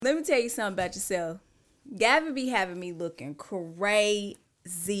Let me tell you something about yourself. Gavin be having me looking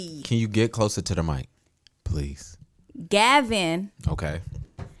crazy. Can you get closer to the mic, please? Gavin. Okay.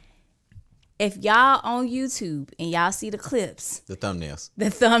 If y'all on YouTube and y'all see the clips. The thumbnails.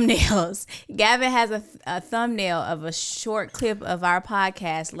 Gavin has a thumbnail of a short clip of our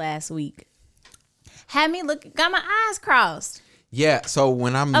podcast last week. Had me got my eyes crossed. Yeah, so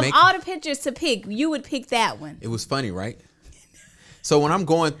when I'm making... Of all the pictures to pick, you would pick that one. It was funny, right? So when I'm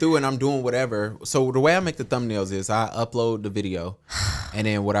going through and I'm doing whatever, so the way I make the thumbnails is I upload the video, and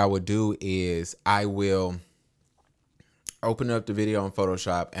then what I would do is I will open up the video in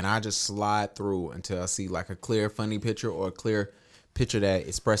Photoshop, and I just slide through until I see like a clear, funny picture or a clear picture that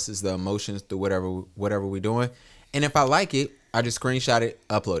expresses the emotions through whatever we're doing. And if I like it, I just screenshot it,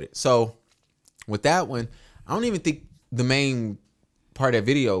 upload it. So with that one, I don't even think the main part of that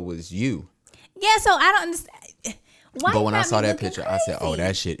video was you. Yeah, so I don't understand. Why but when I saw that picture, crazy? I said, "Oh,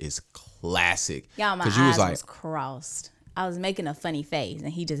 that shit is classic." Y'all, my eyes was crossed. I was making a funny face,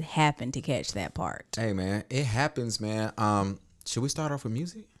 and he just happened to catch that part. Hey, man, it happens, man. Should we start off with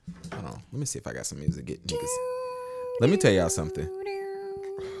music? Hold on, let me see if I got some music. Get niggas. Let me tell y'all something.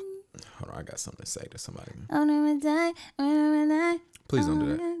 Hold on, I got something to say to somebody. Please don't do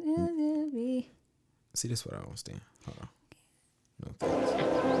that. See, this is what I don't understand. Hold on. No thanks.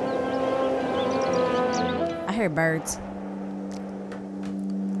 I heard birds.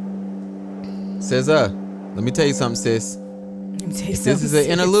 SZA, let me tell you something, sis. If this is an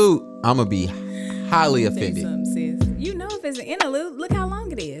interlude, I'm going to be highly offended. Sis. You know if it's an interlude, look how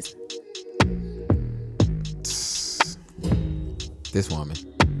long it is. This woman.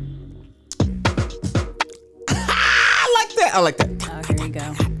 I like that. Oh, here we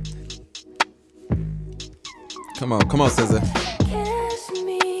go. Come on, SZA.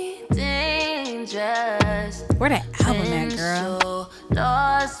 Where that album at, girl?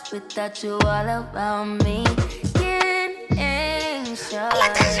 Lost without you all around me. Getting anxious. I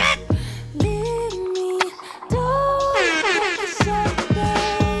like that shit. Leave me, don't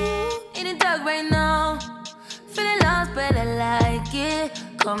in the dark right now. Feeling lost, but I like it.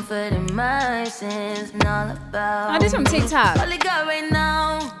 Comfort in my sins and all about. Oh, this from TikTok. All I got right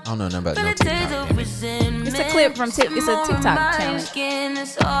now. I don't know nothing about no TikTok. It's a clip from it's a TikTok challenge.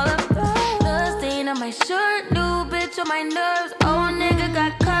 It's all about. Stain on my shirt, new bitch on my nerves. Oh, nigga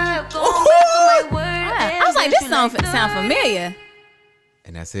got curved. Going back on my word. I was like, this song sound familiar.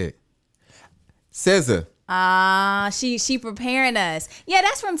 And that's it. SZA. She preparing us. Yeah,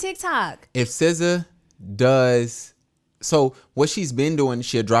 that's from TikTok. If SZA does, so what she's been doing,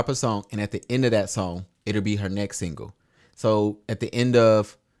 she'll drop a song, and at the end of that song, it'll be her next single. So at the end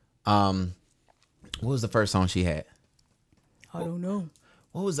of, what was the first song she had? I don't know.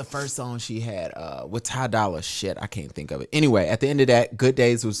 What was the first song she had with Ty Dolla? Shit, I can't think of it. Anyway, at the end of that, Good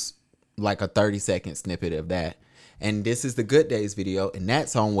Days was like a 30-second snippet of that. And this is the Good Days video. And that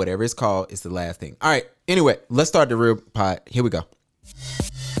song, whatever it's called, is the last thing. All right. Anyway, let's start the real pod. Here we go.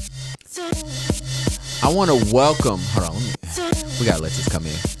 I want to welcome. Hold on. We got to let this come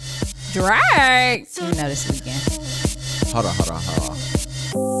in. Drake. You know this weekend. Hold on.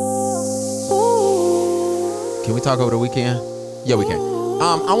 Can we talk over the weekend? Yeah, we can.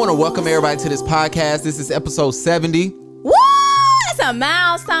 I want to welcome everybody to this podcast. This is episode 70. Woo! That's a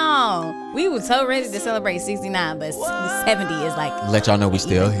milestone. We were so ready to celebrate 69, but 70 is like... Let y'all know we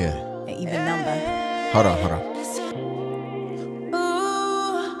still here. An even number. Hold on.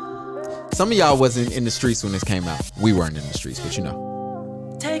 Some of y'all wasn't in the streets when this came out. We weren't in the streets, but you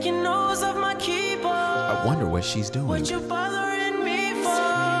know. Taking notes of my keyboard. I wonder what she's doing. What you bothering me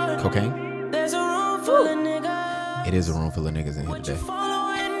for? Cocaine? There's a room full of niggas. It is a room full of niggas in here today.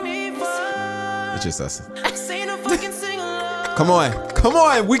 It's just us. Come on,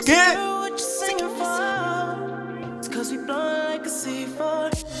 we can't.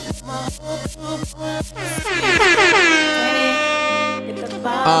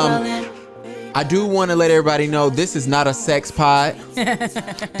 I do want to let everybody know this is not a sex pod.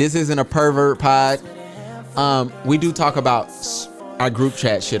 This isn't a pervert pod. We do talk about our group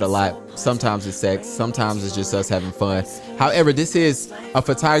chat shit a lot. Sometimes it's sex, sometimes it's just us having fun. However, this is a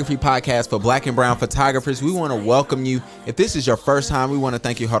photography podcast for Black and brown photographers. We want to welcome you. If this is your first time, we want to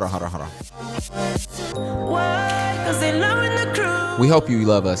thank you. Hold on. We hope you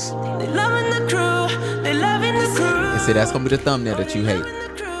love us. And see, that's going to be the thumbnail that you hate.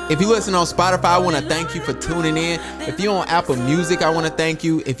 If you listen on Spotify, I want to thank you for tuning in. If you're on Apple Music, I want to thank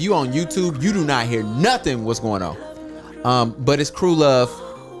you. If you're on YouTube, you do not hear nothing what's going on. But it's Crew Love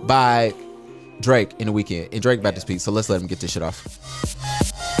by Drake in the weekend. And Drake about to speak, so let's let him get this shit off.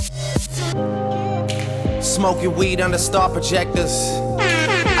 Smoking weed under star projectors.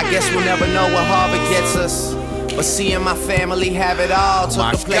 guess we'll never know what Harvard gets us. But seeing my family have it all took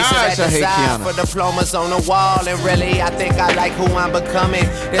my the places gosh, I that hate desire Kiana. for diplomas on the wall. And really, I think I like who I'm becoming.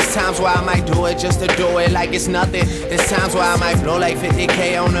 There's times where I might do it just to do it like it's nothing. There's times where I might blow like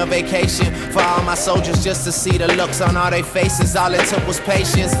 50K on a vacation for all my soldiers just to see the looks on all their faces. All it took was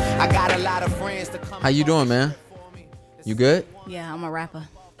patience. I got a lot of friends to come. How you doing, man? You good? Yeah, I'm a rapper.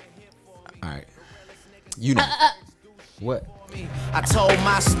 All right. You know. What? I told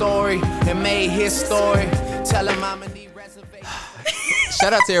my story and made his story. Tell him I'ma need reservations.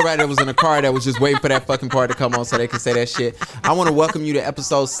 Shout out to everybody that was in the car that was just waiting for that fucking part to come on so they can say that shit. I want to welcome you to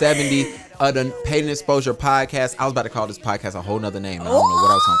episode 70 of the Paid and Exposure podcast. I was about to call this podcast a whole nother name. I don't know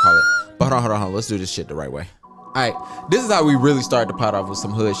what I was going to call it. But hold on. Let's do this shit the right way. All right. This is how we really start the pod off with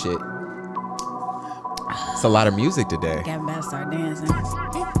some hood shit. It's a lot of music today. Gavin better start dancing.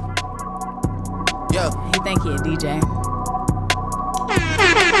 Yeah, He think he a DJ.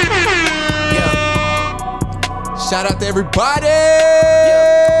 yeah. Shout out to everybody.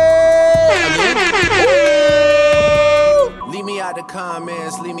 Leave me out the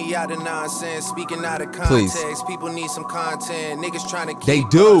comments, leave me out the nonsense. Speaking out of Please. context, people need some content. Niggas trying to keep They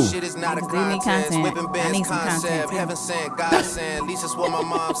do. up. Shit is not a Niggas do need contest. content. Whipping I bands need some content, concept. too. Heaven sent, God sent. At least that's what my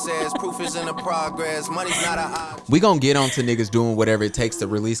mom says. Proof is in the progress. Money's not a object. We gonna get on to niggas doing whatever it takes to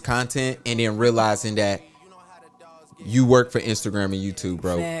release content and then realizing that you work for Instagram and YouTube,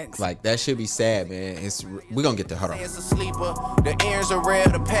 bro. Facts. Like that should be sad, man. We gonna get to hold on. It's a sleeper. The earns are real,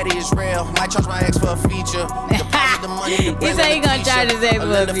 the petty is real. Might charge my ex for a feature. Deposit the money to He said he gonna charge his ex for a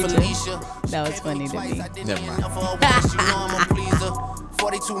Linda feature. Felicia. That was funny to me. Never mind.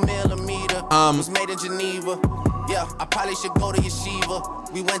 42 millimeter. Was made in Geneva. Yeah, I probably should go to Yeshiva.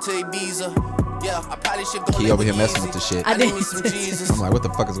 We went to Ibiza. Yeah, I probably should go. He over here messing with the shit. I I need did. me some Jesus. I'm like, what the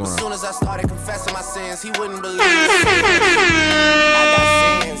fuck is going As on? soon as I started confessing my sins, he wouldn't believe. I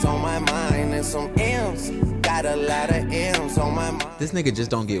got sins on my mind and some M's. Got a lot of M's on my mind. This nigga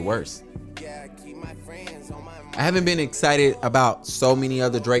just don't get worse. Yeah, keep my friends on my mind. I haven't been excited about so many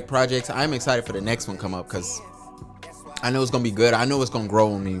other Drake projects. I'm excited for the next one come up because I know it's gonna be good. I know it's gonna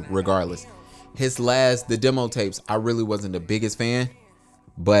grow on me regardless. The demo tapes, I really wasn't the biggest fan,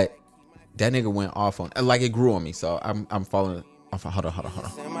 but that nigga went off on, like it grew on me. So I'm following. Hold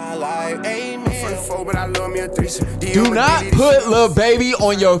on. In my life, amen. But I love me a threesome. Do not put Lil Baby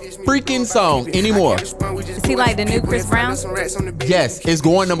on your freaking song anymore. Is he like the new Chris Brown? Yes, it's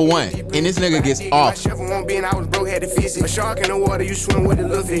going number one, and this nigga gets off. I was broke, had to fix it. A shark in the water, you swim with a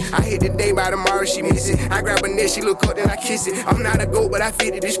little fish. I hit the day by tomorrow, she miss it. I grab her neck, she look up, then I kiss it. I'm not a goat, but I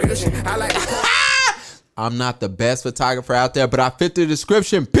fit the description. I like I'm not the best photographer out there, but I fit the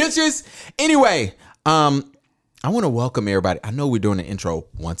description, bitches. Anyway, I want to welcome everybody. I know we're doing the intro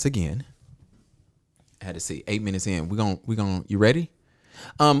once again. I had to see 8 minutes in. We gonna. You ready?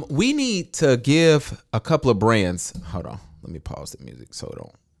 We need to give a couple of brands. Hold on. Let me pause the music so it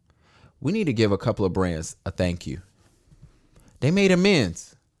don't. We need to give a couple of brands a thank you. They made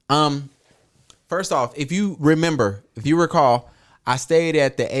amends. First off, if you recall, I stayed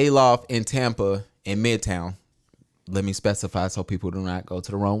at the A-Loft in Tampa in Midtown. Let me specify so people do not go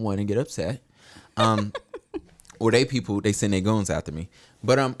to the wrong one and get upset. Or they send their goons after me.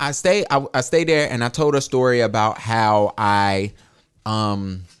 But I stayed there and I told a story about how I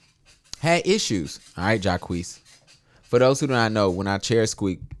had issues. All right, Jacquees. For those who do not know, when I chair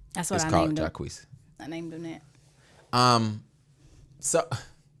squeak, That's what it's I called named him. Jacquees. I named him that.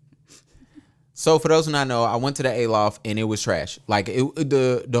 So for those who not know, I went to the A-Loft and it was trash. Like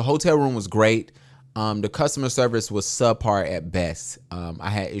the hotel room was great. The customer service was subpar at best.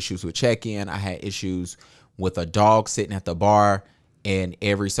 I had issues with check-in. I had issues with a dog sitting at the bar, and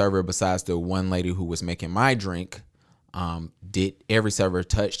every server besides the one lady who was making my drink, every server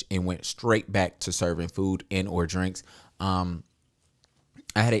touched and went straight back to serving food and or drinks. I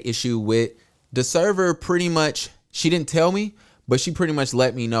had an issue with the server. Pretty much, she didn't tell me, but she pretty much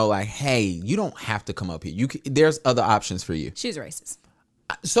let me know, like, hey, you don't have to come up here. There's other options for you. She's racist.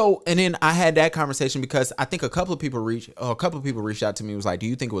 So, and then I had that conversation because I think a couple of people reached out to me, was like, do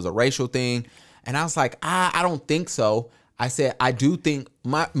you think it was a racial thing? And I was like, I don't think so. I said, I do think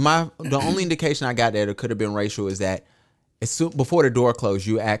the only indication I got that it could have been racial is that before the door closed,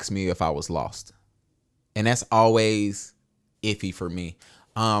 you asked me if I was lost. And that's always iffy for me.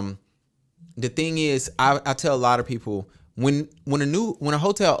 The thing is, I tell a lot of people, when a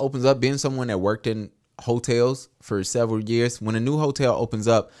hotel opens up, being someone that worked in hotels for several years, when a new hotel opens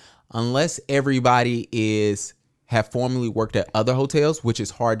up, unless everybody have formerly worked at other hotels, which is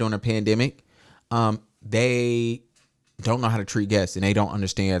hard during a pandemic, they don't know how to treat guests and they don't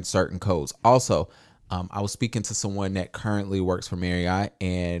understand certain codes. Also, I was speaking to someone that currently works for Marriott,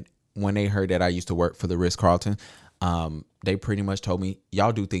 and when they heard that I used to work for the Ritz-Carlton, they pretty much told me,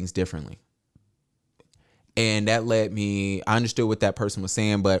 y'all do things differently. And that led me, I understood what that person was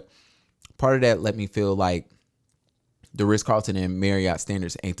saying, but part of that let me feel like the Ritz-Carlton and Marriott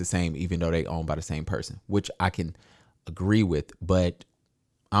standards ain't the same, even though they owned by the same person, which I can agree with. But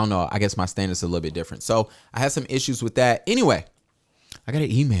I don't know. I guess my standards are a little bit different. So I had some issues with that. Anyway, I got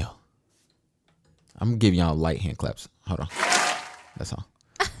an email. I'm going to give y'all light hand claps. Hold on. That's all.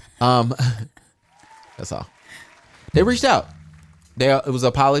 That's all. They reached out. It was an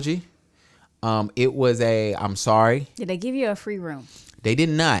apology. It was I'm sorry. Did they give you a free room? They did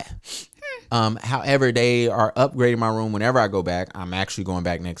not. However, they are upgrading my room whenever I go back. I'm actually going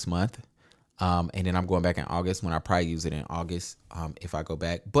back next month. And then I'm going back in August when I probably use it in August if I go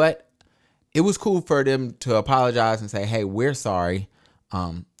back. But it was cool for them to apologize and say, hey, we're sorry.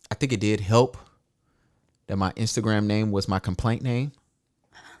 I think it did help that my Instagram name was my complaint name.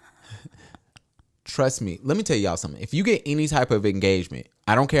 Trust me. Let me tell y'all something. If you get any type of engagement,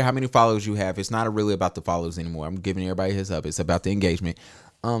 I don't care how many followers you have. It's not really about the followers anymore. I'm giving everybody a heads up. It's about the engagement.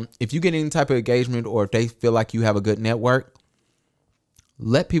 If you get any type of engagement or if they feel like you have a good network,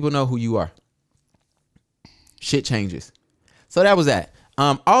 let people know who you are. Shit changes. So that was that.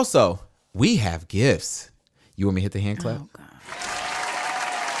 Also, we have gifts. You want me to hit the hand clap? Oh, God.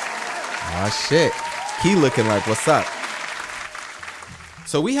 Oh, shit. Key looking like, what's up?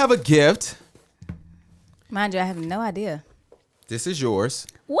 So we have a gift. Mind you, I have no idea. This is yours.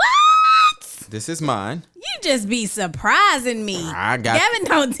 What? This is mine. You just be surprising me. I got. Gavin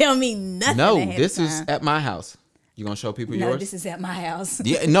don't tell me nothing. No, ahead this of is time. at my house. You gonna show people No, yours? this is at my house.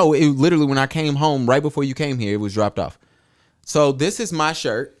 Yeah, no, it literally when I came home, right before you came here, it was dropped off. So this is my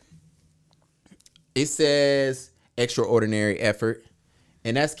shirt. It says extraordinary effort.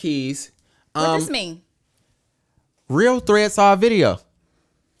 And that's Keys. What does this mean? Real Thread saw a video.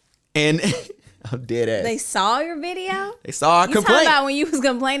 And I'm dead ass. They saw your video? They saw our You complaint. talking about when you was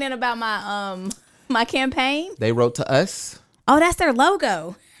complaining about my my campaign? They wrote to us. Oh, that's their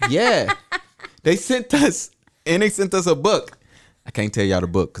logo. Yeah. They sent us a book. I can't tell y'all the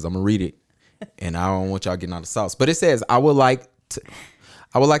book because I'm gonna read it. And I don't want y'all getting out of sauce. But it says, I would like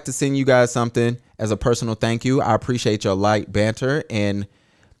to send you guys something as a personal thank you. I appreciate your light banter. And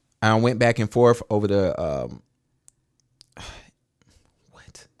I went back and forth over the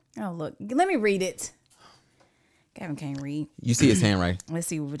what? Oh, look. Let me read it. Gavin can't read. You see his handwriting. Let's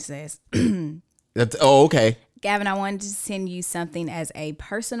see what it says. Oh, okay. Gavin, I wanted to send you something as a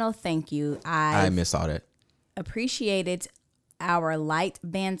personal thank you. I miss all that. Appreciated our light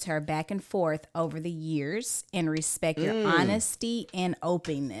banter back and forth over the years and respect your honesty and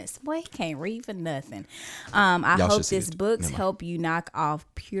openness. Boy, he can't read for nothing. I Y'all hope should see this it. books Never mind. help you knock off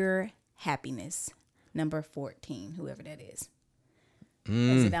pure happiness. Number 14, whoever that is.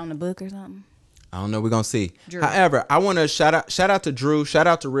 Is it on the book or something? I don't know. We're gonna see. Drew. However, I want to shout out to Drew. Shout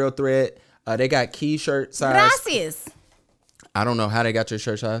out to Real Thread. They got key shirt size. Gracias. I don't know how they got your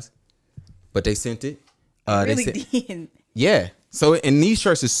shirt size, but they sent it. Really they sent, did. yeah. So and these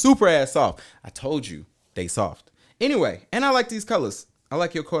shirts is super ass soft. I told you they soft. Anyway, and I like these colors. I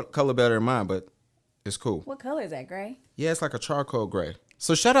like your color better than mine, but it's cool. What color is that, Gray? Yeah, it's like a charcoal gray.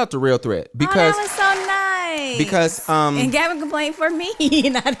 So shout out to Real Thread Oh, because that was so nice. because And Gavin complained for me,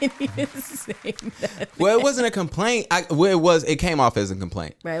 and I didn't even say nothing. well, it wasn't a complaint. It came off as a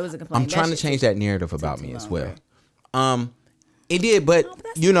complaint. Right, it was a complaint. I'm trying to change that narrative about too me as long, well. right. It did, but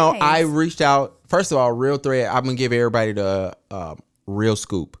that's you know, nice. I reached out. First of all, Real Thread. I'm gonna give everybody the real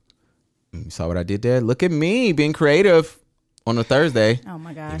scoop. You saw what I did there? Look at me being creative on a Thursday. Oh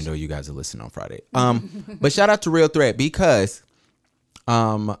my gosh. Even though you guys are listening on Friday. But shout out to Real Thread because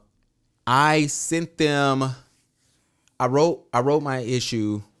I sent them. I wrote my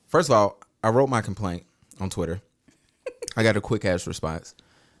issue. First of all, I wrote my complaint on Twitter. I got a quick ass response.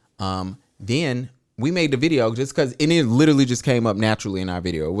 Then we made the video just because, and it literally just came up naturally in our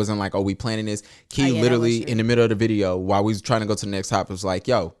video. It wasn't like, oh, we planning this. Key yeah, that literally was in the middle of the video while we was trying to go to the next topic was like,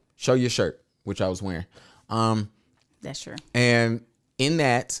 yo, show your shirt, which I was wearing. That's true. And in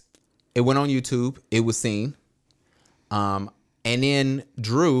that, it went on YouTube. It was seen. And then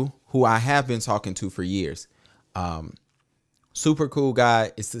Drew, who I have been talking to for years, super cool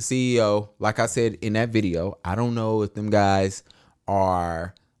guy. It's the CEO. Like I said in that video, I don't know if them guys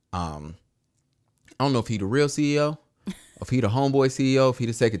are, I don't know if he the real CEO, if he the homeboy CEO, if he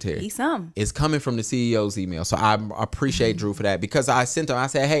the secretary. He's some. It's coming from the CEO's email. So I appreciate Drew for that because I sent him, I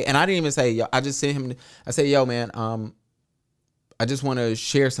said, hey, and I didn't even say, yo, I just sent him, I said, yo, man, I just want to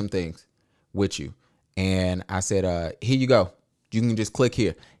share some things with you. And I said, here you go. You can just click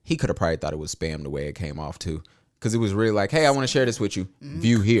here. He could have probably thought it was spam the way it came off too. because it was really like, hey, I want to share this with you.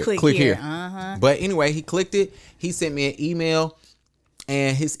 View here, click here. But anyway, he clicked it. He sent me an email,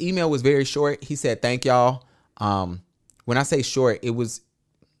 and his email was very short. He said, "Thank y'all." When I say short, it was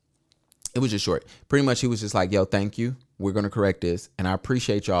just short. Pretty much, he was just like, "Yo, thank you. We're gonna correct this, and I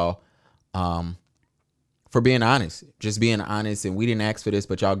appreciate y'all for being honest, just being honest. And we didn't ask for this,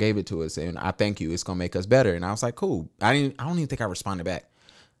 but y'all gave it to us, and I thank you. It's gonna make us better." And I was like, "Cool." I don't even think I responded back.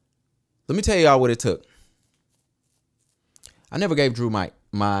 Let me tell y'all what it took. I never gave Drew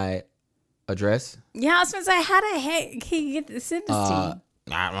my address. Yeah, I was gonna say, how the heck he get this sent this to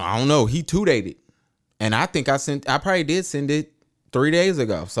you? I don't know. He 2-dated, and I think I probably did send it 3 days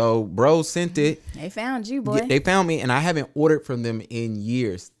ago. So bro sent it. They found you, boy. They found me, and I haven't ordered from them in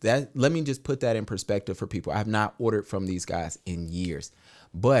years. Let me just put that in perspective for people. I have not ordered from these guys in years,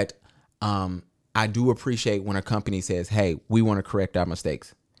 but I do appreciate when a company says, "Hey, we want to correct our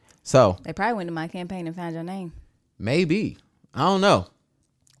mistakes." So They probably went to my campaign and found your name. maybe. I don't know.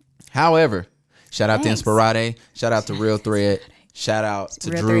 However, shout out Thanks. to Inspirade. Shout out to Real Thread. Shout out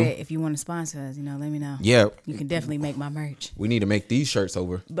to Real Drew. Thread, if you want to sponsor us, let me know. Yeah, You can definitely make my merch. we need to make these shirts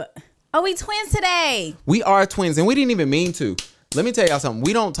over. But we twins today. We are twins, and we didn't even mean to. Let me tell y'all something.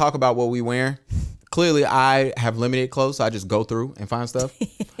 We don't talk about what we wearing. Clearly, I have limited clothes, so I just go through and find stuff.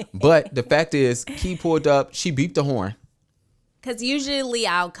 But the fact is, Key pulled up. She beeped the horn. Cause usually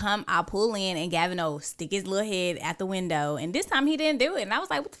I'll pull in and Gavin will stick his little head at the window. And this time he didn't do it. And I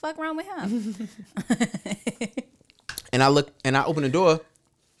was like, what the fuck wrong with him? And I look, and I open the door.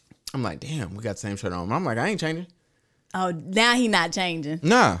 I'm like, damn, we got the same shirt on. I'm like, I ain't changing. Oh, now he not changing.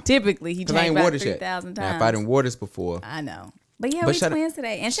 Nah. Typically he Because I changed ain't about wore this 3,000 yet. times. Now, if I didn't wore this before. I know. But yeah, But we shout out- twins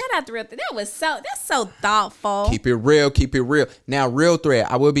today. And shout out to Real Thread. That's so thoughtful. Keep it real. Keep it real. Now, Real Thread,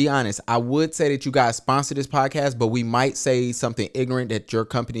 I will be honest. I would say that you guys sponsor this podcast, but we might say something ignorant that your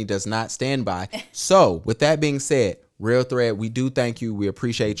company does not stand by. So, with that being said, Real Thread, we do thank you. We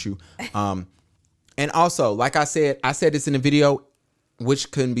appreciate you. And also, like I said this in the video, which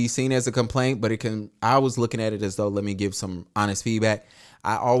can be seen as a complaint, but I was looking at it as though, let me give some honest feedback.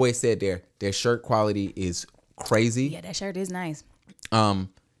 I always said their shirt quality is crazy. Yeah, that shirt is nice.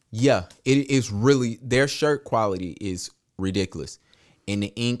 Yeah, it is really, their shirt quality is ridiculous, and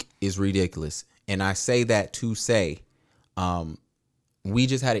the ink is ridiculous. And I say that to say, we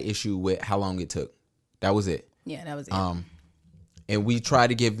just had an issue with how long it took. That was it. Yeah, that was it. And we tried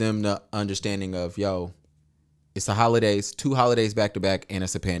to give them the understanding of, yo, it's the holidays, 2 holidays back to back, and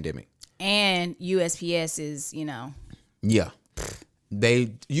it's a pandemic. And USPS is, Yeah.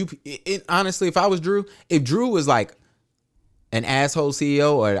 Honestly, if I was Drew, if Drew was like an asshole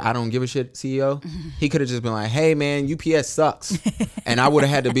CEO or I don't give a shit CEO, he could have just been like, hey man, UPS sucks. And I would have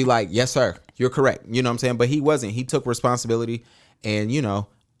had to be like, yes sir, you're correct. You know what I'm saying? But he wasn't. He took responsibility, and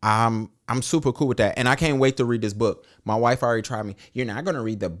I'm super cool with that. And I can't wait to read this book. My wife already tried me. You're not going to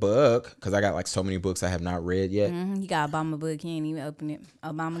read the book, because I got like so many books I have not read yet. You got Obama book. He ain't even open it.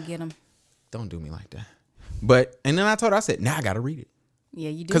 Obama get him. Don't do me like that. And then I told her, I said, now I got to read it. Yeah,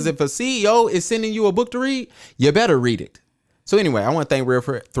 you do. Because if a CEO is sending you a book to read, you better read it. So anyway, I want to thank Real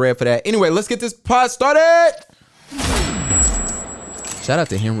Thread for that. Anyway, let's get this pod started. Shout out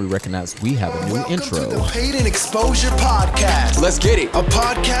to him. We recognize we have a new Welcome intro. to the Paid in Exposure Podcast. Let's get it. A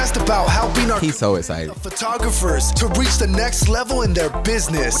podcast about helping our He's so excited. photographers to reach the next level in their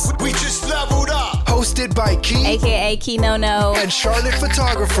business. We just leveled up. Hosted by Key AKA Kino No. and Charlotte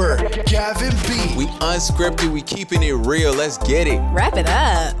photographer Gavin B. We unscripted. We keeping it real. Let's get it. Wrap it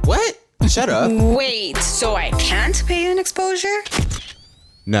up. What? Shut up. Wait, so I can't pay an exposure?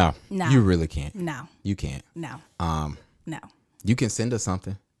 No, No. you really can't. No. You can't. No. No. You can send us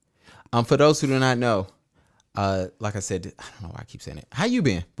something. For those who do not know, like I said, I don't know why I keep saying it. How you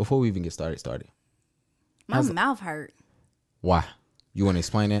been before we even get started? My mouth hurt. Why? You want to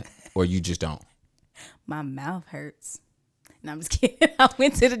explain that, or you just don't? My mouth hurts. No, I'm just kidding. I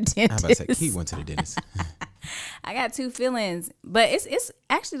went to the I'm dentist. about to say, he went to the dentist. I got 2 fillings, but it's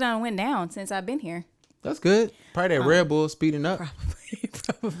actually done went down since I've been here. That's good. Probably that Red Bull speeding up.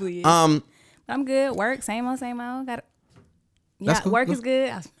 Probably is. Um, But I'm good. Work, same old. Got That's cool. Work Look. is good.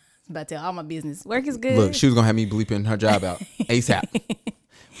 I was about to tell all my business. Work is good. look, she was gonna have me bleeping her job out ASAP.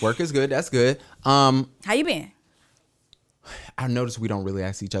 Work is good. That's good. How you been? I noticed we don't really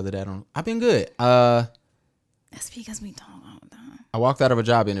ask each other that. I've been good. That's because we talk all the time. I walked out of a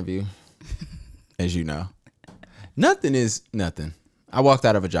job interview, as you know. Nothing is nothing. I walked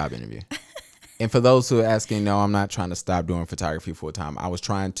out of a job interview. And for those who are asking, no, I'm not trying to stop doing photography full time. I was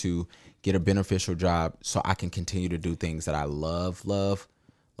trying to get a beneficial job so I can continue to do things that I love,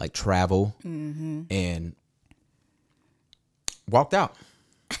 like travel, and walked out.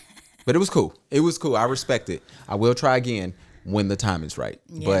 But it was cool. I respect it. I will try again when the time is right.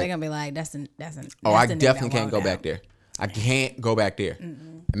 Yeah, but they're gonna be like, that's an. I definitely can't go back there. I can't go back there.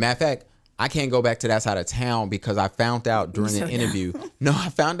 Matter of fact, I can't go back to that side of town because I found out during the interview. No, I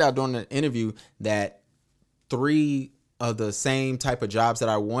found out during the interview that 3 of the same type of jobs that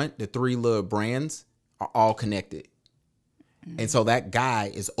I want, the 3 little brands, are all connected. And so that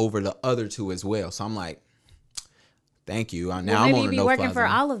guy is over the other 2 as well. So I'm like, thank you. Now I'm on a no-fly zone. Maybe you'd be working for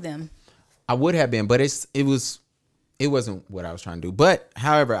all of them. I would have been, but it wasn't what I was trying to do. But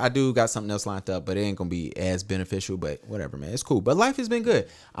however, I do got something else lined up, but it ain't gonna be as beneficial. But whatever, man, it's cool. But life has been good.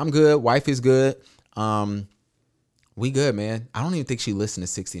 I'm good. Wife is good. We good, man. I don't even think she listened to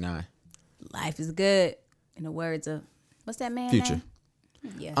 69. Life is good. In the words of what's that man Future.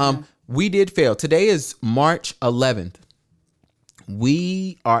 name? Yeah. We did fail. Today is March 11th.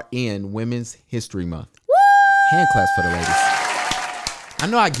 We are in Women's History Month. Woo! Hand claps for the ladies. I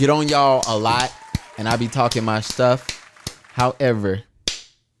know I get on y'all a lot and I be talking my stuff. However,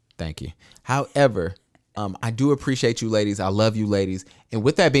 thank you. However, I do appreciate you ladies. I love you ladies. And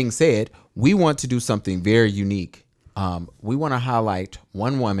with that being said, we want to do something very unique. We want to highlight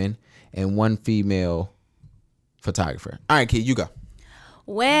one woman and one female photographer. All right, Kid, you go.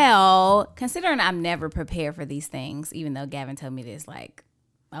 Well, considering I'm never prepared for these things, even though Gavin told me this like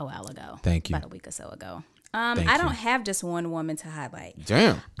a while ago. Thank you. About a week or so ago. I don't have just one woman to highlight.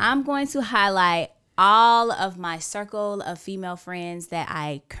 Damn. I'm going to highlight all of my circle of female friends that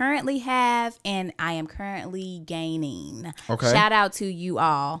I currently have and I am currently gaining. Okay. Shout out to you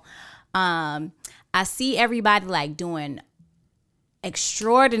all. I see everybody like doing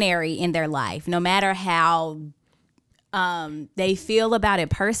extraordinary in their life, no matter how they feel about it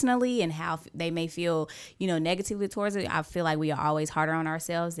personally and how they may feel, negatively towards it. I feel like we are always harder on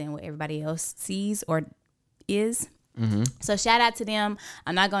ourselves than what everybody else sees or is. Mm-hmm. So shout out to them.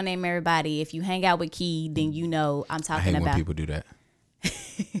 I'm not gonna name everybody. If you hang out with Key, then I'm talking about. When people do that.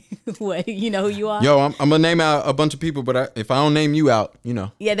 What, you know who you are? Yo, I'm gonna name out a bunch of people, but if I don't name you out,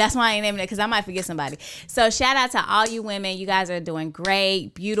 Yeah, that's why I ain't naming it, because I might forget somebody. So shout out to all you women. You guys are doing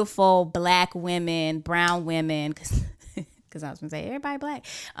great, beautiful Black women, brown women, because I was gonna say everybody Black.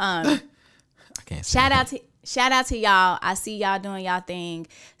 I can't say Shout out to y'all. I see y'all doing y'all thing.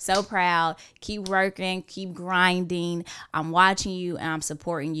 So proud. Keep working. Keep grinding. I'm watching you and I'm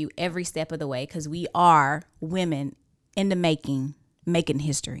supporting you every step of the way because we are women in the making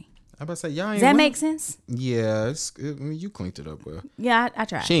history. I'm about to say, y'all ain't Does that women? make sense? Yeah, you cleaned it up well. Yeah, I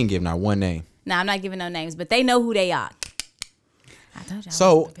tried. She ain't giving out one name. No, I'm not giving no names, but they know who they are. I told y'all.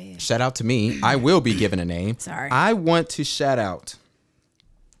 So, shout out to me. I will be giving a name. Sorry. I want to shout out.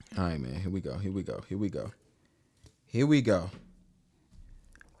 All right, man. Here we go.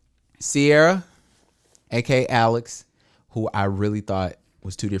 Sierra, aka Alex, who I really thought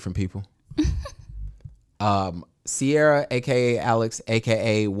was 2 different people. Sierra, aka Alex,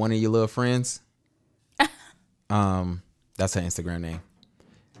 aka one of your little friends. That's her Instagram name.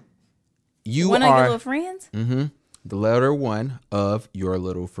 One of your little friends? Mm-hmm. The letter 1 of your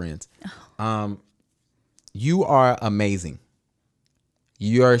little friends. You are amazing.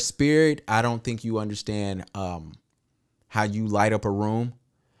 Your spirit, I don't think you understand how you light up a room.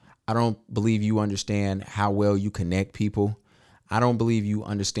 I don't believe you understand how well you connect people. I don't believe you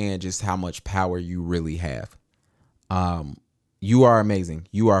understand just how much power you really have. You are amazing.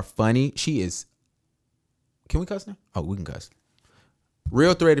 You are funny. She is. Can we cuss now? Oh, we can cuss.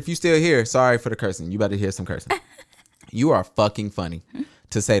 Real threat, if you still here, sorry for the cursing. You better hear some cursing. You are fucking funny,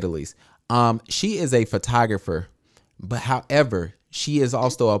 to say the least. She is a photographer, but however, she is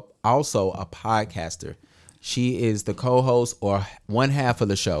also a podcaster. She is the co-host or one half of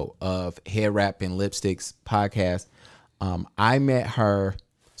the show of Head Wrap and Lipsticks podcast. I met her.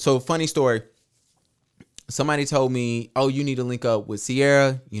 So funny story. Somebody told me, oh, you need to link up with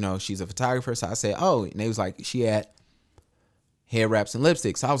Sierra. She's a photographer. So I said, oh, and they was like, she had Hair Wraps and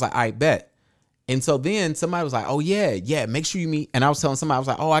Lipsticks. So I was like, I bet. And so then somebody was like, oh, yeah, make sure you meet. And I was telling somebody, I was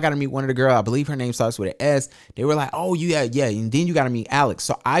like, oh, I got to meet one of the girls. I believe her name starts with an S. They were like, oh, yeah. And then you got to meet Alex.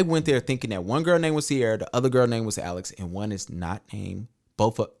 So I went there thinking that one girl name was Sierra, the other girl name was Alex, and one is not named.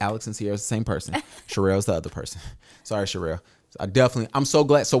 Both of Alex and Sierra is the same person. Sherelle's the other person. Sorry, Sherelle. I'm so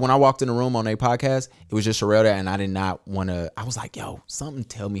glad. So when I walked in the room on a podcast, it was just Sherelle there, and I did not want to. I was like, yo, something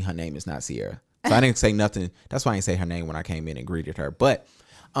tell me her name is not Sierra. So I didn't say nothing. That's why I didn't say her name when I came in and greeted her. But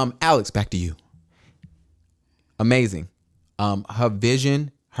Alex, back to you. Amazing. Her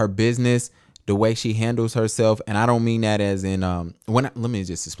vision, her business, the way she handles herself, and I don't mean that as in let me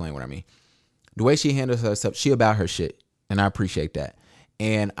just explain what I mean. The way she handles herself, she about her shit, and I appreciate that.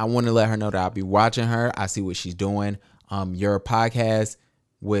 And I want to let her know that I'll be watching her. I see what she's doing. Your podcast,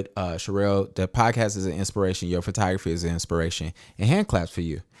 with Sherelle. The podcast is an inspiration. Your photography is an inspiration. And hand claps for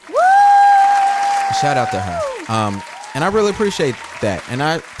you. Woo! Shout out to her. And I really appreciate that. And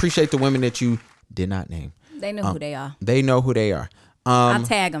I appreciate the women that you did not name. They know who they are. They know who they are. I'll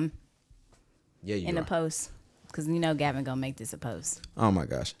tag them in the post. Because you know Gavin going to make this a post. Oh, my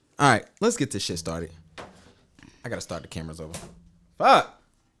gosh. All right. Let's get this shit started. I got to start the cameras over. Fuck.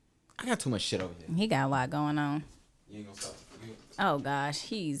 I got too much shit over here. He got a lot going on. You ain't gonna stop. Oh,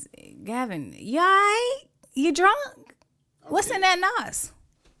 gosh. Gavin, you all right? You drunk? What's in that nos?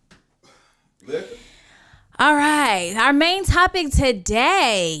 Liquor? All right, our main topic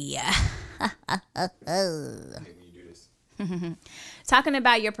today. Talking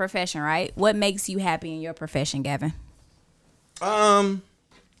about your profession, right? What makes you happy in your profession, Gavin?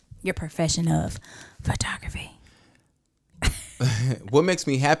 Your profession of photography. What makes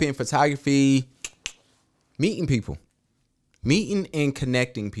me happy in photography? Meeting people. Meeting and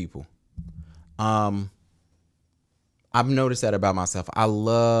connecting people. I've noticed that about myself. I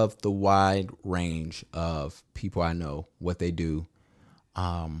love the wide range of people I know, what they do,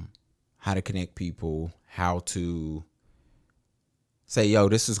 how to connect people, how to say, yo,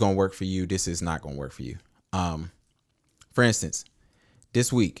 this is going to work for you. This is not going to work for you. For instance,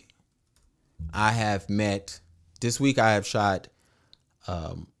 this week I have shot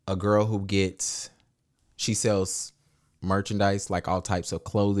a girl who she sells merchandise, like all types of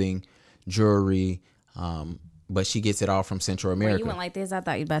clothing, jewelry, but she gets it all from Central America. When you went like this, I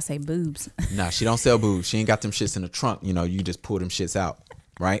thought you were about to say boobs. Nah, she don't sell boobs. She ain't got them shits in the trunk. You know, you just pull them shits out,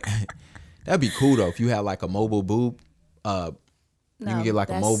 right? That'd be cool though if you had like a mobile boob. You can get like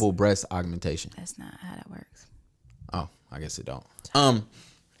a mobile breast augmentation. That's not how that works. Oh, I guess it don't.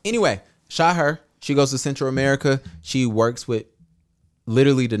 Anyway, shot her. She goes to Central America. She works with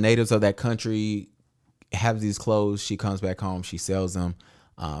literally the natives of that country. Have these clothes. She comes back home. She sells them.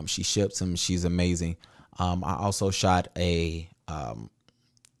 She ships them. She's amazing. I also shot shout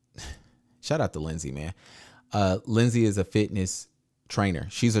out to Lindsay, man. Lindsay is a fitness trainer.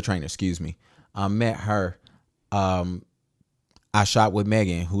 She's a trainer, excuse me. I met her. I shot with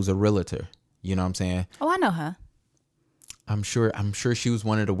Megan, who's a realtor. You know what I'm saying? Oh, I know her. I'm sure she was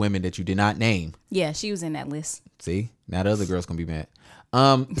one of the women that you did not name. Yeah, she was in that list. See? Now the other girl's gonna be mad.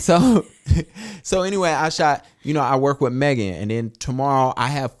 So anyway, I work with Megan, and then tomorrow I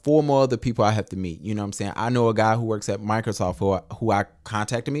have 4 more other people I have to meet. You know what I'm saying? I know a guy who works at Microsoft who I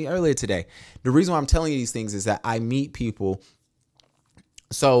contacted me earlier today. The reason why I'm telling you these things is that I meet people.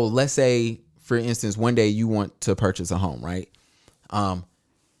 So let's say, for instance, one day you want to purchase a home, right?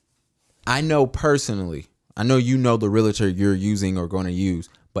 I know personally, I know you know the realtor you're using or going to use,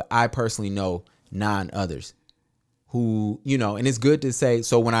 but I personally know 9 others who, you know, and it's good to say,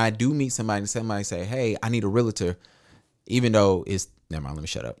 so when I do meet somebody say, hey, I need a realtor, even though never mind, let me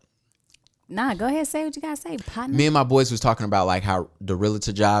shut up. Nah, go ahead, say what you gotta say, partner. Me and my boys was talking about like how the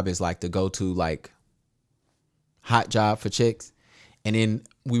realtor job is like the go-to like hot job for chicks. And then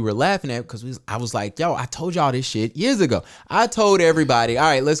we were laughing at it because I was like, yo, I told y'all this shit years ago. I told everybody, all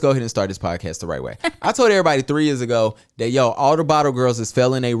right, let's go ahead and start this podcast the right way. I told everybody 3 years ago that, yo, all the bottle girls is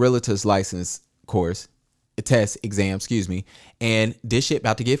failing a realtor's license exam, and this shit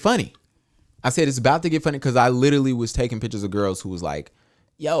about to get funny. I said it's about to get funny because I literally was taking pictures of girls who was like,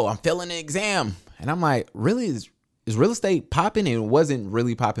 yo, I'm failing the exam. And I'm like, really? Is real estate popping? And it wasn't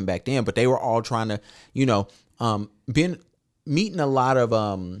really popping back then, but they were all trying to, you know, meeting a lot of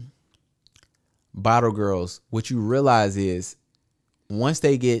bottle girls. What you realize is once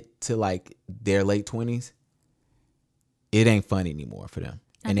they get to like their late 20s, it ain't fun anymore for them.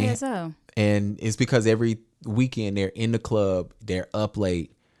 I guess so. And it's because every weekend they're in the club, they're up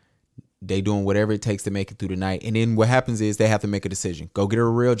late, they doing whatever it takes to make it through the night. And then what happens is they have to make a decision. Go get a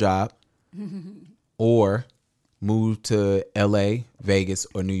real job or move to LA, Vegas,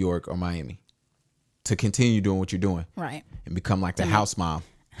 or New York or Miami to continue doing what you're doing. Right. And become like the house mom.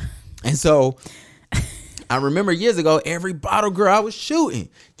 And so I remember years ago, every bottle girl I was shooting,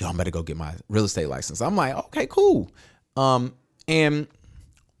 yo, I'm better go get my real estate license. I'm like, okay, cool. And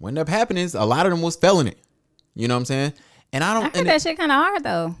what ended up happening is a lot of them was failing it. You know what I'm saying? And I heard that shit kind of hard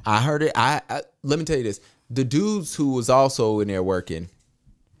though. I heard it. I let me tell you this. The dudes who was also in there working,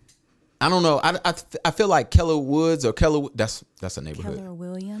 I don't know. I feel like Keller Woods or that's a neighborhood. Keller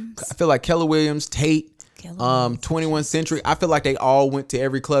Williams. I feel like Keller Williams, Tate, 21st Century. I feel like they all went to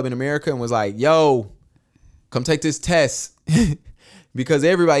every club in America and was like, yo, come take this test. Because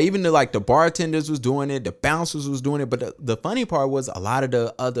everybody, even the bartenders was doing it, the bouncers was doing it. But the funny part was a lot of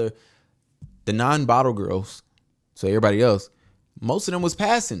the non-bottle girls, so everybody else, most of them was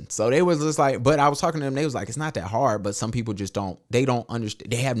passing. So they was just like, but I was talking to them, they was like, it's not that hard, but some people just don't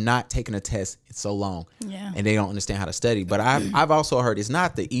understand. They have not taken a test in so long. Yeah. And they don't understand how to study. But I've also heard it's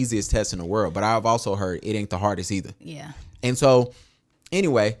not the easiest test in the world, but I've also heard it ain't the hardest either. Yeah. And so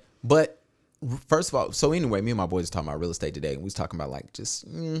anyway, but first of all, so anyway, me and my boys was talking about real estate today, and we was talking about like just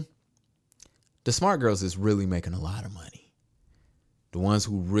the smart girls is really making a lot of money. The ones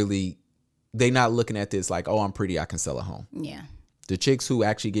who really, they not looking at this like, oh, I'm pretty, I can sell a home. Yeah. The chicks who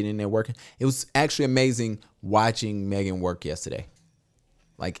actually get in there working. It was actually amazing watching Megan work yesterday.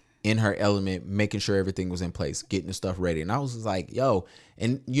 Like in her element, making sure everything was in place, getting the stuff ready. And I was just like, yo,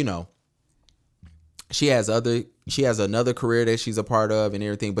 and you know, she has another career that she's a part of and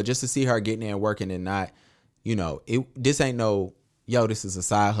everything. But just to see her getting there and working and not, you know, this ain't no, yo, this is a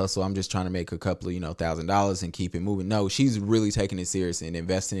side hustle. I'm just trying to make a couple of, $1,000 and keep it moving. No, she's really taking it serious and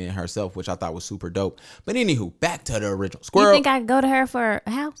investing in herself, which I thought was super dope. But anywho, back to the original. Squirrel. You think I could go to her for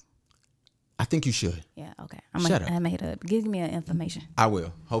a house? I think you should. Yeah, okay. Shut up. I made up. Give me information. I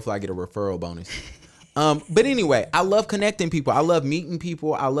will. Hopefully I get a referral bonus. But anyway, I love connecting people. I love meeting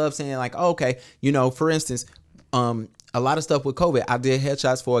people. I love saying like, oh, okay, for instance, a lot of stuff with COVID, I did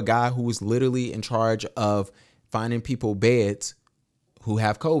headshots for a guy who was literally in charge of finding people beds who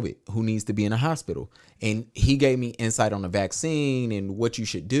have COVID, who needs to be in a hospital. And he gave me insight on the vaccine and what you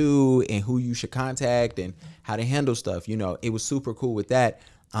should do and who you should contact and how to handle stuff. It was super cool with that.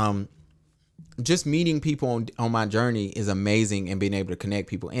 Just meeting people on my journey is amazing, and being able to connect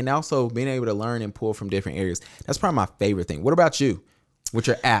people and also being able to learn and pull from different areas. That's probably my favorite thing. What about you? What's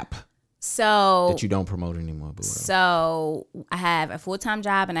your app that you don't promote anymore? But so I have a full-time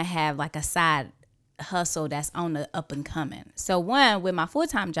job and I have like a side hustle that's on the up and coming. So one, with my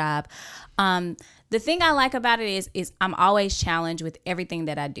full-time job, the thing I like about it is I'm always challenged with everything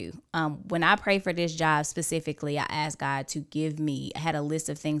that I do. When I pray for this job specifically, I asked God to give me, I had a list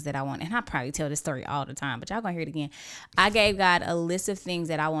of things that I want, and I probably tell this story all the time, but y'all gonna hear it again. I gave God a list of things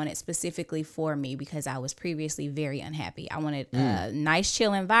that I wanted specifically for me because I was previously very unhappy. I wanted a nice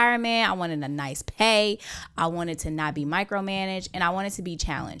chill environment. I wanted a nice pay. I wanted to not be micromanaged, and I wanted to be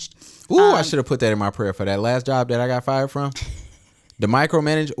challenged. Ooh, I should have put that in my prayer for that last job that I got fired from. The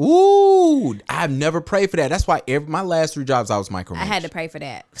micromanage. Ooh, I've never prayed for that. That's why my last 3 jobs I was micromanaged. I had to pray for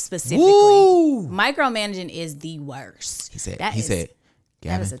that specifically. Ooh. Micromanaging is the worst. He said, Gavin,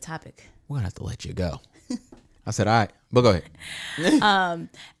 that is a topic. We're gonna have to let you go. I said, all right, but go ahead.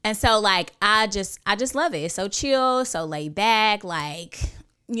 And so like I just love it. It's so chill, so laid back. Like,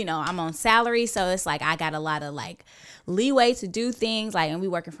 I'm on salary, so it's like I got a lot of like leeway to do things, like, and we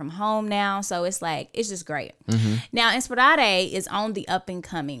working from home now, so it's like it's just great. Now Inspirade is on the up and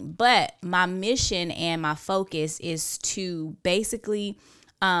coming, but my mission and my focus is to basically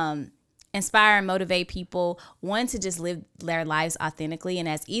inspire and motivate people, one, to just live their lives authentically. And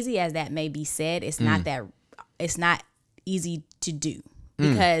as easy as that may be said, it's not easy to do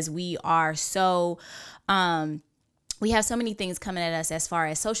because we are so we have so many things coming at us as far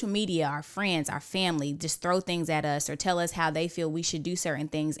as social media, our friends, our family, just throw things at us or tell us how they feel we should do certain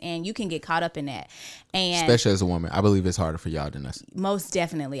things. And you can get caught up in that. And especially as a woman, I believe it's harder for y'all than us. Most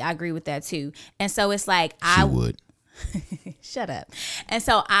definitely. I agree with that too. And so it's like, she would. Shut up. And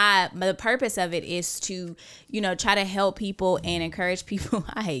so the purpose of it is to, try to help people and encourage people,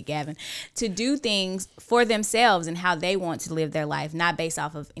 I hate Gavin, to do things for themselves and how they want to live their life, not based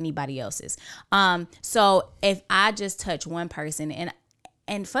off of anybody else's. So if I just touch one person,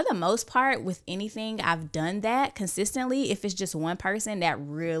 and for the most part with anything, I've done that consistently. If it's just one person, that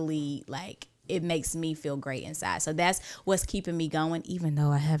really it makes me feel great inside. So that's what's keeping me going, even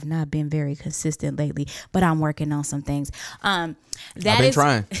though I have not been very consistent lately, but I'm working on some things. I've been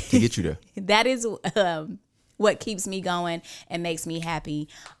trying to get you there. That is what keeps me going and makes me happy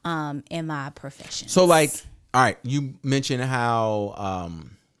in my profession. So all right, you mentioned how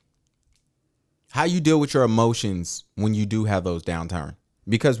you deal with your emotions when you do have those downturns,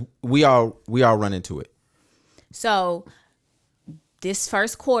 because we all run into it. So this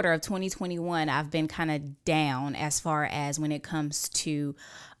first quarter of 2021, I've been kind of down as far as when it comes to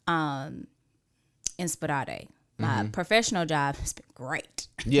Inspirade. My professional job has been great.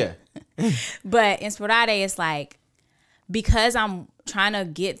 Yeah. But Inspirade is like, because I'm trying to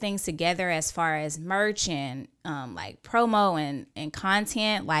get things together as far as merch and like promo and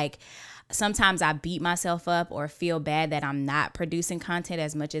content, like sometimes I beat myself up or feel bad that I'm not producing content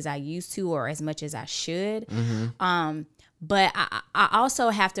as much as I used to or as much as I should. But I also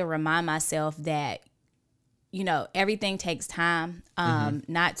have to remind myself that, everything takes time,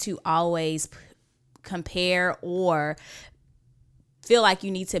 not to always compare or feel like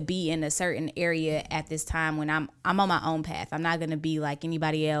you need to be in a certain area at this time when I'm on my own path. I'm not going to be like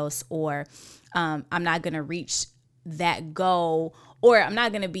anybody else, or I'm not going to reach that goal, or I'm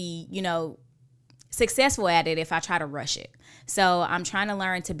not going to be, successful at it if I try to rush it. So I'm trying to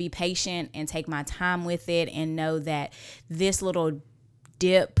learn to be patient and take my time with it, and know that this little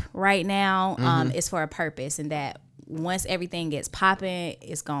dip right now is for a purpose, and that once everything gets popping,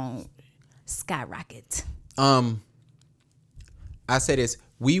 it's going to skyrocket. I say this.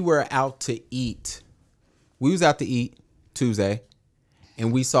 We were out to eat. We was out to eat Tuesday,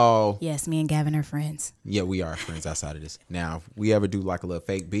 and we saw. Yes, me and Gavin are friends. Yeah, we are friends outside of this. Now, if we ever do like a little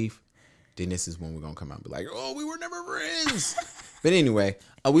fake beef, then this is when we're going to come out and be like, oh, we were never friends. But anyway,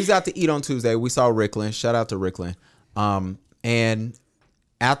 we was out to eat on Tuesday. We saw Ricklin. Shout out to Ricklin. And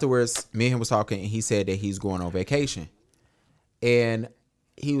afterwards, me and him was talking, and he said that he's going on vacation. And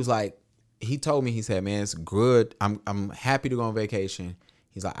he was like, he told me, he said, man, it's good. I'm happy to go on vacation.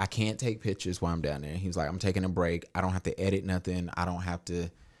 He's like, I can't take pictures while I'm down there. He was like, I'm taking a break. I don't have to edit nothing. I don't have to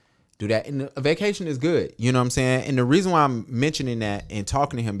do that. And a vacation is good. You know what I'm saying? And the reason why I'm mentioning that and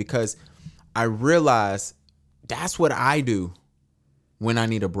talking to him, because I realize that's what I do when I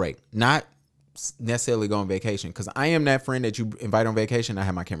need a break. Not necessarily go on vacation, because I am that friend that you invite on vacation. I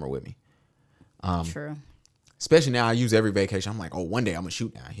have my camera with me. True. Especially now, I use every vacation. I'm like, oh, one day I'm going to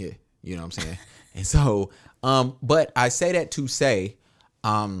shoot down here. You know what I'm saying? And so, but I say that to say,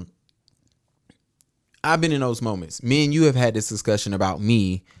 I've been in those moments. Me and you have had this discussion about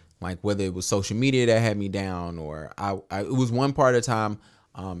me, like whether it was social media that had me down, or it was one part of the time,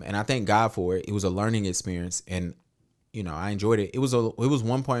 and I thank God for it. It was a learning experience, and I enjoyed it. It was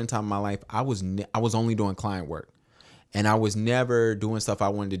one point in time in my life I was only doing client work, and I was never doing stuff I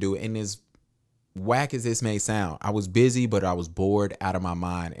wanted to do. And as whack as this may sound, I was busy, but I was bored out of my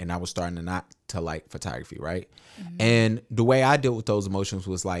mind, and I was starting to not to like photography, right? Mm-hmm. And the way I dealt with those emotions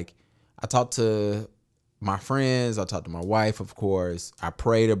was like, I talked to my friends, I talked to my wife, of course. I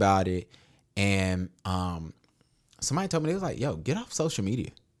prayed about it, and somebody told me, they was like, yo, get off social media.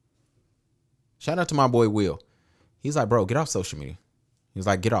 Shout out to my boy Will. He's like, bro, get off social media. He was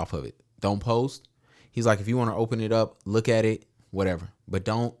like, get off of it. Don't post. He's like, if you want to open it up, look at it, whatever. But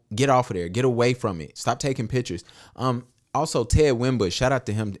don't get off of there. Get away from it. Stop taking pictures. Also, Ted Wimbush, shout out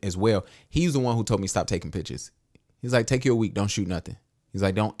to him as well. He's the one who told me stop taking pictures. He's like, take you a week. Don't shoot nothing. He's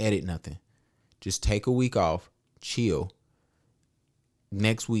like, don't edit nothing. Just take a week off. Chill.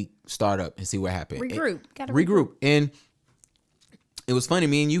 Next week, start up and see what happened. Regroup. Gotta regroup. And it was funny.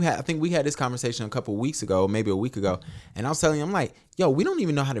 Me and you I think we had this conversation a couple of weeks ago, maybe a week ago. And I was telling you, I'm like, yo, we don't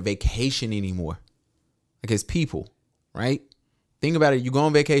even know how to vacation anymore. Like, as people, right? Think about it. You go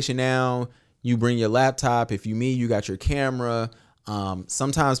on vacation now. You bring your laptop. If you got your camera.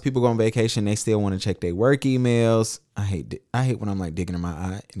 Sometimes people go on vacation. They still want to check their work emails. I hate when I'm like digging in my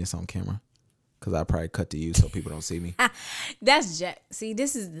eye and it's on camera, because I probably cut to you so people don't see me. See,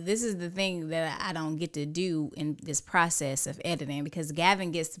 this is the thing that I don't get to do in this process of editing, because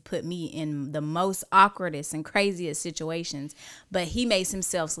Gavin gets to put me in the most awkwardest and craziest situations, but he makes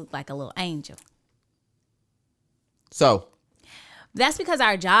himself look like a little angel. So that's because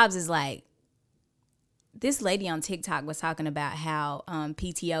our jobs is like, this lady on TikTok was talking about how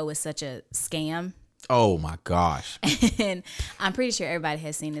PTO is such a scam. Oh my gosh. And I'm pretty sure everybody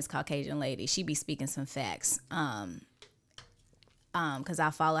has seen this Caucasian lady. She be speaking some facts. Because I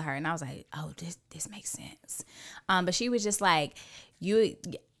follow her, and I was like, oh, this makes sense. But she was just like,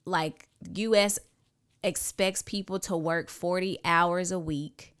 US expects people to work 40 hours a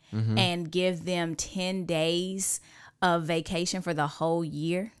week and give them 10 days of vacation for the whole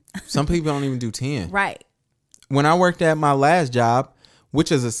year. Some people don't even do 10. Right. When I worked at my last job,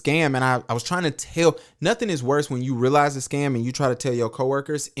 which is a scam, and I was trying to tell, nothing is worse when you realize a scam and you try to tell your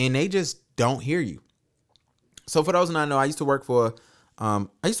coworkers and they just don't hear you. So for those who don't know, I used to work for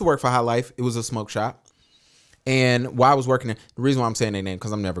High Life. It was a smoke shop. And while I was working there, the reason why I'm saying their name,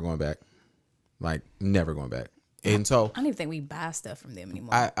 because I'm never going back. Like, never going back. And so I don't even think we buy stuff from them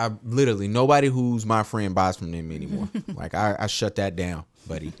anymore. I literally, nobody who's my friend buys from them anymore. Like, I shut that down,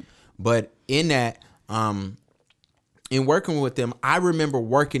 buddy. But in that, in working with them, I remember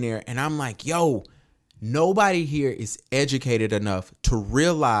working there and I'm like, yo, nobody here is educated enough to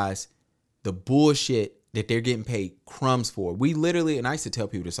realize the bullshit that they're getting paid crumbs for. We literally, and I used to tell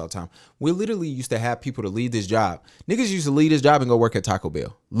people this all the time, we literally used to have people to leave this job. Niggas used to leave this job and go work at Taco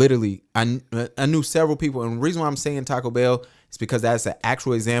Bell. Literally, I knew several people. And the reason why I'm saying Taco Bell is because that's an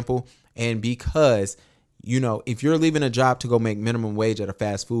actual example. And because, if you're leaving a job to go make minimum wage at a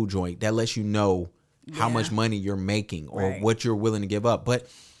fast food joint, that lets you know how much money you're making or what you're willing to give up. But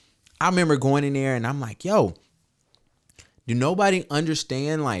I remember going in there and I'm like, yo, Do nobody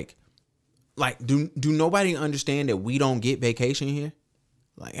understand like do nobody understand that we don't get vacation here?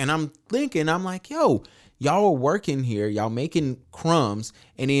 Like, and I'm thinking, I'm like, yo, y'all are working here, y'all making crumbs,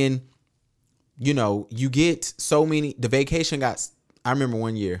 and then, you know, you get so many. The vacation got. I remember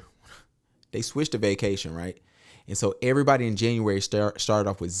one year, they switched the vacation, right? And so everybody in January started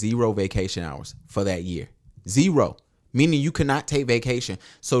off with 0 vacation hours for that year. 0, meaning you cannot take vacation.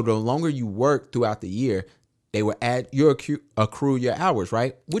 So the longer you work throughout the year, they will add your accrue your hours,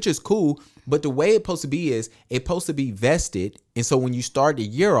 right? Which is cool. But the way it's supposed to be is it's supposed to be vested. And so when you start the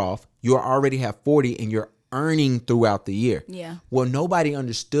year off, you already have 40 and you're earning throughout the year. Yeah. Well, nobody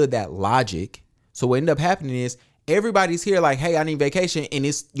understood that logic. So what ended up happening is everybody's here like, hey, I need vacation. And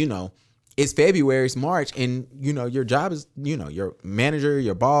it's, you know, it's February, it's March. And, you know, your job is, you know, your manager,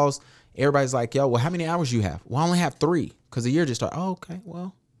 your boss, everybody's like, yo, well, how many hours you have? Well, I only have 3 because the year just started. Oh, okay,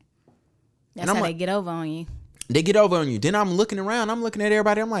 well. That's how they get over on you. They get over on you. Then I'm looking around. I'm looking at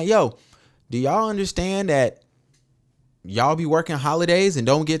everybody. I'm like, yo, do y'all understand that y'all be working holidays and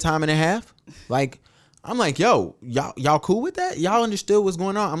don't get time and a half? Like, I'm like, yo, y'all cool with that? Y'all understood what's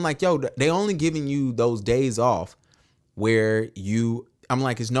going on? I'm like, yo, they only giving you those days off where I'm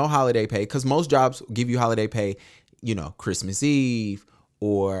like, it's no holiday pay, because most jobs give you holiday pay, you know, Christmas Eve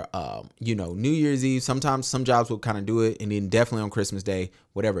or, you know, New Year's Eve. Sometimes some jobs will kind of do it, and then definitely on Christmas Day,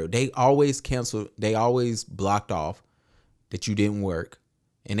 whatever. They always cancel. They always blocked off that you didn't work.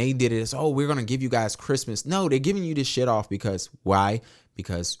 And they did it as, oh, we're going to give you guys Christmas. No, they're giving you this shit off because why?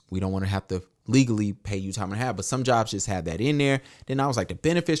 Because we don't want to have to legally pay you time and a half. But some jobs just have that in there. Then I was like, the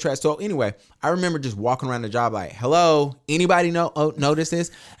benefits track. So anyway, I remember just walking around the job like, hello, anybody notice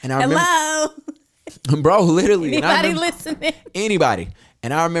this? And I remember, hello, bro, literally. Anybody listening? Anybody.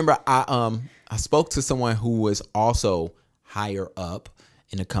 And I remember I spoke to someone who was also higher up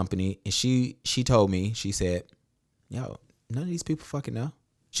in the company, and she told me, she said, yo, none of these people fucking know.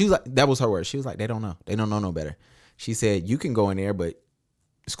 She was like, that was her word. She was like, they don't know. They don't know no better. She said, you can go in there, but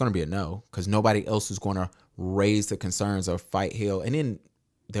it's going to be a no, because nobody else is going to raise the concerns or fight hell. And then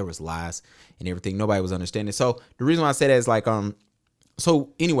there was lies and everything. Nobody was understanding. So the reason why I say that is like, so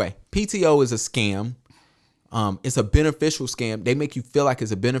anyway, PTO is a scam. It's a beneficial scam. They make you feel like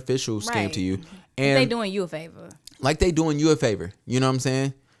it's a beneficial scam to you. And they doing you a favor. Like they doing you a favor. You know what I'm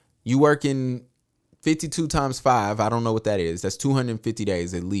saying? You working 52 times 5. I don't know what that is. That's 250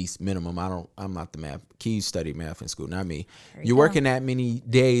 days at least minimum. I'm not the math. Keys studied math in school, not me. You're working that many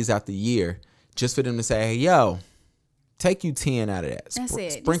days out the year just for them to say, hey, yo, take you 10 out of that. That's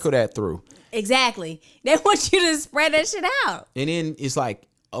it. Sprinkle that through. Exactly. They want you to spread that shit out. And then it's like,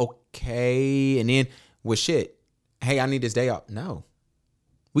 okay. And then with shit, hey, I need this day off. No.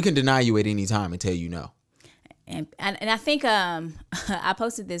 We can deny you at any time and tell you no. And I think I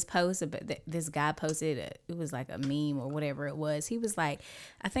posted this post, this guy posted, it was like a meme or whatever it was. He was like,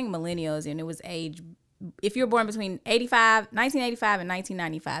 I think millennials, and it was age, if you're born between 1985 and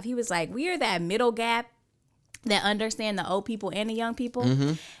 1995, he was like, we are that middle gap that understand the old people and the young people.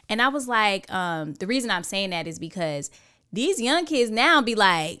 Mm-hmm. And I was like, the reason I'm saying that is because these young kids now be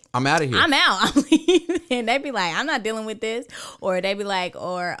like, I'm out of here. I'm out. I'm leaving. And they be like, I'm not dealing with this. Or they be like,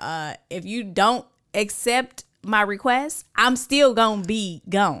 if you don't accept my request, I'm still gonna be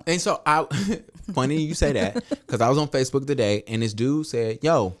gone. And so funny you say that, because I was on Facebook today and this dude said,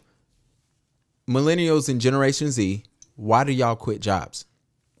 yo, millennials and Generation Z, why do y'all quit jobs?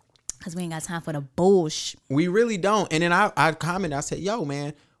 Because we ain't got time for the bullshit. We really don't. And then I commented, I said, yo,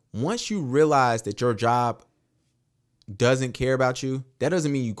 man, once you realize that your job doesn't care about you, that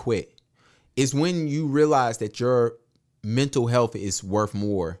doesn't mean you quit. It's when you realize that your mental health is worth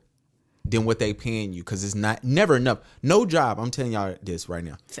more than what they paying you, because it's never enough. No job, I'm telling y'all this right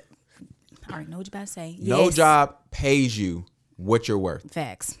now. I already know what you about to say. No job pays you what you're worth.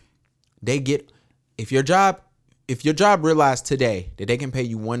 Facts. They get, if your job realized today that they can pay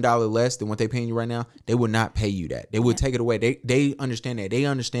you $1 less than what they paying you right now, they would not pay you that. They would take it away. They understand that. They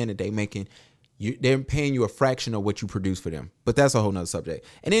understand that they're paying you a fraction of what you produce for them. But that's a whole nother subject.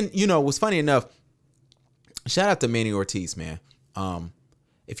 And then, you know, what's funny enough, shout out to Manny Ortiz, man.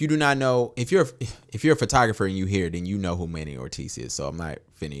 If you do not know, if you're a photographer and you hear, then you know who Manny Ortiz is. So I'm not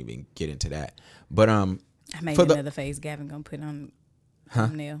finna even get into that. But I made another face Gavin gonna put on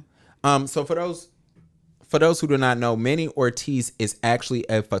thumbnail. So for those who do not know, Manny Ortiz is actually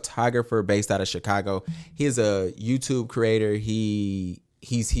a photographer based out of Chicago. He's a YouTube creator. He's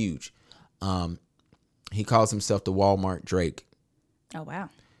huge. He calls himself the Walmart Drake. Oh wow.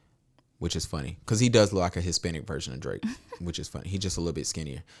 Which is funny, because he does look like a Hispanic version of Drake, which is funny. He's just a little bit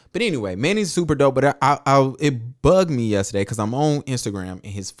skinnier. But anyway, Manny's super dope. But it bugged me yesterday because I'm on Instagram and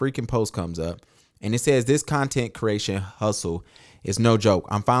his freaking post comes up. And it says, this content creation hustle is no joke.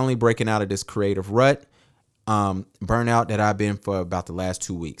 I'm finally breaking out of this creative rut, burnout that I've been for about the last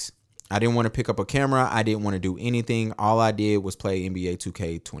 2 weeks. I didn't want to pick up a camera. I didn't want to do anything. All I did was play NBA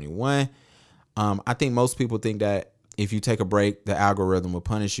 2K21. I think most people think that if you take a break, the algorithm will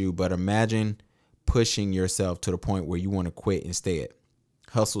punish you. But imagine pushing yourself to the point where you want to quit instead.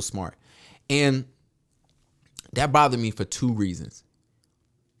 Hustle smart. And that bothered me for 2 reasons.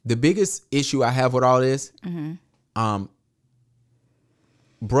 The biggest issue I have with all this,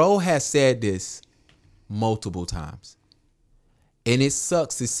 bro has said this multiple times. And it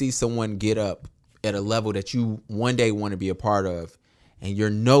sucks to see someone get up at a level that you one day want to be a part of, and you're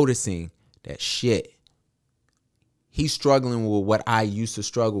noticing that shit, he's struggling with what I used to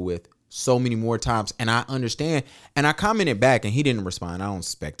struggle with so many more times. And I understand. And I commented back and he didn't respond. I don't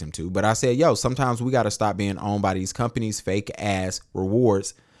expect him to. But I said, yo, sometimes we got to stop being owned by these companies' fake ass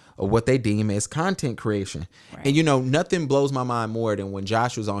rewards of what they deem as content creation. Right. And, you know, nothing blows my mind more than when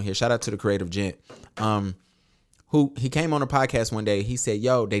Josh was on here. Shout out to the creative gent. Who he came on a podcast one day. He said,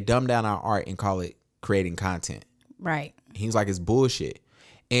 yo, they dumb down our art and call it creating content. Right. He's like, it's bullshit.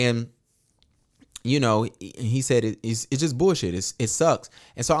 And, you know, he said it's just bullshit. It sucks.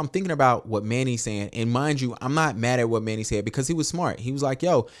 And so I'm thinking about what Manny's saying. And mind you, I'm not mad at what Manny said because he was smart. He was like,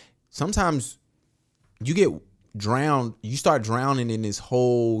 yo, sometimes you get drowned. You start drowning in this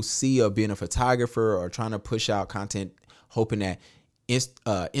whole sea of being a photographer or trying to push out content, hoping that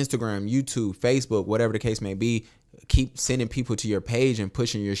Instagram, YouTube, Facebook, whatever the case may be, keep sending people to your page and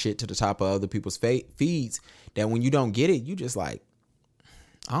pushing your shit to the top of other people's feeds, that when you don't get it, you just like,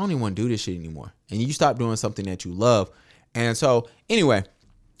 I don't even want to do this shit anymore. And you stop doing something that you love. And so anyway,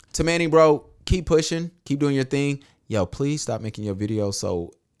 to Manny, bro, keep pushing, keep doing your thing. Yo, please stop making your videos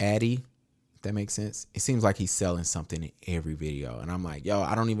so addy. If that makes sense. It seems like he's selling something in every video. And I'm like, yo,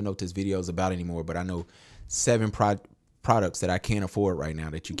 I don't even know what this video is about anymore, but I know 7 products that I can't afford right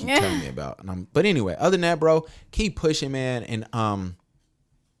now that you keep telling me about. But anyway, other than that, bro, keep pushing, man. And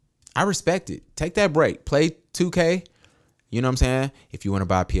I respect it. Take that break. Play 2K. You know what I'm saying? If you want to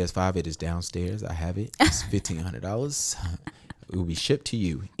buy a PS5, it is downstairs. I have it. It's $1,500. It will be shipped to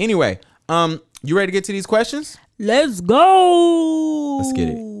you. Anyway, you ready to get to these questions? Let's go. Let's get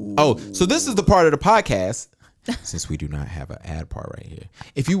it. Oh, so this is the part of the podcast, since we do not have an ad part right here.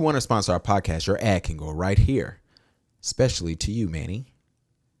 If you want to sponsor our podcast, your ad can go right here. Especially to you, Manny.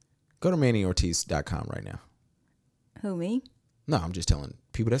 Go to MannyOrtiz.com right now. Who, me? No, I'm just telling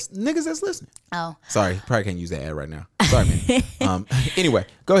people niggas that's listening. Oh. Sorry, probably can't use that ad right now. Sorry, man. Anyway,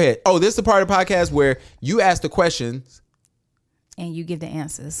 go ahead. Oh, this is the part of the podcast where you ask the questions. And you give the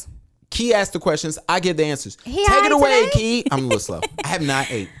answers. Key asks the questions. I give the answers. Take it away, Key. I'm a little slow. I have not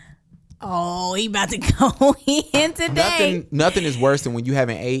ate. Oh, he about to go in today. Nothing is worse than when you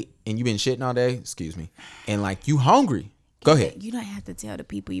haven't ate and you've been shitting all day. Excuse me. And like you hungry. Go ahead. You don't have to tell the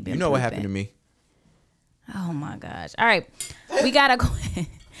people you've been. You know what happened to me. Oh my gosh. All right. We got a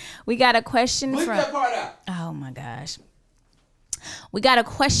question Bleep from that part out. Oh my gosh. We got a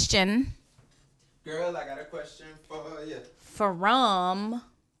question. Girl, I got a question for you.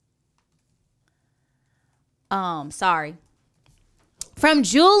 From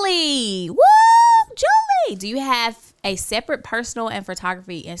Julie. Woo! Julie, do you have a separate personal and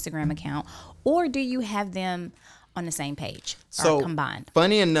photography Instagram account, or do you have them on the same page or combined?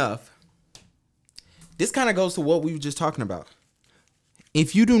 Funny enough, this kind of goes to what we were just talking about.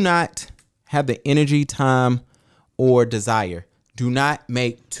 If you do not have the energy, time, or desire, do not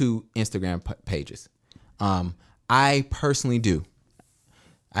make 2 Instagram pages. I personally do.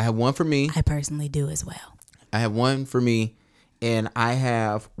 I have one for me. I personally do as well. I have one for me, and I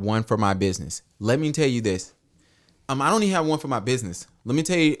have one for my business. Let me tell you this. I don't even have one for my business. Let me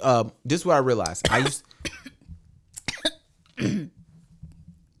tell you, this is what I realized. I used I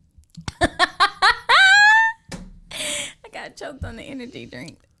got choked on the energy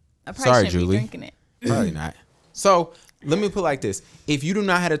drink. I probably Sorry, shouldn't Julie. be drinking it. Probably not. So let me put it like this. If you do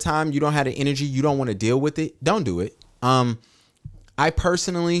not have the time, you don't have the energy, you don't want to deal with it, don't do it. I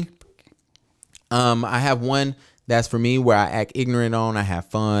personally, I have one that's for me where I act ignorant on. I have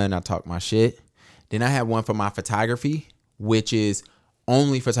fun. I talk my shit. Then I have one for my photography, which is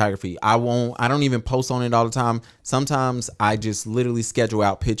only photography. I don't even post on it all the time. Sometimes I just literally schedule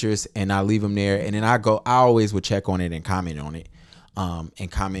out pictures and I leave them there. And then I always would check on it and comment on it,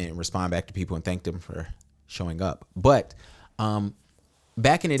 and comment and respond back to people and thank them for showing up. But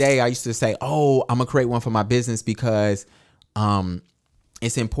back in the day, I used to say, oh, I'm gonna create one for my business because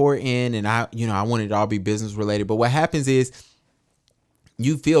it's important and I want it to all be business related. But what happens is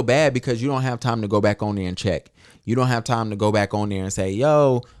you feel bad because you don't have time to go back on there and check. You don't have time to go back on there and say,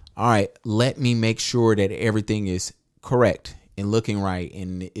 yo, all right, let me make sure that everything is correct and looking right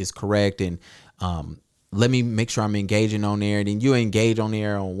and is correct. And let me make sure I'm engaging on there. And then you engage on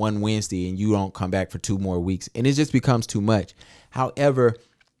there on one Wednesday and you don't come back for 2 more weeks. And it just becomes too much. However,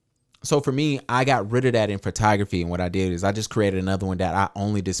 so for me, I got rid of that in photography. And what I did is I just created another one that I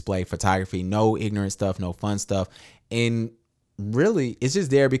only display photography, no ignorant stuff, no fun stuff. And really, it's just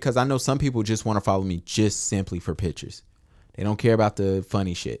there because I know some people just want to follow me just simply for pictures. They don't care about the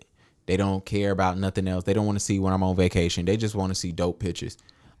funny shit. They don't care about nothing else. They don't want to see when I'm on vacation. They just want to see dope pictures.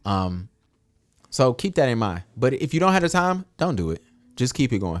 So keep that in mind. But if you don't have the time, don't do it. Just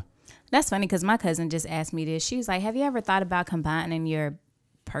keep it going. That's funny because my cousin just asked me this. She was like, have you ever thought about combining your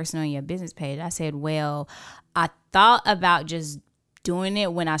personal and your business page? I said, well, I thought about just doing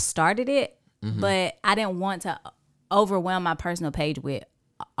it when I started it, but I didn't want to overwhelm my personal page with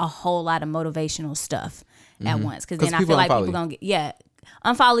a whole lot of motivational stuff at once. Because then I feel like people going to get,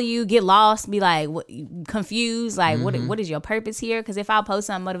 unfollow you, get lost, be like confused, like what is your purpose here? Because if I post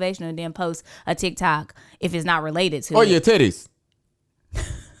something motivational and then post a TikTok, if it's not related to your titties.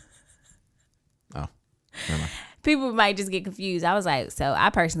 Oh, never mind. People might just get confused. I was like, so I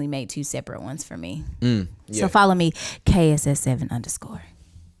personally made 2 separate ones for me. Yeah. So follow me, KSS7_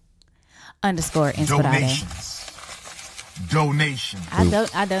 Donations.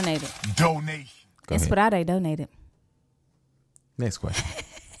 I donated. Donation. Inspirade donated. Next question.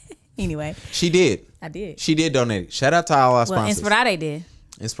 Anyway. She did. I did. She did donate. Shout out to all our sponsors. Inspirade did.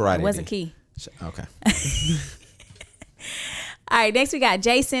 Inspirade It wasn't did. Key. Okay. All right, next we got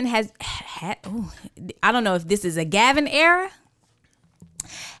Jason I don't know if this is a Gavin era.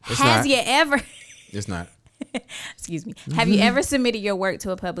 Has you ever... It's not. Excuse me. Have you ever submitted your work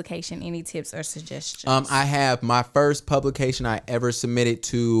to a publication? Any tips or suggestions? I have. My first publication I ever submitted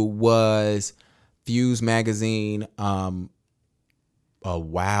to was Fuse Magazine a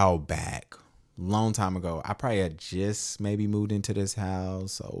while back. Long time ago. I probably had just maybe moved into this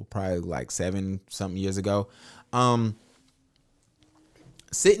house. So probably like 7-something years ago.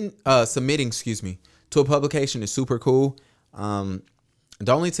 Submitting to a publication is super cool.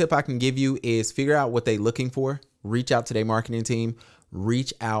 The only tip I can give you is figure out what they're looking for. Reach out to their marketing team.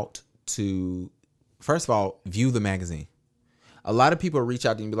 Reach out to, first of all, view the magazine. A lot of people reach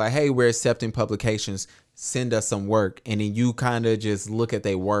out to you and be like, hey, we're accepting publications. Send us some work. And then you kind of just look at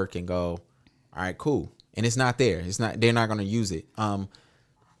their work and go, all right, cool. And it's not there. They're not going to use it. I'm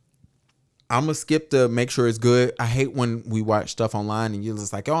going to skip the make sure it's good. I hate when we watch stuff online and you're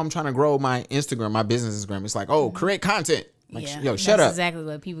just like, oh, I'm trying to grow my Instagram, my business Instagram. It's like, oh, create content. Like, yo, shut up. That's exactly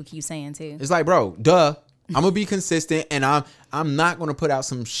what people keep saying too. It's like, bro, duh. I'm gonna be consistent, and I'm not gonna put out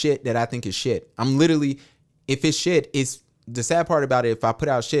some shit that I think is shit. I'm literally, if it's shit, it's the sad part about it. If I put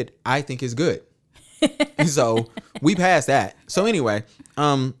out shit, I think it's good. So we passed that. So anyway,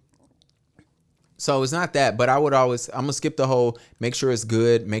 so it's not that, but I'm gonna skip the whole make sure it's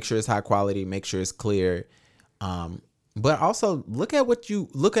good, make sure it's high quality, make sure it's clear. But also look at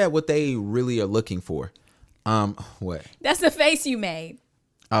what they really are looking for. What? That's the face you made.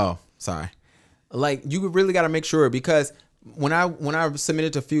 Oh, sorry. Like you really got to make sure, because when I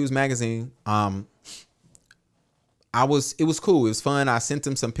submitted to Fuse Magazine, it was cool. It was fun. I sent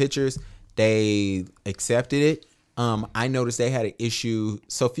them some pictures. They accepted it. I noticed they had an issue.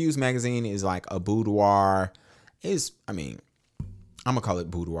 So Fuse Magazine is like a boudoir. I'm gonna call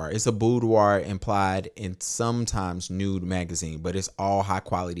it boudoir. It's a boudoir implied and sometimes nude magazine, but it's all high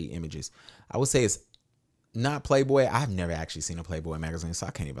quality images. I would say it's not Playboy. I've never actually seen a Playboy magazine, so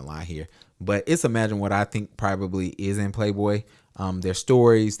I can't even lie here. But it's Imagine what I think probably is in Playboy. There's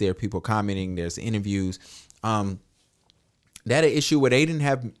stories, there are people commenting, there's interviews. That an issue where they didn't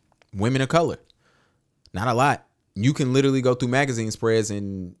have women of color. Not a lot. You can literally go through magazine spreads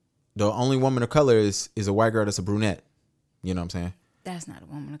and the only woman of color is a white girl that's a brunette. You know what I'm saying? That's not a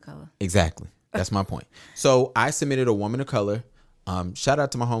woman of color. Exactly. That's my point. So I submitted a woman of color. Shout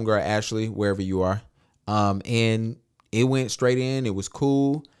out to my homegirl Ashley, wherever you are. And it went straight in. It was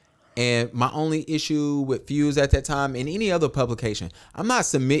cool. And my only issue with Fuse at that time and any other publication, I'm not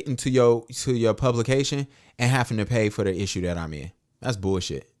submitting to your publication and having to pay for the issue that I'm in. That's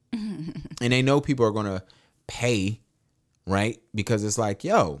bullshit. And they know people are going to pay, right? Because it's like,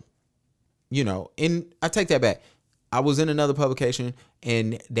 yo, and I take that back. I was in another publication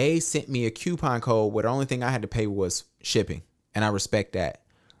and they sent me a coupon code where the only thing I had to pay was shipping. And I respect that.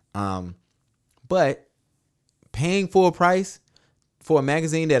 But paying full price for a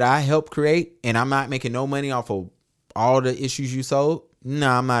magazine that I helped create and I'm not making no money off of all the issues you sold,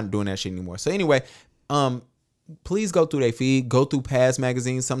 I'm not doing that shit anymore. So anyway, please go through their feed, go through past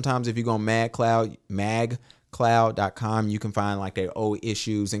magazines. Sometimes if you go on Mag cloud.com. You can find like their old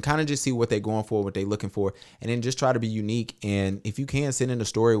issues and kind of just see what they're going for, what they're looking for, and then just try to be unique. And if you can, send in a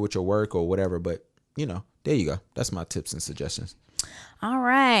story with your work or whatever. But there you go. That's my tips and suggestions. All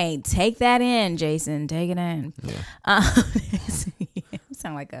right, take that in, Jason. Take it in. Yeah. You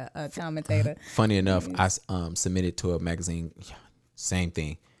sound like a commentator. Funny enough, I submitted to a magazine. Same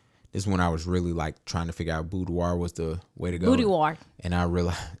thing. This is when I was really like trying to figure out boudoir was the way to go. Boudoir. And I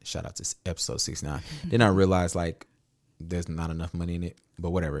realized, shout out to episode 69. Then I realized like there's not enough money in it,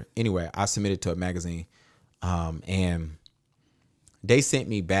 but whatever. Anyway, I submitted to a magazine, and they sent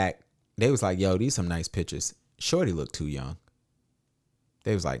me back. They was like, "Yo, these some nice pictures. Shorty looked too young."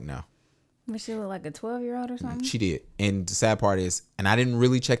 They was like, "No." But she look like a 12-year-old or something? She did. And the sad part is, and I didn't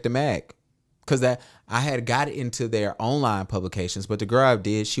really check the mag. Because I had got into their online publications, but the girl I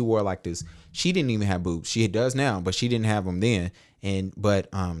did, she wore like this. She didn't even have boobs. She does now, but she didn't have them then. But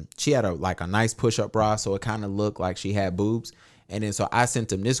she had a nice push-up bra, so it kind of looked like she had boobs. And then so I sent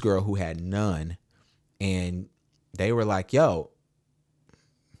them this girl who had none, and they were like, "Yo,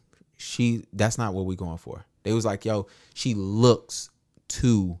 that's not what we going for." They was like, "Yo, she looks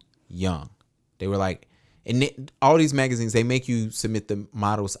too young." They were like, and all these magazines, they make you submit the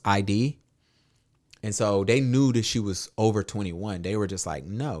model's ID. And so they knew that she was over 21. They were just like,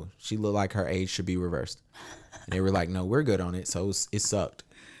 "No, she looked like her age should be reversed." And they were like, "No, we're good on it." So it sucked.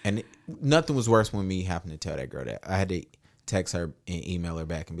 And nothing was worse when me having to tell that girl that. I had to text her and email her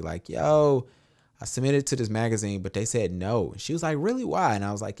back and be like, "Yo, I submitted to this magazine, but they said no." She was like, "Really? Why?" And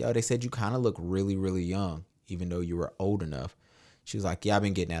I was like, "Yo, they said you kind of look really, really young, even though you were old enough." She was like, "Yeah, I've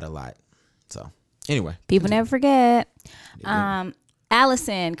been getting that a lot." So anyway. People never forget.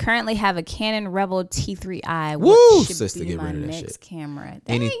 Allison, currently have a Canon Rebel T3i. Woo! What should Sister, be get my rid of that next shit. camera?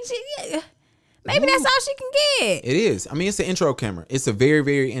 Maybe that's all she can get. It is. I mean, it's an intro camera. It's a very,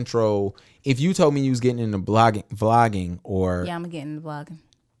 very intro. If you told me you was getting into vlogging or... Yeah, I'm getting into vlogging.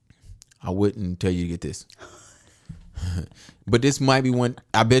 I wouldn't tell you to get this. But this might be one,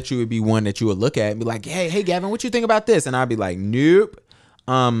 I bet you would be one that you would look at and be like, hey, Gavin, what you think about this? And I'd be like, nope.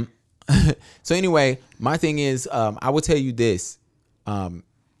 So anyway, my thing is, I will tell you this,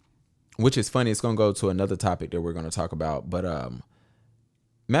 which is funny. It's going to go to another topic that we're going to talk about. But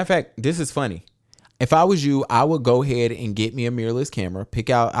matter of fact, this is funny. If I was you, I would go ahead and get me a mirrorless camera.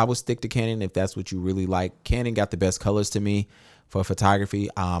 I would stick to Canon if that's what you really like. Canon got the best colors to me for photography.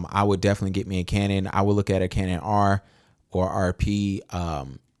 I would definitely get me a Canon. I would look at a Canon R or RP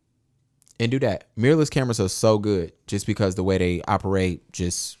and do that. Mirrorless cameras are so good just because the way they operate,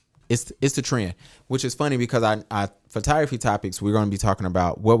 just it's the trend, which is funny because I photography topics we're going to be talking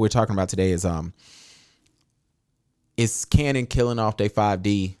about. What we're talking about today is Canon killing off their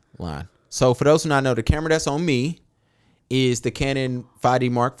 5D line. So for those who not know, the camera that's on me is the Canon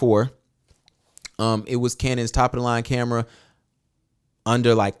 5D Mark IV. It was Canon's top of the line camera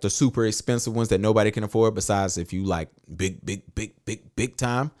under like the super expensive ones that nobody can afford. Besides, if you like big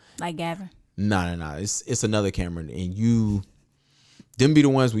time, like Gavin. No. It's another camera, and them be the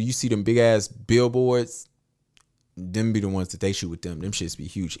ones where you see them big ass billboards. Them be the ones that they shoot with them. Them shits be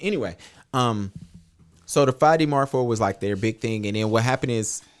huge. Anyway, so the 5D Mark IV was like their big thing, and then what happened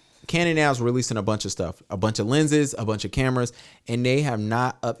is Canon now is releasing a bunch of stuff, a bunch of lenses, a bunch of cameras, and they have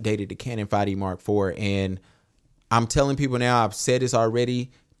not updated the Canon 5D Mark IV. And I'm telling people now, I've said this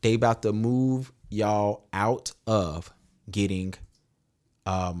already, they about to move y'all out of getting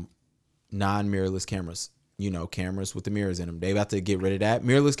non-mirrorless cameras. Cameras with the mirrors in them. They about to get rid of that.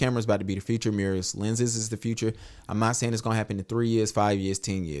 Mirrorless cameras about to be the future. Mirrorless lenses is the future. I'm not saying it's going to happen in 3 years, 5 years,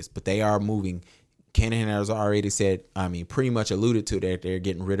 10 years, but they are moving. Canon has already said, pretty much alluded to that they're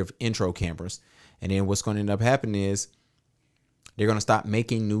getting rid of intro cameras. And then what's going to end up happening is they're going to stop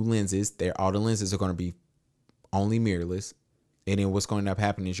making new lenses. All the lenses are going to be only mirrorless. And then what's going to end up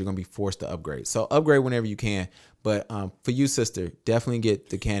happening is you're going to be forced to upgrade. So upgrade whenever you can. But for you, sister, definitely get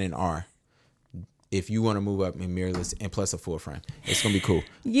the Canon R if you want to move up in mirrorless and plus a full frame. It's going to be cool.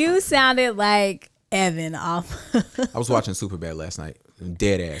 You sounded like Evan off. I was watching Superbad last night.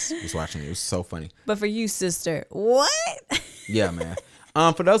 Dead ass was watching it. It was so funny. But for you, sister, what? Yeah, man.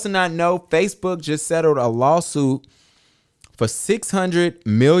 For those who not know, Facebook just settled a lawsuit for $600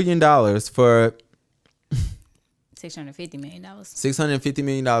 million for $650 million. $650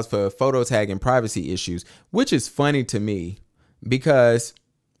 million for photo tag and privacy issues, which is funny to me because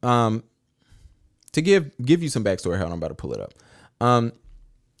to give you some backstory, hold on, I'm about to pull it up.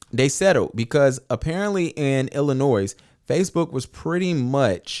 They settled because apparently in Illinois, Facebook was pretty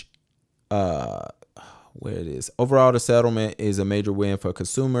much where it is. Overall, the settlement is a major win for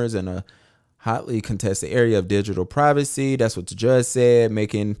consumers in a hotly contested area of digital privacy. That's what the judge said,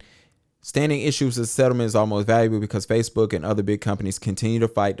 making Standing issues of settlement is almost valuable because Facebook and other big companies continue to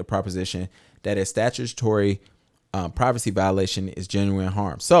fight the proposition that a statutory privacy violation is genuine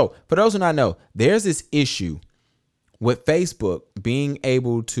harm. So for those who not know, there's this issue with Facebook being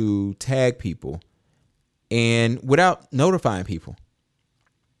able to tag people and without notifying people.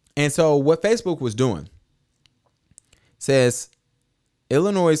 And so what Facebook was doing says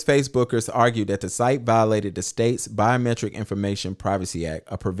Illinois' Facebookers argued that the site violated the state's Biometric Information Privacy Act,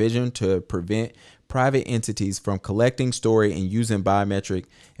 a provision to prevent private entities from collecting, storing, and using biometric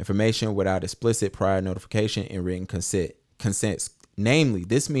information without explicit prior notification and written consents. Namely,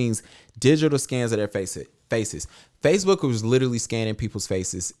 this means digital scans of their faces. Facebook was literally scanning people's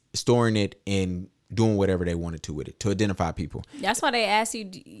faces, storing it, and doing whatever they wanted to with it to identify people. That's why they asked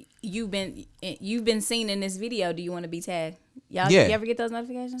you. You've been seen in this video. Do you want to be tagged? You ever get those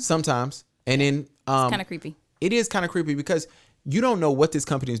notifications? Sometimes, and then it's kind of creepy. It is kind of creepy because you don't know what this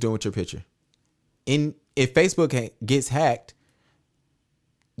company is doing with your picture. And if Facebook gets hacked,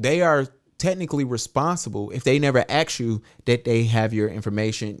 they are technically responsible if they never ask you that they have your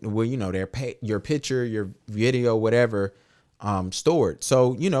information. Well, your picture, your video, whatever, stored.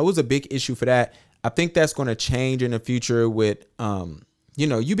 So it was a big issue for that. I think that's going to change in the future with,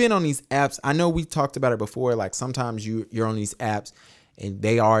 you've been on these apps. I know we talked about it before. Like sometimes you're on these apps and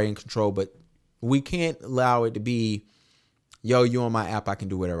they are in control, but we can't allow it to be, you on my app, I can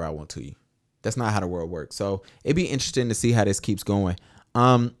do whatever I want to you. That's not how the world works. So it'd be interesting to see how this keeps going.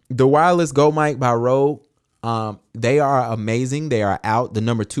 The wireless Go mic by Rode, they are amazing. They are out. The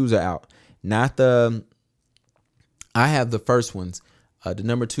number 2s are out. I have the first ones. The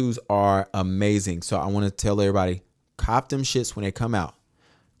number 2s are amazing. So I want to tell everybody, cop them shits when they come out.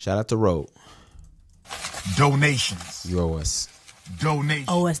 Shout out to Rode. Donations. You owe us. Donations.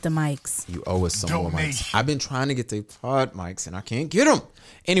 Owe us the mics. You owe us some more mics. I've been trying to get the pod mics and I can't get them.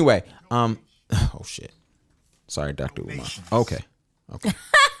 Anyway, oh shit. Sorry, Dr. Umar. Okay.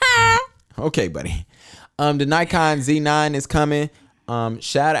 Okay, buddy. The Nikon Z9 is coming.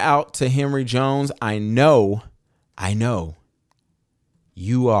 Shout out to Henry Jones. I know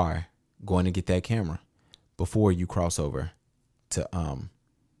you are going to get that camera before you cross over to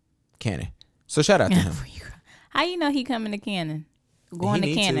Canon. So shout out to him. How you know he coming to Canon? Going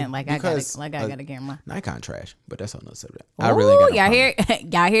to Canon I got a camera. Nikon trash, but that's another subject. I really got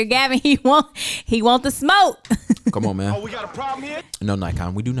y'all hear Gavin? He want the smoke. Come on, man. Oh, we got a problem here? No,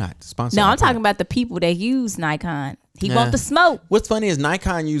 Nikon, we do not sponsor. No, I'm talking about the people that use Nikon. He want the smoke. What's funny is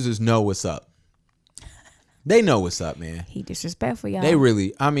Nikon users know what's up. They know what's up, man. He disrespectful, y'all. They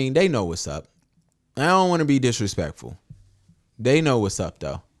know what's up. I don't want to be disrespectful. They know what's up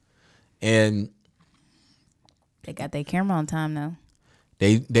though, and they got their camera on time though.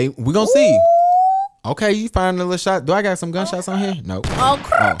 We gonna see. Okay, you find a little shot. Do I got some gunshots on here? Nope. Oh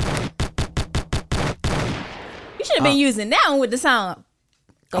crap! You should have been using that one with the song.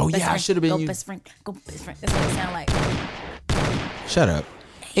 I should have been using. Go best friend. Go best friend. That's what it sound like. Shut up.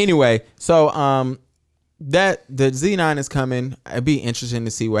 Anyway, so that the Z9 is coming. It'd be interesting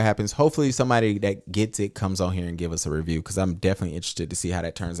to see what happens. Hopefully, somebody that gets it comes on here and give us a review because I'm definitely interested to see how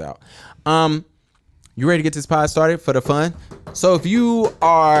that turns out. You ready to get this pod started for the fun? So if you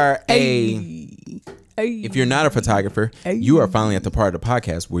are if you're not a photographer, you are finally at the part of the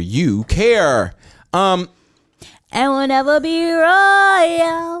podcast where you care. And we'll never be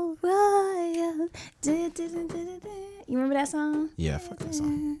royal. You remember that song? Yeah, fuck that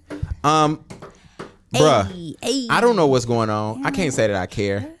song. Bruh, I don't know what's going on. I can't say that I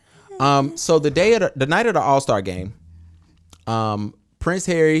care. So the night of the All-Star game, Prince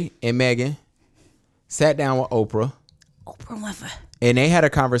Harry and Meghan sat down with Oprah Winfrey, and they had a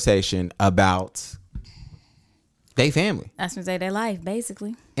conversation about their family. That's when they their life,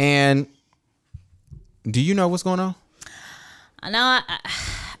 basically. And do you know what's going on? I know.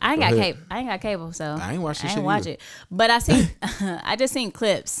 I ain't got cable, so I ain't watch it. But I just seen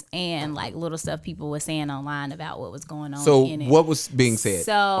clips and like little stuff people were saying online about what was going on. So in it. What was being said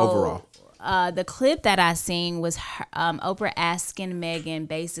overall? The clip that I seen was Oprah asking Meghan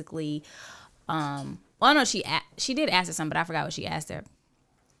basically. She did ask her something, but I forgot what she asked her.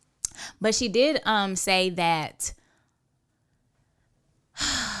 But she did say that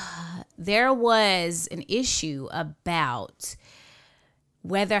there was an issue about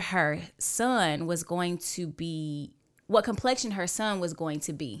whether her son was going to be, what complexion her son was going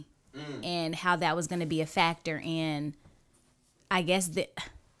to be, and how that was going to be a factor in, I guess,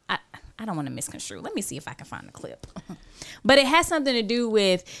 I don't want to misconstrue. Let me see if I can find the clip. But it has something to do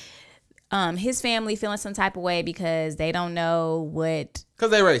with his family feeling some type of way because they don't know what. Because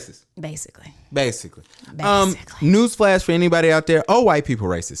they're racist. Basically. Newsflash for anybody out there. All white people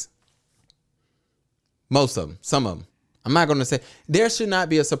racist. Most of them. Some of them. I'm not going to say. There should not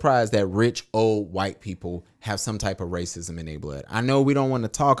be a surprise that rich, old, white people have some type of racism in their blood. I know we don't want to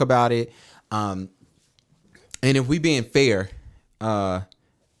talk about it. And if we're being fair, a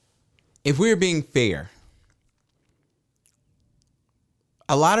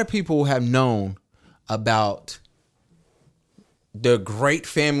lot of people have known about the great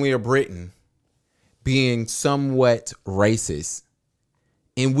family of Britain being somewhat racist,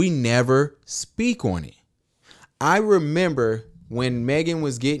 and we never speak on it. I remember when Meghan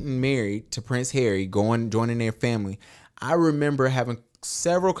was getting married to Prince Harry, joining their family, I remember having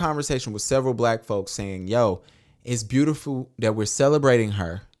several conversations with several black folks saying, yo, it's beautiful that we're celebrating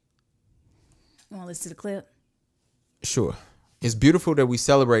her. You want to listen to the clip? Sure. It's beautiful that we're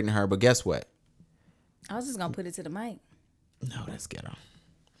celebrating her, but guess what? I was just going to put it to the mic. No, that's ghetto.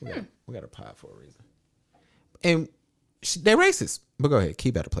 We got a pod for a reason. And they're racist. But go ahead.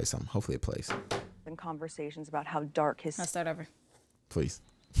 Keep at to play something. Hopefully it plays. And conversations about how dark his... I'll start over. Please.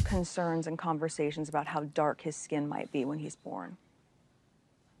 Concerns and conversations about how dark his skin might be when he's born.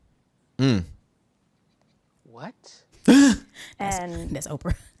 What? And That's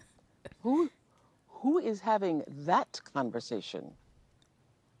Oprah. Who is having that conversation?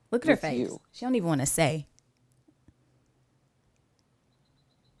 Look at her with face. you? She don't even want to say.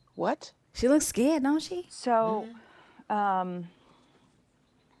 What? She looks scared, don't she? so,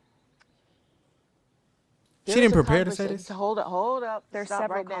 She didn't prepare to say this? Hold up. there's Stop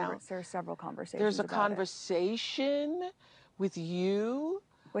several right now. there's several conversations. There's a about it conversation with you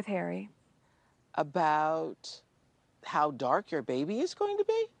with Harry. about how dark your baby is going to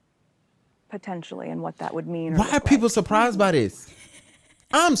be? Potentially, and what that would mean. Or Why are look people like. surprised by this?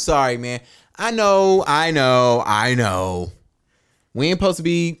 I'm sorry, man. I know. We ain't supposed to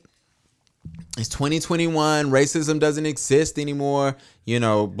be. It's 2021. Racism doesn't exist anymore. You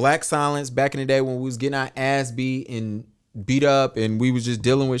know, black silence back in the day when we was getting our ass beat and beat up and we was just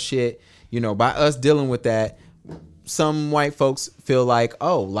dealing with shit. You know, by us dealing with that, some white folks feel like,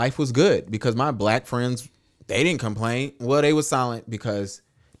 oh, life was good because my black friends, they didn't complain. Well, they were silent because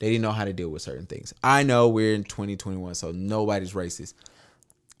they didn't know how to deal with certain things. I know we're in 2021, so nobody's racist.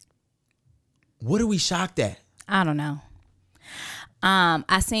 What are we shocked at? I don't know.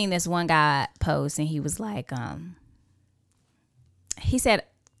 I seen this one guy post and he was like, he said,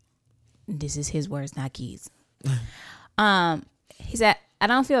 this is his words, not Keys. He said, I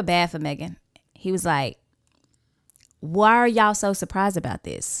don't feel bad for Meghan. He was like, why are y'all so surprised about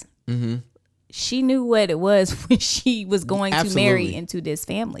this? Mm-hmm. She knew what it was when she was going to marry into this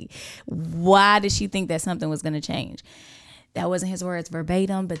family. Why did she think that something was going to change? That wasn't his words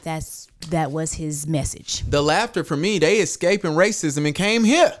verbatim, but that was his message. The laughter for me, they escaping racism and came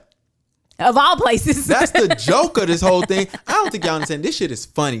here. Of all places. That's the joke of this whole thing. I don't think y'all understand. This shit is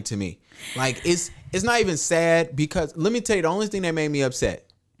funny to me. Like, it's not even sad because, let me tell you, the only thing that made me upset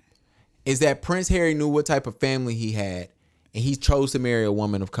is that Prince Harry knew what type of family he had and he chose to marry a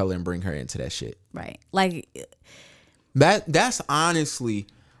woman of color and bring her into that shit. Right. Like, that's honestly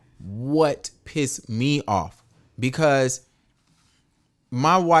what pissed me off because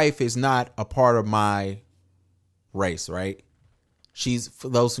my wife is not a part of my race, right? She's, for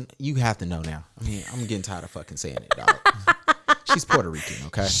those, you have to know now. I mean, I'm getting tired of fucking saying it, dog. She's Puerto Rican,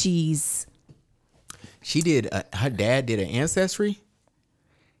 okay? She did, her dad did an ancestry.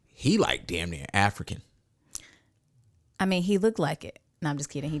 He like damn near African. I mean, he looked like it. No, I'm just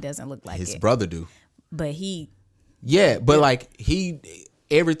kidding. He doesn't look like it. His brother do. But he. Yeah, but like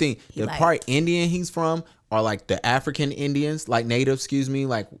everything, the like, part Indian he's from are like the African Indians, like native,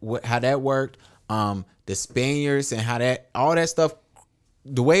 like how that worked. The Spaniards and how that, all that stuff,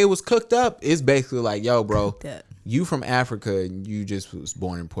 the way it was cooked up is basically like, yo, bro, you from Africa and you just was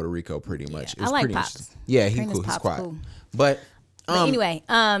born in Puerto Rico pretty much. I like Pops. Yeah, he's cool. He's quiet. Cool. But anyway,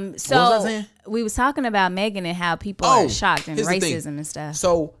 so we was talking about Meghan and how people are shocked and racism and stuff.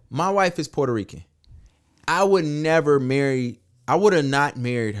 So my wife is Puerto Rican. I would have not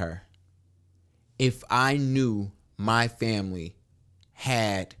married her if I knew my family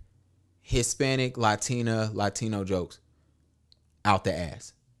had Hispanic, Latino jokes out the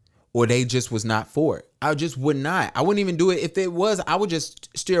ass. Or they just was not for it. I just would not. I wouldn't even do it. If it was, I would just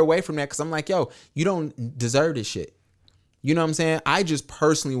steer away from that because I'm like, yo, you don't deserve this shit. You know what I'm saying? I just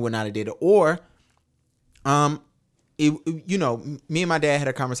personally would not have did it. Or, you know, me and my dad had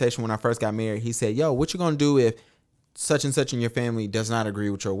a conversation when I first got married. He said, yo, what you gonna do if such and such in your family does not agree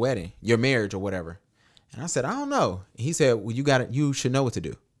with your wedding, your marriage or whatever? And I said, I don't know. He said, well, you should know what to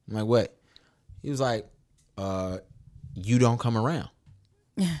do. I'm like, what? He was like, you don't come around.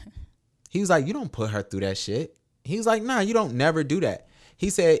 He was like, you don't put her through that shit. He was like, nah, you don't never do that. He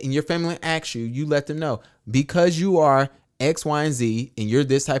said, and your family asks you, you let them know, because you are X, Y, and Z, and you're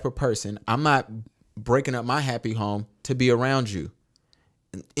this type of person, I'm not breaking up my happy home to be around you.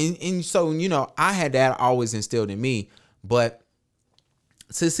 And so, you know, I had that always instilled in me. But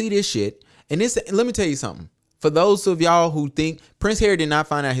to see this shit, and this, let me tell you something. For those of y'all who think Prince Harry did not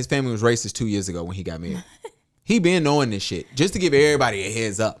find out his family was racist 2 years ago when he got married. He been knowing this shit, just to give everybody a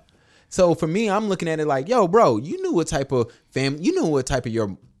heads up. So for me, I'm looking at it like, yo, bro, you knew what type of family, you knew what type of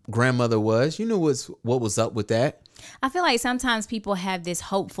your grandmother was. You knew what was up with that. I feel like sometimes people have this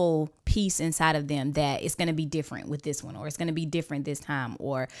hopeful piece inside of them that it's going to be different with this one, or it's going to be different this time,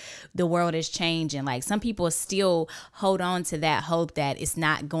 or the world is changing. Like, some people still hold on to that hope that it's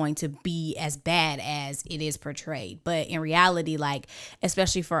not going to be as bad as it is portrayed. But in reality, like,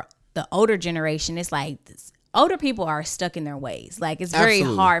 especially for the older generation, it's like older people are stuck in their ways. Like, it's very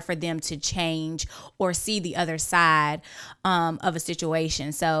hard for them to change or see the other side of a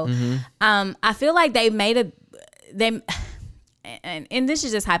situation. So I feel like they made and this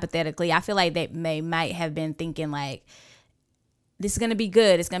is just hypothetically, I feel like they might have been thinking like, this is going to be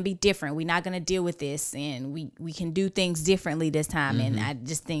good. It's going to be different. We're not going to deal with this, and we can do things differently this time. And I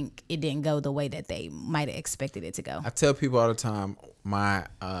just think it didn't go the way that they might have expected it to go. I tell people all the time,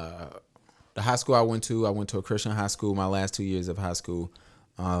 the high school I went to a Christian high school. My last 2 years of high school,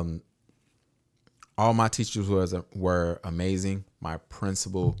 all my teachers were amazing. My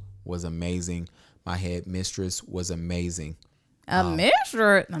principal was amazing. My head mistress was amazing.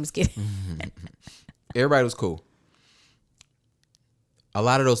 Mistress? I'm just kidding. Everybody was cool. A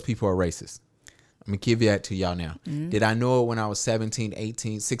lot of those people are racist. I'm going to give that to y'all now. Did I know it when I was 16,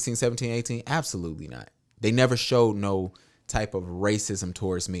 17, 18? Absolutely not. They never showed no type of racism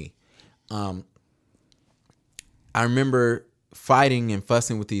towards me. I remember fighting and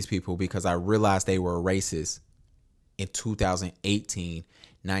fussing with these people because I realized they were racist in 2018,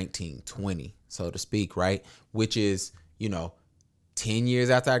 19, 20, so to speak, right? Which is, 10 years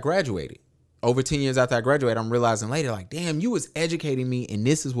after I graduated. Over 10 years after I graduated, I'm realizing later, like, damn, you was educating me, and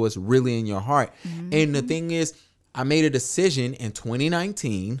this is what's really in your heart. And the thing is, I made a decision in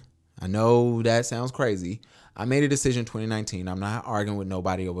 2019. I know that sounds crazy. I made a decision in 2019. I'm not arguing with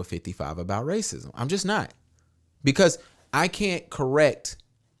nobody over 55 about racism. I'm just not. Because I can't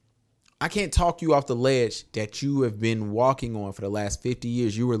talk you off the ledge that you have been walking on for the last 50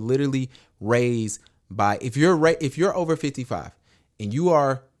 years. You were literally raised by, if you're over 55 and you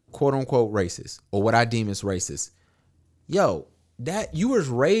are quote unquote racist, or what I deem as racist, that you was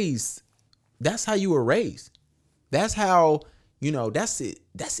raised, that's how you were raised. That's how, that's it.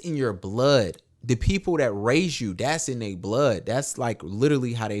 That's in your blood. The people that raise you, that's in their blood. That's like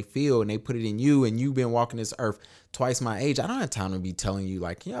literally how they feel, and they put it in you, and you've been walking this earth twice my age. I don't have time to be telling you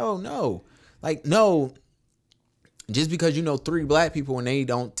like, no. Like, no. Just because you know 3 black people and they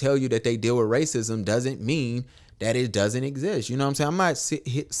don't tell you that they deal with racism doesn't mean that it doesn't exist. You know what I'm saying? I'm not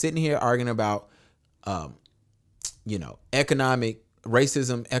sitting here arguing about, economic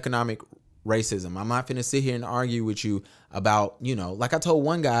racism. I'm not finna sit here and argue with you about, like I told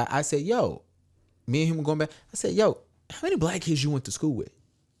one guy, I said, me and him were going back. I said, how many black kids you went to school with?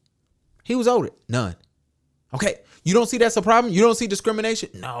 He was older. None. Okay. You don't see that's a problem? You don't see discrimination?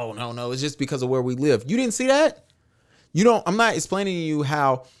 No. It's just because of where we live. You didn't see that? I'm not explaining to you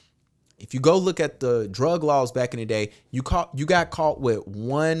how, if you go look at the drug laws back in the day, you got caught with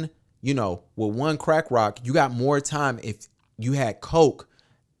one crack rock. You got more time if you had coke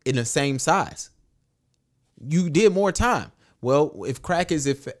in the same size. You did more time. Well, if crack is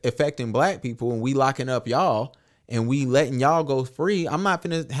affecting black people and we locking up y'all and we letting y'all go free, I'm not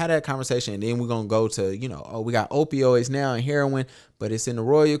finna have that conversation. And then we're going to go to, we got opioids now and heroin, but it's in the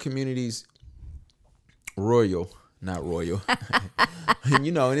royal communities. Royal, not royal. And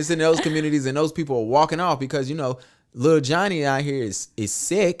it's in those communities, and those people are walking off because, little Johnny out here is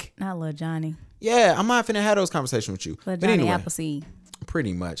sick. Not little Johnny. Yeah, I'm not finna have those conversations with you. Little Johnny anyway, Appleseed.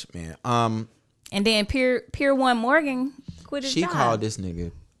 Pretty much, man. And then Pier 1 Morgan quit his job. She called this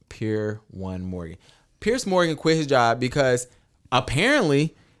nigga Pier 1 Morgan. Piers Morgan quit his job because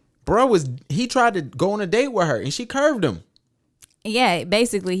apparently, he tried to go on a date with her and she curved him. Yeah,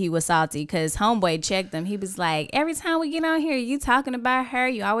 basically he was salty because homeboy checked him. He was like, every time we get on here, you talking about her.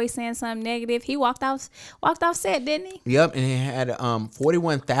 You always saying something negative. He walked off set, didn't he? Yep, and he had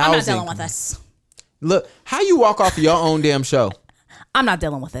 41,000. I'm not dealing with this. Look, how you walk off of your own damn show? I'm not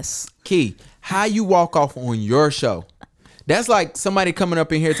dealing with this. Key, how you walk off on your show? That's like somebody coming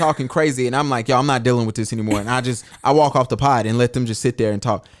up in here talking crazy, and I'm like, I'm not dealing with this anymore. And I walk off the pod and let them just sit there and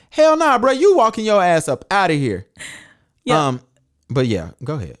talk. Hell nah, bro, you walking your ass up out of here. Yep. But yeah,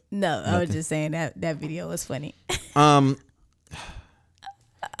 go ahead. No, I was just saying that video was funny.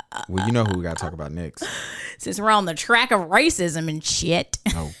 Well, you know who we got to talk about next. Since we're on the track of racism and shit.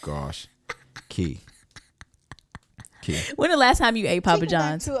 Oh, gosh. Key. When the last time you ate Papa Take it back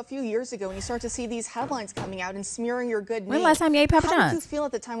John's? to a few years ago, and you start to see these headlines coming out and smearing your good name. When the last time you ate Papa How did you John's? feel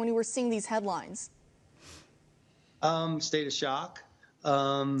at the time when you were seeing these headlines? State of shock.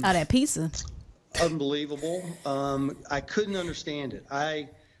 Oh, that pizza. Unbelievable. I couldn't understand it.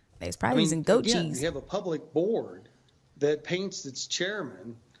 It's probably using goat cheese. You have a public board that paints its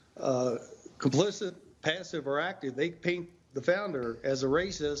chairman complicit, passive, or active. They paint the founder as a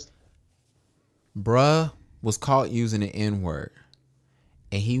racist. Bruh was caught using the N-word,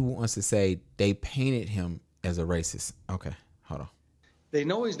 and he wants to say they painted him as a racist. Okay, hold on. They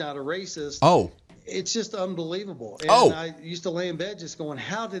know he's not a racist. Oh. It's just unbelievable. And I used to lay in bed just going,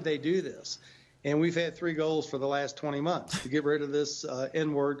 how did they do this? And we've had 3 goals for the last 20 months to get rid of this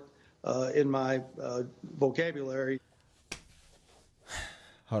N-word in my vocabulary.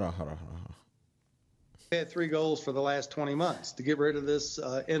 Hold on. We've had 3 goals for the last 20 months to get rid of this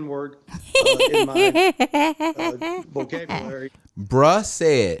N-word in my vocabulary. Bruh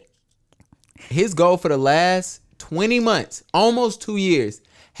said his goal for the last 20 months, almost 2 years,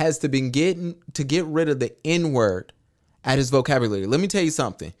 has to get rid of the N-word at his vocabulary. Let me tell you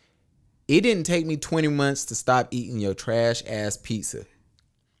something. It didn't take me 20 months to stop eating your trash ass pizza.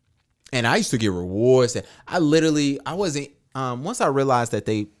 And I used to get rewards. Once I realized that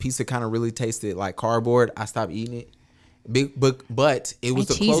pizza kind of really tasted like cardboard, I stopped eating it. But it was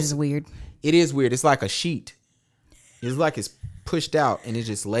the cheese closest. Is weird. It is weird. It's like a sheet. It's like it's pushed out and it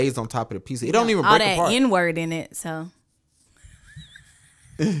just lays on top of the pizza. It don't even break apart. All that N-word in it, so.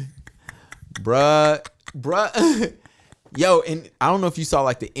 Bruh. Yo, and I don't know if you saw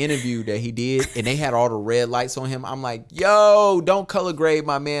like the interview that he did and they had all the red lights on him. I'm like, yo, don't color grade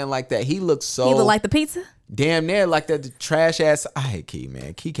my man like that. He looks so. He look like the pizza? Damn near like that trash ass. I hate Key,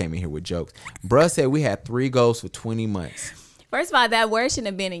 man. Key came in here with jokes. Bruh said we had 3 goals for 20 months. First of all, that word shouldn't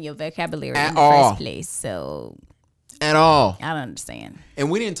have been in your vocabulary At in the all. first place. So. At all. I don't understand. And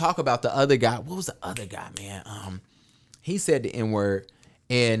we didn't talk about the other guy. What was the other guy, man? He said the N-word.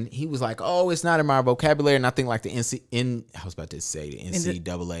 And he was like, "Oh, it's not in my vocabulary." And I think like I was about to say the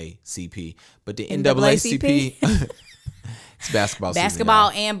NCAACP, but the NAACP, it's basketball. Basketball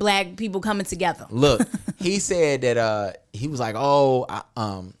and black people coming together. Look, he said that he was like,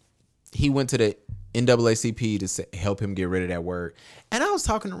 he went to the NAACP to help him get rid of that word. And I was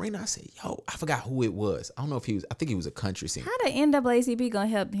talking to Rena. I said, "Yo, I forgot who it was. I don't know if he was. I think he was a country singer." How the NAACP gonna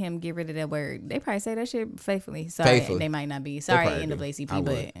help him get rid of that word? They probably say that shit faithfully. Sorry, they might not be. Sorry, NAACP,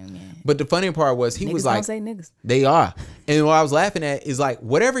 but yeah. But the funny part was he was like, don't say niggas. They are. And what I was laughing at is like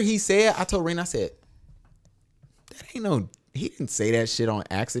whatever he said. I told Rena, I said, "That ain't no. He didn't say that shit on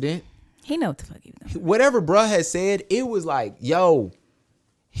accident. He know what the fuck he was doing." Whatever bruh had said, it was like, yo,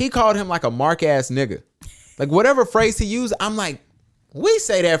 he called him like a mark ass nigga. Like whatever phrase he used, I'm like, we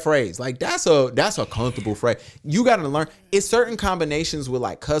say that phrase. Like that's a comfortable phrase. You got to learn. It's certain combinations with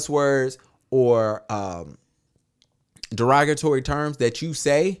like cuss words or derogatory terms that you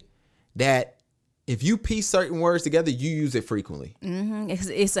say that if you piece certain words together, you use it frequently. Mm-hmm.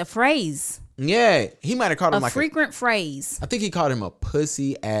 It's a phrase. Yeah, he might have called him a frequent phrase. I think he called him a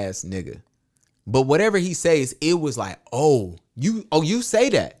pussy ass nigga. But whatever he says, it was like, you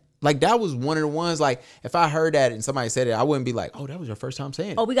say that. Like that was one of the ones. Like if I heard that and somebody said it, I wouldn't be like, "Oh, that was your first time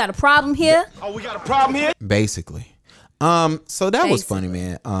saying it." Oh, we got a problem here. Basically. So that was funny,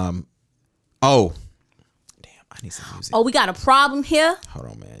 man. Damn, I need some music. Oh, we got a problem here. Hold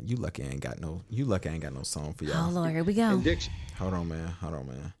on, man. You lucky I ain't got no song for y'all. Oh Lord, here we go. Addiction. Hold on, man.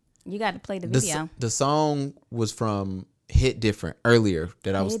 You got to play the video. The song was from Hit Different earlier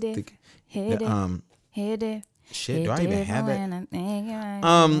that I was thinking. Hit it. Shit, do I even have that?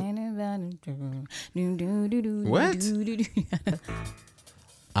 What?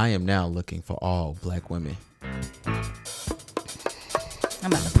 I am now looking for all black women. I'm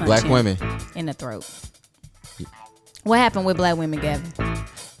about to punch black him women in the throat. What happened with black women, Gavin?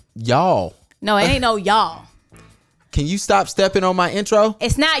 Y'all. No, it ain't no y'all. Can you stop stepping on my intro?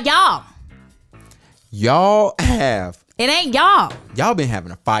 It's not y'all. Y'all have. It ain't y'all. Y'all been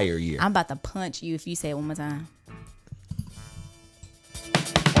having a fire year. I'm about to punch you if you say it one more time.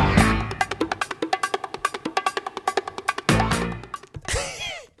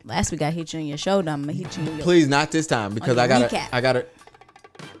 Last week I hit you on your shoulder. I'm gonna hit you in your Please, not this time because I got an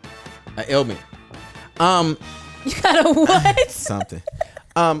ailment. You got a what? Something.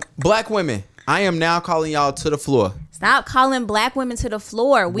 Black women. I am now calling y'all to the floor. Stop calling black women to the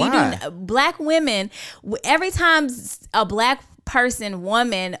floor. Why? Black women, every time a black person,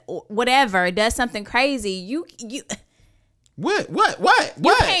 woman, whatever, does something crazy, you What?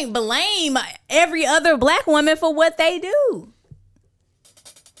 You can't blame every other black woman for what they do.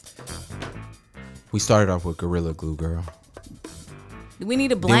 We started off with Gorilla Glue, girl. Do we need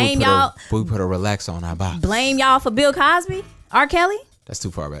to blame y'all? We put a relax on our box. Blame y'all for Bill Cosby? R. Kelly? That's too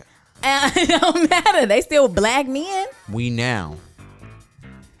far back. It don't matter. They still black men. We now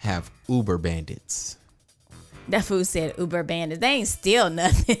have Uber bandits. That fool said Uber bandits. They ain't steal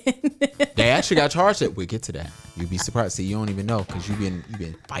nothing. They actually got charged. We'll get to that. You'd be surprised. See, you don't even know because you've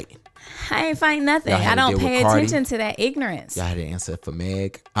been fighting. I ain't fighting nothing. I don't pay attention to that ignorance. Y'all had to answer for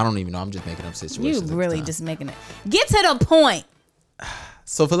Meg. I don't even know. I'm just making up situations. You really just making it. Get to the point.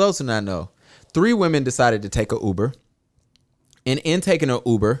 So for those who not know, 3 women decided to take an Uber. And in taking an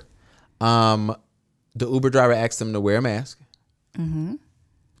Uber, the Uber driver asked them to wear a mask. Mm-hmm.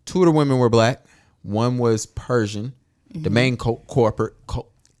 2 of the women were black. 1 was Persian. Mm-hmm. The main culprit.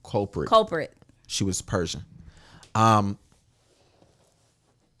 She was Persian.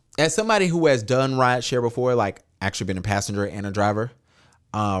 As somebody who has done rideshare before, like actually been a passenger and a driver,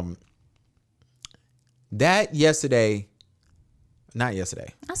 that yesterday, not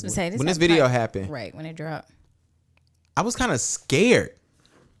yesterday. I was gonna say when this video happened, right when it dropped, I was kind of scared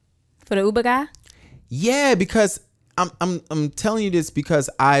for the Uber guy. Yeah, because I'm telling you this because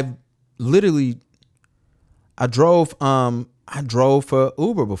I drove for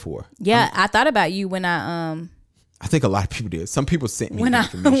Uber before. Yeah, I thought about you when I think a lot of people did. Some people sent me when I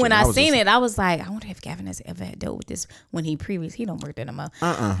seen it. I was like, I wonder if Gavin has ever had dealt with this when he don't work there no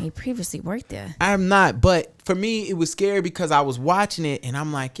more. He previously worked there. I'm not, but for me, it was scary because I was watching it and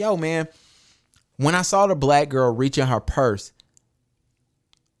I'm like, yo, man, when I saw the black girl reach in her purse,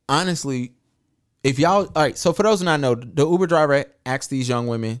 honestly, if y'all, all right, so for those who not know, the Uber driver asked these young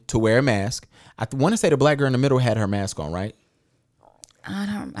women to wear a mask. I want to say the black girl in the middle had her mask on, right?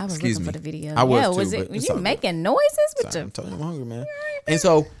 I was looking for the video. I was too, was you making noises with I'm telling you, I'm hungry, man. And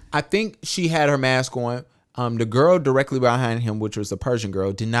so I think she had her mask on. The girl directly behind him, which was a Persian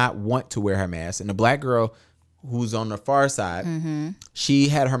girl, did not want to wear her mask. And the black girl, who's on the far side, she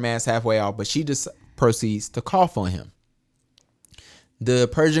had her mask halfway off, but she just proceeds to cough on him. The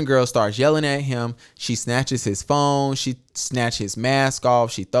Persian girl starts yelling at him. She snatches his phone. She snatches his mask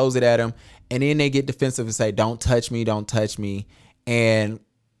off. She throws it at him. And then they get defensive and say, don't touch me, don't touch me. And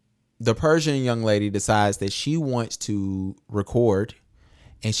the Persian young lady decides that she wants to record,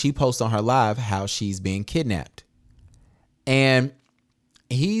 and she posts on her live how she's being kidnapped. And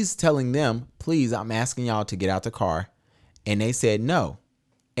he's telling them, please, I'm asking y'all to get out the car. And they said no.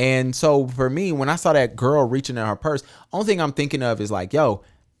 And so for me, when I saw that girl reaching in her purse, only thing I'm thinking of is like, yo,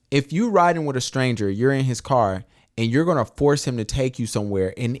 if you riding with a stranger, you're in his car and you're going to force him to take you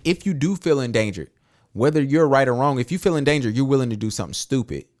somewhere. And if you do feel endangered, whether you're right or wrong, if you feel in danger, you're willing to do something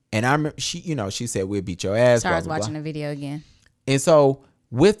stupid. And she said, we'll beat your ass. So I was watching the video again. And so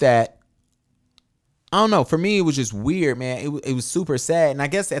with that, I don't know. For me, it was just weird, man. It was super sad. And I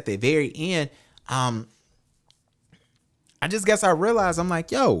guess at the very end, I just guess I realized, I'm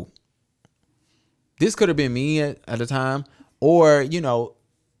like, yo, this could have been me at the time. Or,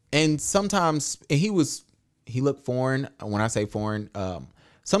 and sometimes, and he looked foreign. When I say foreign,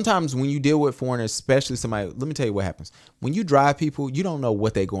 sometimes when you deal with foreigners, especially somebody, let me tell you what happens. When you drive people, you don't know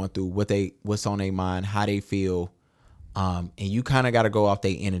what they're going through, what's on their mind, how they feel. And you kind of got to go off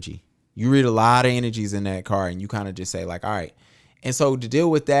their energy. You read a lot of energies in that car and you kind of just say like, all right. And so to deal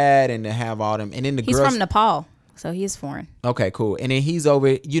with that and to have all them, and then he's from Nepal, so he is foreign. Okay, cool. And then he's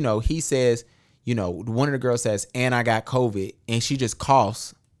over, he says, one of the girls says, and I got COVID, and she just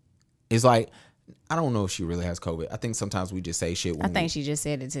coughs. It's like, I don't know if she really has COVID. I think sometimes we just say shit. I think she just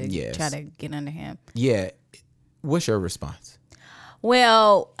said it to try to get under him. Yeah. What's your response?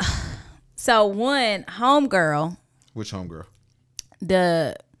 Well, so one homegirl. Which homegirl?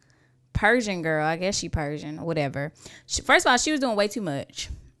 The Persian girl. I guess she Persian or whatever. First of all, she was doing way too much.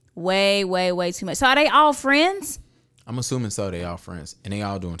 Way, way, way too much. So are they all friends? I'm assuming so. They all friends. And they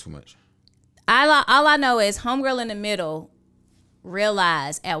all doing too much. All I know is homegirl in the middle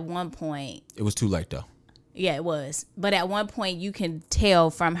realized at one point. It was too late though. Yeah, it was. But at one point you can tell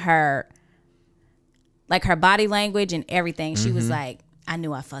from her, like her body language and everything. She was like, I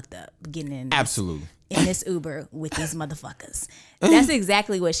knew I fucked up getting in. Absolutely. In this Uber with these motherfuckers. That's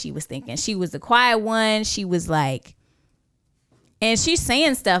exactly what she was thinking. She was the quiet one. She was like, and she's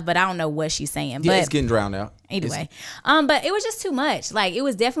saying stuff, but I don't know what she's saying. Yeah, but it's getting drowned out. Anyway, but it was just too much. Like, it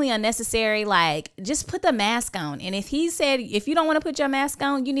was definitely unnecessary. Like, just put the mask on. And if he said, if you don't want to put your mask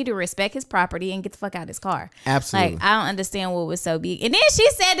on, you need to respect his property and get the fuck out of his car. Absolutely. Like, I don't understand what was so big. And then she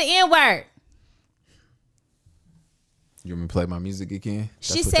said the N-word. You want me to play my music again?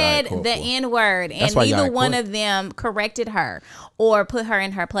 She said the N-word, and neither one of them corrected her or put her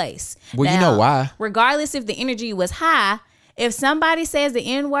in her place. Well, now, you know why? Regardless if the energy was high, if somebody says the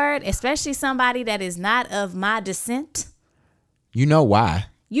N-word, especially somebody that is not of my descent, you know why?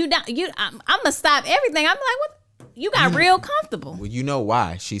 I'm gonna stop everything. I'm like, what? You got real comfortable. Well, you know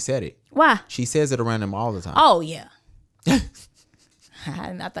why she said it. Why? She says it around them all the time. Oh yeah.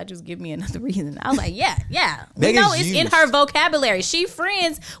 I thought you was giving me another reason. I was like, yeah. We know it's in her vocabulary. She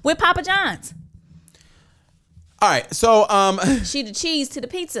friends with Papa John's. All right, so she the cheese to the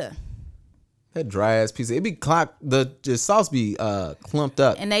pizza. That dry ass pizza, it be the sauce be clumped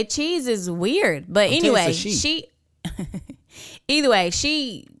up, and that cheese is weird. But anyway, she either way,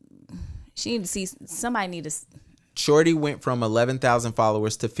 she need to see somebody need to. Shorty went from 11,000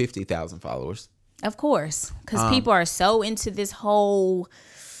 followers to 50,000 followers. Of course, because people are so into this whole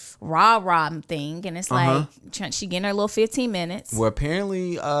rah thing, and it's like she getting her little 15 minutes. Well,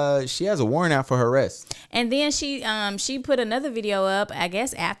 apparently, she has a warrant out for her arrest. And then she put another video up, I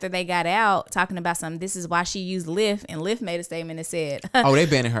guess after they got out, talking about something. This is why she used Lyft, and Lyft made a statement that said, "Oh, they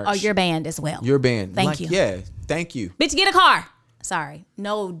banning her. Oh, you're banned as well. You're banned. Thank you. Yeah, thank you. Bitch, get a car." Sorry,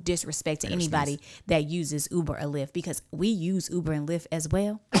 no disrespect to anybody that uses Uber or Lyft, because we use Uber and Lyft as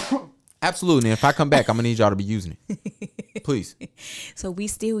well. Absolutely. And if I come back, I'm gonna need y'all to be using it, please. So we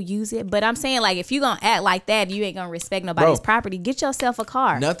still use it, but I'm saying, like, if you gonna act like that, you ain't gonna respect nobody's property. Get yourself a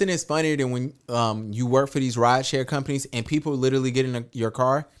car. Nothing is funnier than when you work for these rideshare companies and people literally get in your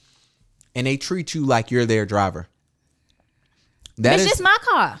car and they treat you like you're their driver. It's just my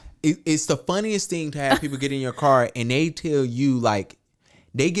car. It's the funniest thing to have people get in your car and they tell you, like,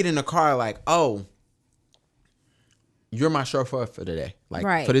 they get in the car like, oh, you're my chauffeur for today.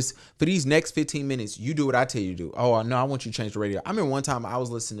 Like, for these next 15 minutes, you do what I tell you to do. Oh, no, I want you to change the radio. I remember one time I was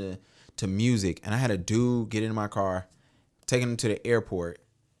listening to music and I had a dude get in my car, taking him to the airport,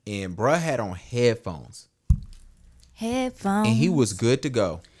 and bruh had on headphones. And he was good to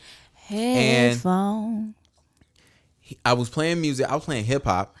go. Headphones. And I was playing music. I was playing hip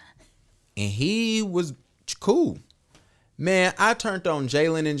hop, and he was cool. Man, I turned on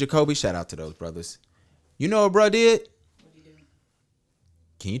Jalen and Jacoby. Shout out to those brothers. You know what bro did? What did he do?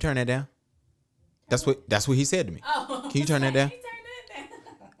 Can you turn that down? That's what he said to me. Oh, can you turn that down?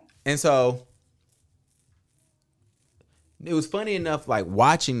 And so it was funny enough, like,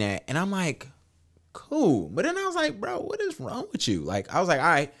 watching that, and I'm like, cool. But then I was like, bro, what is wrong with you? Like, I was like, all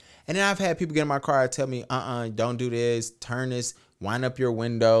right. And then I've had people get in my car and tell me, don't do this, turn this, wind up your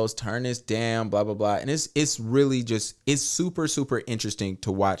windows, turn this down, blah, blah, blah. And it's really just, it's super, super interesting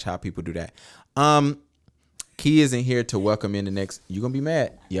to watch how people do that. Key isn't here to welcome in the next. You gonna be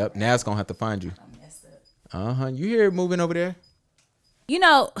mad? Yep. Now it's gonna have to find you. You hear it moving over there? You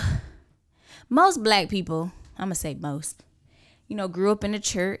know, most black people, I'm gonna say most, grew up in the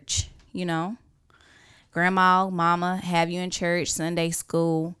church. Grandma, mama have you in church, Sunday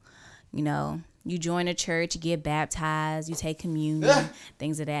school. You join a church, you get baptized, you take communion,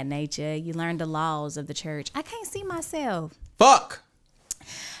 things of that nature. You learn the laws of the church. I can't see myself. Fuck.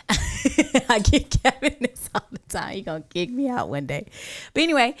 I get Kevin this all the time. He gonna kick me out one day. But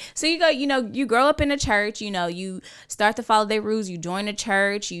anyway, so you go, you grow up in the church, you start to follow their rules, you join the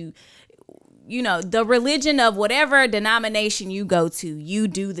church, you the religion of whatever denomination you go to, you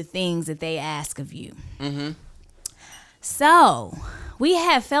do the things that they ask of you. Mm-hmm. So we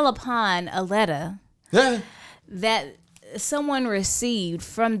have fell upon a letter that someone received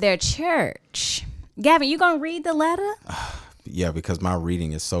from their church. Gavin, you gonna read the letter? Yeah, because my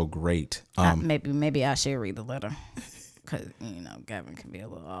reading is so great. Maybe I should read the letter, because Gavin can be a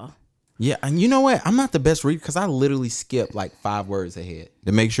little off. Yeah, and you know what? I'm not the best reader because I literally skip like 5 words ahead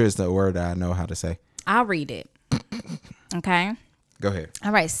to make sure it's the word that I know how to say. I'll read it. Okay. Go ahead.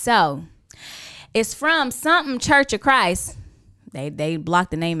 All right. So it's from something Church of Christ. They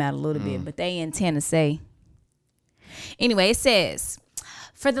blocked the name out a little bit, but they in Tennessee. Anyway, it says,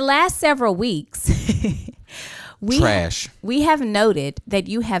 for the last several weeks, we have noted that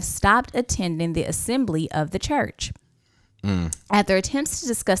you have stopped attending the assembly of the church. After attempts to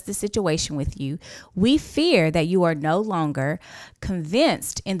discuss the situation with you, we fear that you are no longer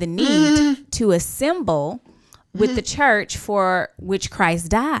convinced in the need to assemble with the church for which Christ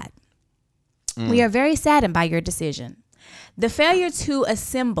died. We are very saddened by your decision. The failure to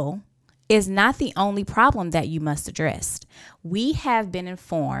assemble is not the only problem that you must address. We have been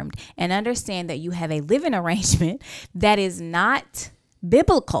informed and understand that you have a living arrangement that is not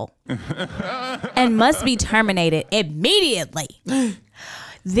biblical and must be terminated immediately.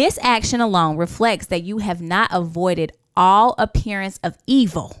 This action alone reflects that you have not avoided all appearance of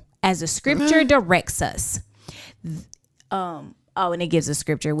evil as the scripture directs us. And it gives a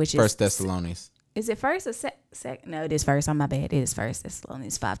scripture, which is 1 Thessalonians. Is it first or second? No, it is first. On my bad. It is 1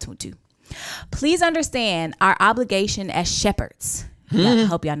 Thessalonians 5:22. Please understand our obligation as shepherds. I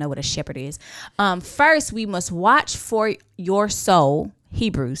hope y'all know what a shepherd is. First, we must watch for your soul.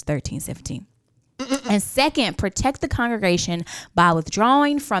 Hebrews 13:17. And second, protect the congregation by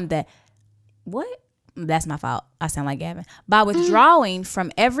withdrawing from the what? That's my fault. I sound like Gavin. By withdrawing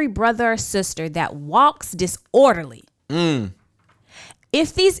from every brother or sister that walks disorderly.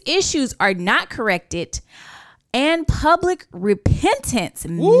 If these issues are not corrected and public repentance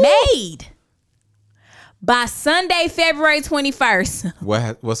made by Sunday, February 21st,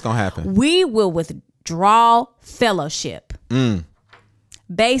 what's going to happen? We will withdraw fellowship.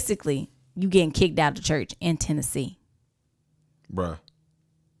 Basically, you getting kicked out of church in Tennessee. Bruh.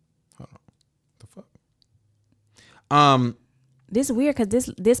 Hold on. The fuck? This is weird because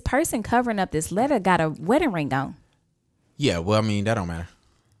this person covering up this letter got a wedding ring on. Yeah, well, I mean, that don't matter.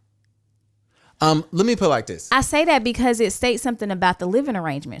 Let me put it like this. I say that because it states something about the living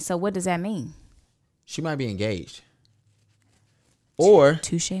arrangement. So what does that mean? She might be engaged. Or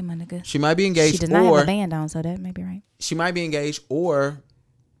touche, my nigga. She might be engaged. She does not have a band on, so that may be right. She might be engaged, or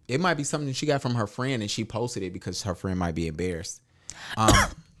it might be something she got from her friend and she posted it because her friend might be embarrassed.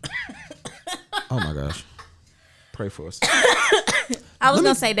 Oh my gosh. Pray for us. I was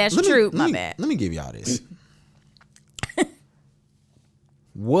going to say that's true. My bad. Let me give y'all this.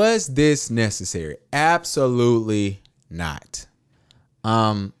 Was this necessary? Absolutely not.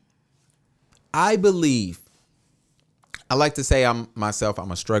 I believe, I like to say I'm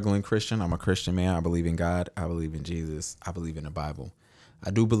a struggling Christian. I'm a Christian man. I believe in God. I believe in Jesus. I believe in the Bible.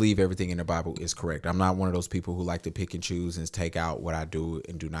 I do believe everything in the Bible is correct. I'm not one of those people who like to pick and choose and take out what I do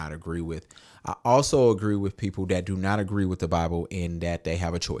and do not agree with. I also agree with people that do not agree with the Bible in that they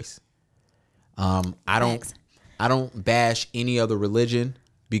have a choice. I don't bash any other religion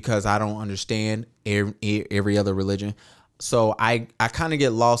because I don't understand every other religion. So I kind of get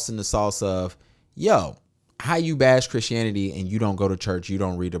lost in the sauce of, yo, how you bash Christianity and you don't go to church, you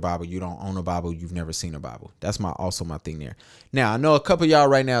don't read the Bible, you don't own a Bible, you've never seen a Bible. That's also my thing there. Now, I know a couple of y'all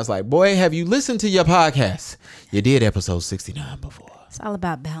right now is like, boy, have you listened to your podcast? You did episode 69 before. It's all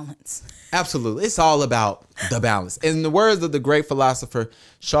about balance. Absolutely. It's all about the balance. In the words of the great philosopher,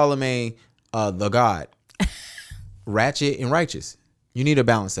 Charlemagne the God, ratchet and righteous. You need a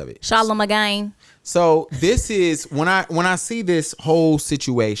balance of it. Shalom again. So this is when I see this whole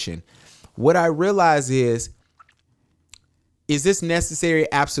situation, what I realize is this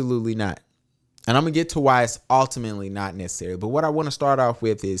necessary? Absolutely not. And I'm gonna get to why it's ultimately not necessary. But what I want to start off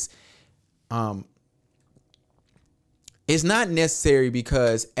with is, it's not necessary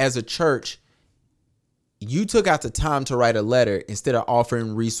because as a church, you took out the time to write a letter instead of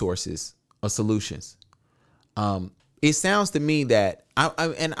offering resources or solutions. It sounds to me that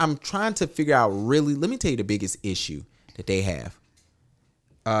I'm trying to figure out really, let me tell you the biggest issue that they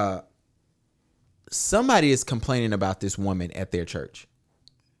have. Somebody is complaining about this woman at their church.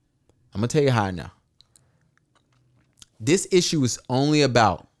 I'm going to tell you how I know. This issue is only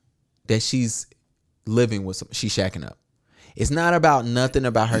about that she's living with she's shacking up. It's not about nothing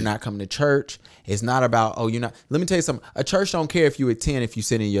about her not coming to church. It's not about, oh, you're not. Let me tell you something. A church don't care if you attend if you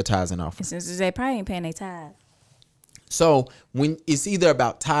send in your tithes and offerings. Since they probably ain't paying their tithe. So when it's either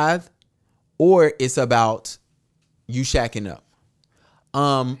about tithe or it's about you shacking up.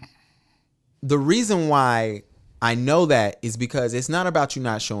 The reason why I know that is because it's not about you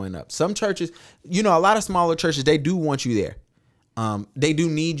not showing up. Some churches, a lot of smaller churches, they do want you there. They do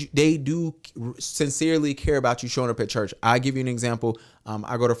need you. They do sincerely care about you showing up at church. I'll give you an example.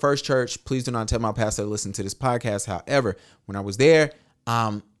 I go to First Church. Please do not tell my pastor to listen to this podcast. However, when I was there,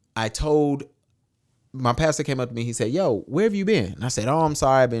 I told my pastor came up to me. He said, yo, where have you been? And I said, oh, I'm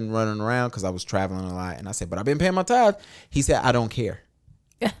sorry. I've been running around because I was traveling a lot. And I said, but I've been paying my tithe. He said, I don't care.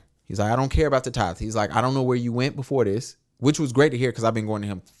 He's like, I don't care about the tithe. He's like, I don't know where you went before this, which was great to hear because I've been going to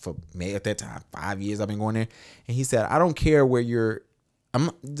him for at that time, 5 years I've been going there. And he said, I don't care where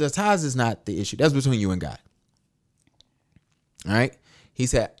the tithes is not the issue. That's between you and God. All right. He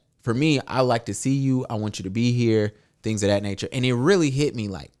said, for me, I like to see you. I want you to be here, things of that nature. And it really hit me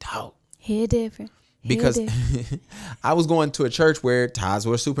like, dog. Here different. Because I was going to a church where tithes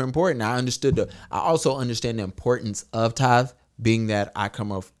were super important. I also understand the importance of tithe, being that I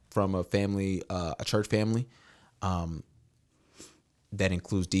come from a family, a church family, that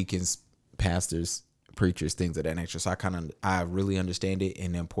includes deacons, pastors, preachers, things of that nature. So I really understand it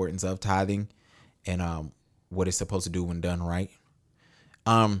and the importance of tithing and what it's supposed to do when done right.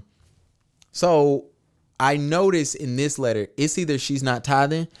 So I notice in this letter, it's either she's not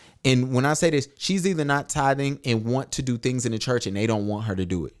tithing. And when I say this, she's either not tithing and want to do things in the church and they don't want her to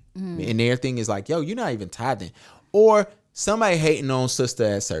do it. And their thing is like, yo, you're not even tithing. Or somebody hating on sister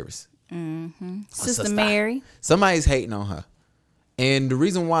at service. Sister Mary. Somebody's hating on her. And the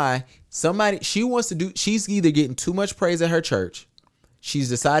reason why, she's either getting too much praise at her church. She's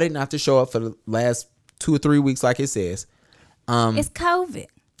decided not to show up for the last 2 or 3 weeks like it says. It's COVID.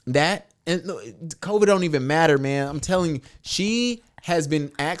 And COVID don't even matter, man. I'm telling you, she has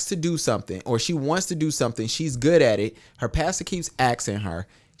been asked to do something, or she wants to do something. She's good at it. Her pastor keeps asking her.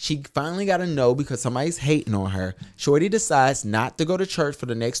 She finally got a no because somebody's hating on her. Shorty decides not to go to church for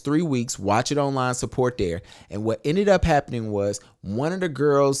the next 3 weeks, watch it online, support there. And what ended up happening was one of the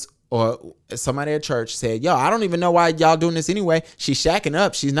girls or somebody at church said, yo, I don't even know why y'all doing this anyway. She's shacking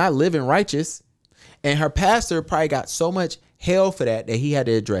up. She's not living righteous. And her pastor probably got so much hell for that he had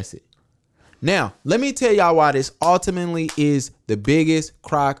to address it. Now, let me tell y'all why this ultimately is the biggest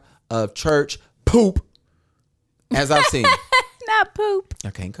crock of church poop as I've seen. Not poop. I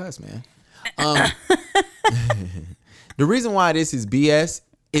can't cuss, man. The reason why this is BS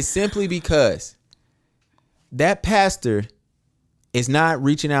is simply because that pastor is not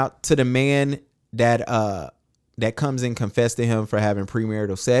reaching out to the man that comes and confess to him for having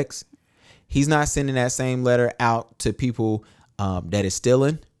premarital sex. He's not sending that same letter out to people that is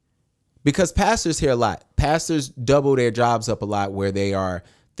stealing. Because pastors hear a lot. Pastors double their jobs up a lot where they are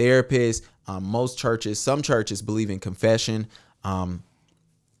therapists. Some churches believe in confession. And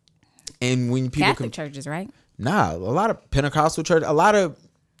when people Catholic churches, right? Nah, a lot of Pentecostal church,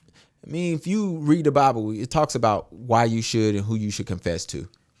 if you read the Bible, it talks about why you should and who you should confess to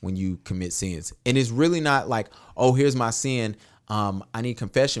when you commit sins. And it's really not like, oh, here's my sin. I need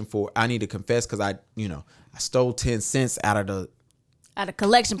to confess because I stole 10 cents out of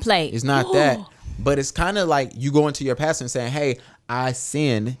collection plate. It's not that, but it's kind of like you going to your pastor and saying, hey, I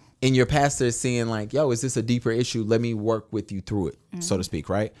sinned. And your pastor is saying like, yo, is this a deeper issue? Let me work with you through it, so to speak,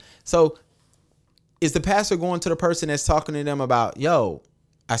 right? So is the pastor going to the person that's talking to them about, yo,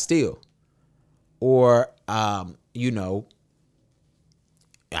 I steal? Or, I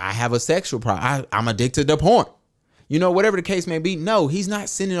have a sexual problem. I'm addicted to porn. Whatever the case may be. No, he's not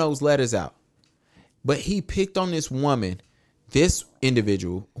sending those letters out. But he picked on this woman, this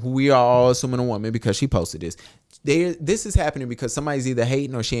individual, who we are all assuming a woman because she posted this. This is happening because somebody's either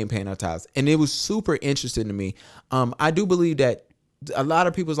hating or she ain't paying her tithes. And it was super interesting to me. I do believe that a lot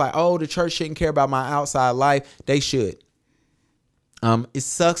of people's like, oh, the church shouldn't care about my outside life. They should. It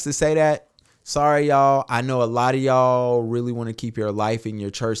sucks to say that. Sorry, y'all. I know a lot of y'all really want to keep your life and your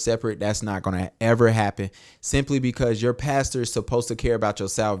church separate. That's not going to ever happen simply because your pastor is supposed to care about your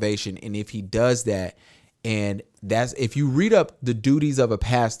salvation. And if he does that, and that's if you read up the duties of a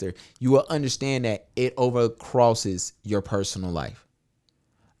pastor, you will understand that it overcrosses your personal life.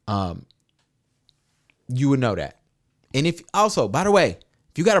 You would know that. And if also, by the way,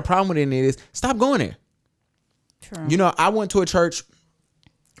 if you got a problem with any of this, stop going there. True. I went to a church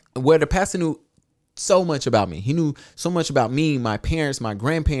where the pastor knew so much about me. He knew so much about me, my parents, my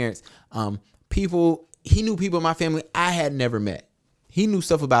grandparents, people. He knew people in my family I had never met. He knew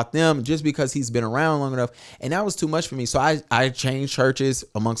stuff about them just because he's been around long enough. And that was too much for me. So I changed churches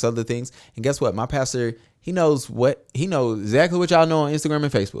amongst other things. And guess what? My pastor, he knows exactly what y'all know on Instagram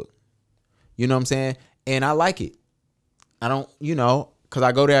and Facebook. You know what I'm saying? And I like it. I don't, because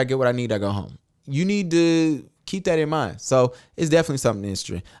I go there, I get what I need, I go home. You need to keep that in mind. So it's definitely something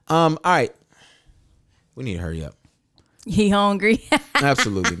interesting. All right. We need to hurry up. He hungry?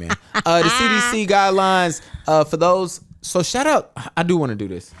 Absolutely, man. The CDC guidelines for those. So shout out. I do want to do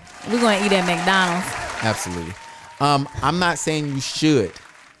this. We're going to eat at McDonald's. Absolutely. I'm not saying you should,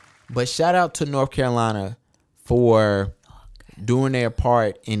 but shout out to North Carolina for doing their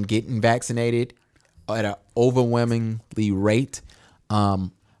part in getting vaccinated at an overwhelmingly rate.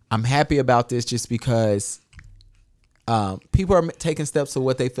 I'm happy about this just because people are taking steps to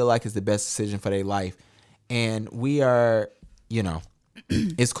what they feel like is the best decision for their life. And we are,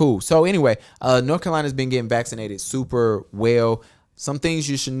 it's cool. So anyway, North Carolina's been getting vaccinated super well. Some things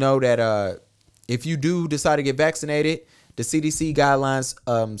you should know that if you do decide to get vaccinated, the CDC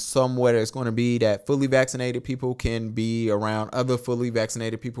guidelines somewhere is going to be that fully vaccinated people can be around other fully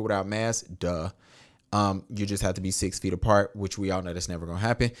vaccinated people without masks. Duh. You just have to be 6 feet apart, which we all know that's never going to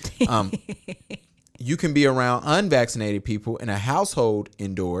happen. You can be around unvaccinated people in a household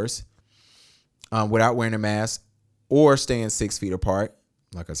indoors without wearing a mask or staying 6 feet apart.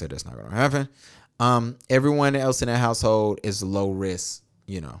 Like I said, that's not going to happen. Everyone else in that household is low risk,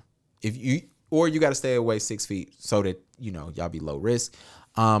 if you got to stay away 6 feet so that, y'all be low risk.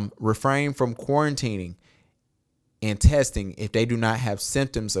 Refrain from quarantining and testing if they do not have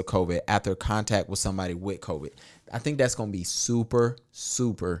symptoms of COVID after contact with somebody with COVID. I think that's going to be super,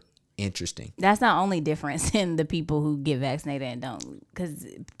 super interesting. That's not only difference in the people who get vaccinated and don't. Because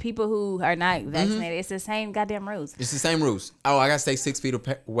people who are not vaccinated, it's the same goddamn rules. It's the same rules. Oh, I got to stay 6 feet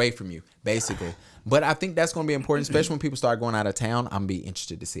away from you, basically. But I think that's going to be important, especially when people start going out of town. I'm going to be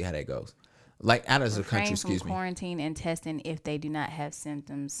interested to see how that goes. Like out of the country, excuse me. Quarantine and testing if they do not have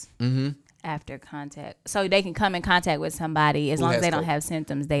symptoms after contact. So they can come in contact with somebody as long as they don't have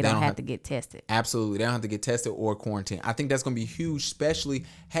symptoms. They don't have to get tested. Absolutely. They don't have to get tested or quarantine. I think that's going to be huge, especially,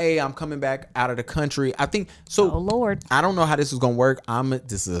 hey, I'm coming back out of the country. I think so. Oh, Lord. I don't know how this is going to work.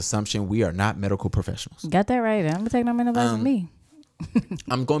 This is an assumption. We are not medical professionals. Got that right. I'm going to take no advice from me.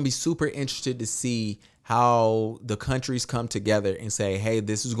 I'm going to be super interested to see how the countries come together and say, hey,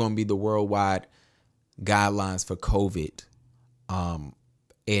 this is going to be the worldwide guidelines for COVID.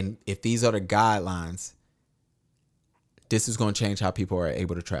 And if these are the guidelines, this is going to change how people are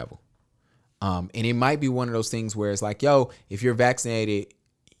able to travel. And it might be one of those things where it's like, yo, if you're vaccinated,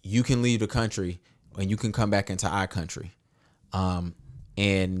 you can leave the country and you can come back into our country.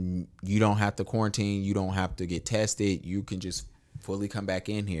 And you don't have to quarantine. You don't have to get tested. You can just fully come back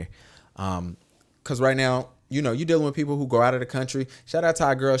in here. Because right now, you know, you're dealing with people who go out of the country. Shout out to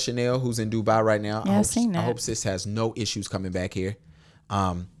our girl Chanel, who's in Dubai right now. Yeah, I've seen that. I hope sis has no issues coming back here.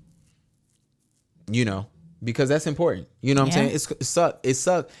 You know, because that's important. You know what I'm saying? It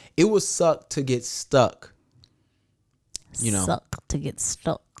sucked. It would suck to get stuck. You know, suck to get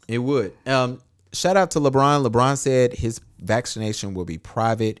stuck. It would. Shout out to LeBron. LeBron said his vaccination will be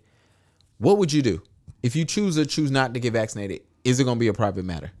private. What would you do if you choose not to get vaccinated? Is it going to be a private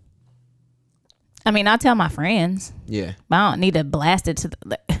matter? I mean, I'll tell my friends. Yeah. But I don't need to blast it to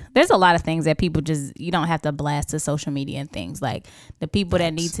there's a lot of things that people you don't have to blast to social media and things. Like the people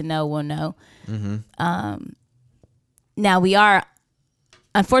that need to know will know. Now we are,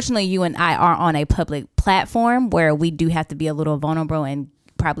 unfortunately, you and I are on a public platform where we do have to be a little vulnerable and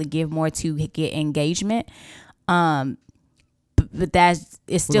probably give more to get engagement. But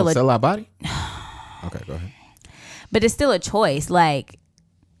it's still sell our body. Okay, go ahead. But it's still a choice. Like,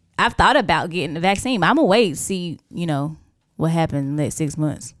 I've thought about getting the vaccine. I'm gonna wait, see, you know, what happens in the next 6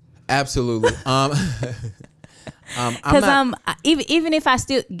 months. Absolutely. Because even if I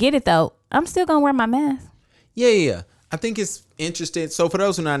still get it though, I'm still gonna wear my mask. Yeah. I think it's interesting. So for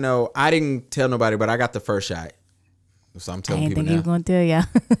those who not know, I didn't tell nobody, but I got the first shot. So I'm telling people now. I didn't think you were gonna tell ya.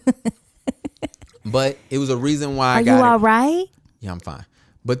 But it was a reason why I got it. Are you all right? Yeah, I'm fine.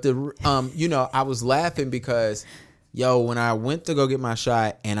 But you know, I was laughing because, when I went to go get my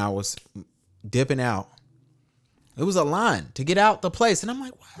shot and I was dipping out, it was a line to get out the place. And I'm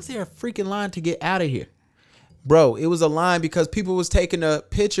like, why is there a freaking line to get out of here? Bro, it was a line because people was taking a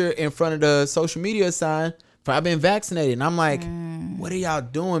picture in front of the social media sign for I've been vaccinated. And I'm like, what are y'all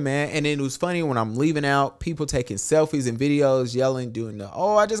doing, man? And then it was funny when I'm leaving out, people taking selfies and videos, yelling, doing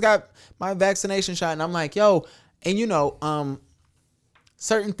I just got my vaccination shot. And I'm like, and you know,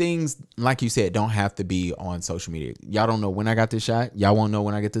 certain things, like you said, don't have to be on social media. Y'all don't know when I got this shot. Y'all won't know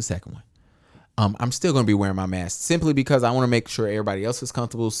when I get the second one. I'm still going to be wearing my mask simply because I want to make sure everybody else is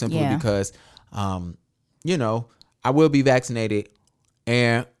comfortable, because, you know, I will be vaccinated.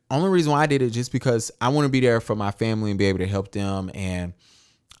 And only reason why I did it just because I want to be there for my family and be able to help them. And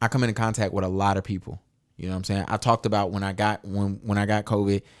I come into contact with a lot of people. You know what I'm saying? I talked about when I got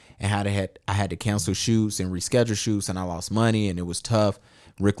COVID and how I had to cancel shoots and reschedule shoots and I lost money and it was tough.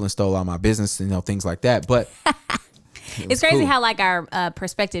 Rickland stole all my business, things like that. But it's crazy how like our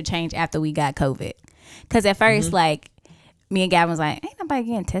perspective changed after we got COVID. Because at first, like me and Gavin was like, "Ain't nobody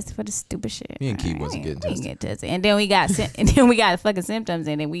getting tested for this stupid shit." Me and Keith wasn't getting tested. And then we got fucking symptoms,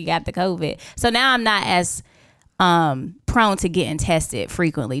 and then we got the COVID. So now I'm not as prone to getting tested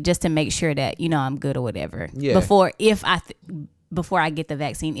frequently, just to make sure that I'm good or whatever. Yeah. Before I get the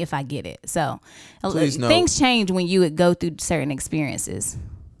vaccine, if I get it. So things change when you would go through certain experiences.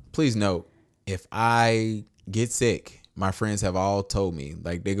 Please note, if I get sick, my friends have all told me,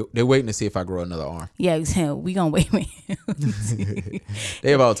 like they're waiting to see if I grow another arm. Yeah, we gonna wait.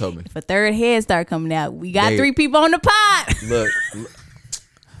 They have all told me. If a third head start coming out, we got 3 people on the pod. Look,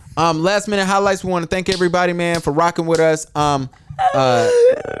 last minute highlights. We want to thank everybody, man, for rocking with us.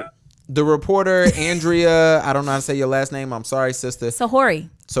 The reporter, Andrea, I don't know how to say your last name. I'm sorry, sister.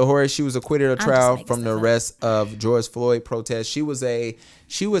 Sohori, she was acquitted of trial from the arrest of George Floyd protest. She was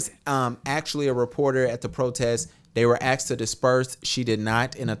actually a reporter at the protest. They were asked to disperse. She did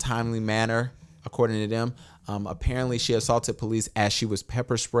not in a timely manner, according to them. Apparently she assaulted police as she was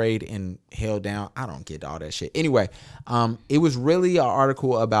pepper sprayed and held down. I don't get all that shit. Anyway, it was really an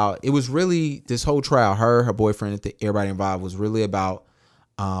article about, it was really this whole trial, her boyfriend, everybody involved, was really about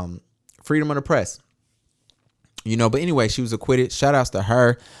freedom of the press. You know, but anyway, she was acquitted. Shout outs to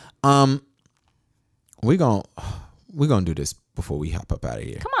her. We're gonna do this before we hop up out of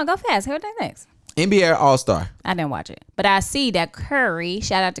here. Come on, go fast. Who's next? NBA All-Star. I didn't watch it, but I see that Curry,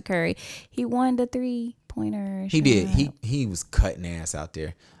 shout out to Curry, he won the 3-pointer. He did. He was cutting ass out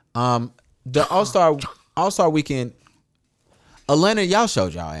there. The All-Star weekend, Atlanta, y'all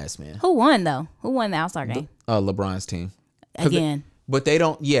showed y'all ass, man. Who won though? Who won the All-Star game? LeBron's team. Again. But they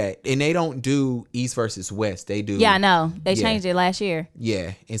don't, and they don't do East versus West. They do. Yeah, I know. They changed it last year.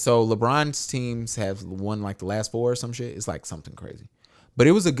 Yeah, and so LeBron's teams have won like the last 4 or some shit. It's like something crazy. But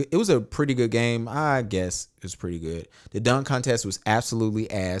it was a pretty good game. I guess it was pretty good. The dunk contest was absolutely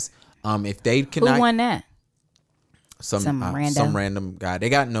ass. If they cannot, who won that? Some random guy. They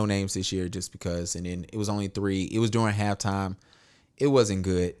got no names this year just because. And then it was only 3. It was during halftime. It wasn't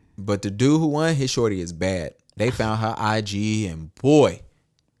good. But the dude who won, his shorty is bad. They found her IG and boy,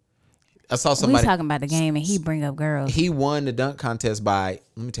 I saw somebody. We talking about the game and he bring up girls. He won the dunk contest by,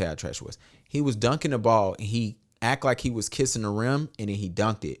 let me tell you how trash it was. He was dunking the ball and he act like he was kissing the rim and then he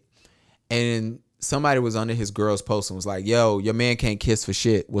dunked it. And somebody was under his girl's post and was like, yo, your man can't kiss for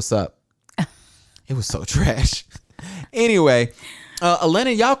shit. What's up? It was so trash. Anyway,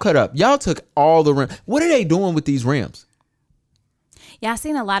 Atlanta, y'all cut up. Y'all took all the rims. What are they doing with these rims? Yeah, I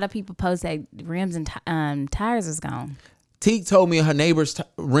seen a lot of people post that rims and tires is gone. Teague told me her neighbor's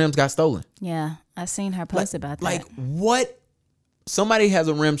rims got stolen. Yeah, I seen her post about that. Like, what? Somebody has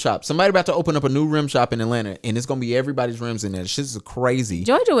a rim shop. Somebody about to open up a new rim shop in Atlanta, and it's going to be everybody's rims in there. This shit is crazy.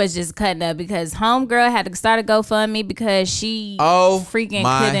 Georgia was just cutting up because homegirl had to start a GoFundMe because she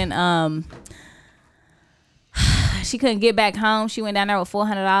couldn't she couldn't get back home. She went down there with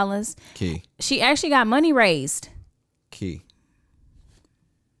 $400. Key. She actually got money raised. Key.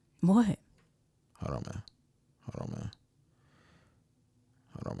 What? Hold on, man.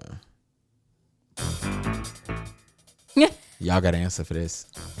 Y'all got to answer for this.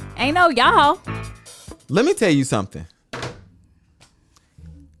 Ain't no y'all. Let me tell you something.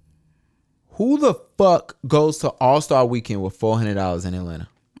 Who the fuck goes to All-Star Weekend with $400 in Atlanta?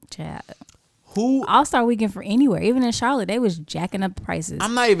 Chad. Who? All-Star Weekend for anywhere. Even in Charlotte, they was jacking up the prices.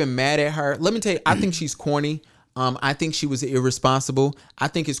 I'm not even mad at her. Let me tell you, I think she's corny. I think she was irresponsible. I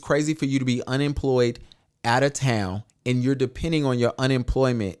think it's crazy for you to be unemployed out of town and you're depending on your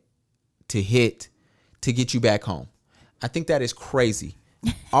unemployment to get you back home. I think that is crazy.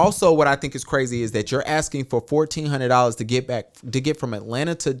 Also, what I think is crazy is that you're asking for $1,400 to get from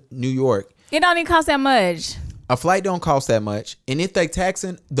Atlanta to New York. It don't even cost that much. A flight don't cost that much. And if they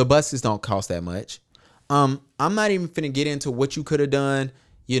taxing, the buses don't cost that much. I'm not even finna get into what you could have done.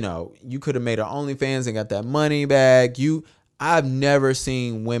 You know, you could have made her OnlyFans and got that money back. I've never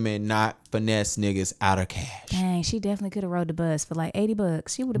seen women not finesse niggas out of cash. Dang, she definitely could have rode the bus for like $80.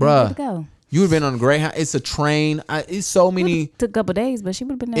 She would have been good to go. You would have been on a Greyhound. It's a train. It's so many. Took a couple days, but she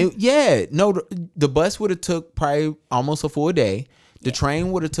would have been there. The bus would have took probably almost a full day. The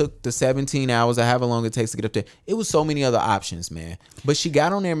train would have took the 17 hours or however long it takes to get up there. It was so many other options, man. But she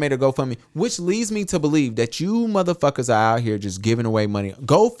got on there and made a GoFundMe, which leads me to believe that you motherfuckers are out here just giving away money.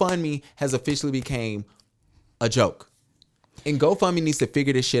 GoFundMe has officially became a joke. And GoFundMe needs to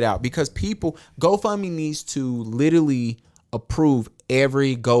figure this shit out because GoFundMe needs to literally approve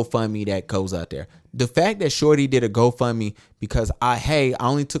every GoFundMe that goes out there. The fact that Shorty did a GoFundMe because I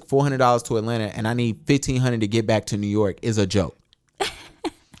only took $400 to Atlanta and I need $1,500 to get back to New York is a joke.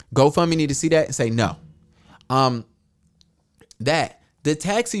 GoFundMe need to see that and say no. The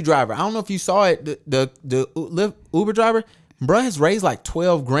taxi driver, I don't know if you saw it, the Uber driver, bruh has raised like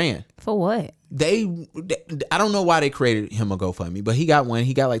 $12,000. For what? I don't know why they created him a GoFundMe, but he got one.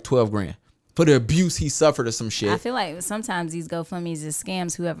 He got like $12,000 for the abuse he suffered or some shit. I feel like sometimes these GoFundMes is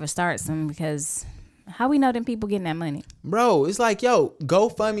scams whoever starts them because how we know them people getting that money? Bro, it's like, yo,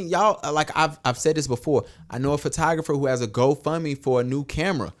 GoFundMe, y'all, like I've said this before. I know a photographer who has a GoFundMe for a new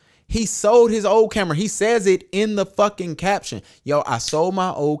camera. He sold his old camera. He says it in the fucking caption. Yo, I sold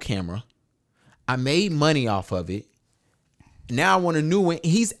my old camera. I made money off of it. Now I want a new one.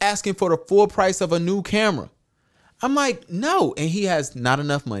 He's asking for the full price of a new camera. I'm like, no. And he has not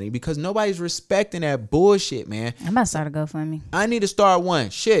enough money because nobody's respecting that bullshit, man. I'm about to start a GoFundMe. I need to start one.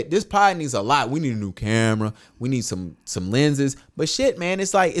 Shit, this pod needs a lot. We need a new camera. We need some lenses. But shit, man,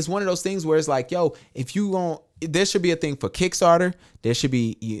 it's like, it's one of those things where it's like, yo, if you gon', there should be a thing for Kickstarter. There should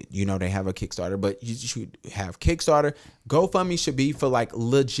be, you know, they have a Kickstarter, but you should have Kickstarter. GoFundMe should be for like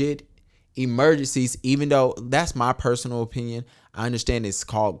legit emergencies, even though that's my personal opinion. I understand it's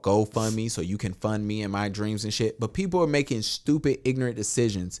called GoFundMe, so you can fund me and my dreams and shit. But people are making stupid, ignorant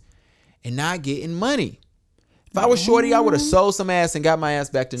decisions and not getting money. If I was Shorty, I would have sold some ass and got my ass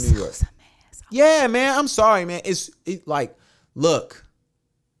back to New York. Yeah, man. I'm sorry, man. It's like, look.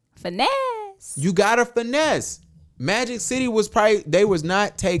 Finesse. You gotta finesse. Magic City was probably, they was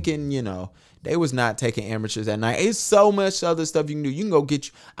not taking amateurs at night. It's so much other stuff you can do. You can go get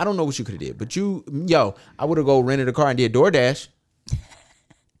you. I don't know what you could have did, but I would have go rented a car and did DoorDash.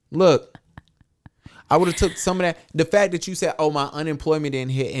 Look, I would have took some of that. The fact that you said, oh, my unemployment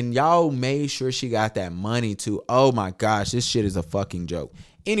didn't hit, and y'all made sure she got that money too. Oh my gosh, this shit is a fucking joke.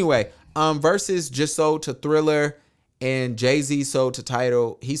 Anyway, Versus just sold to Thriller, and Jay-Z sold to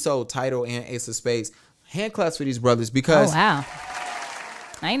Tidal. He sold Tidal and Ace of Spades. Hand claps for these brothers because. Oh wow.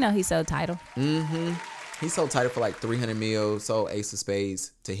 I didn't know he sold Tidal. Mm-hmm. He sold Tidal for like 300 mil. Sold Ace of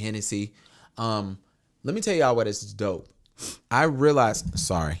Spades to Hennessy. Let me tell y'all what is dope. I realized.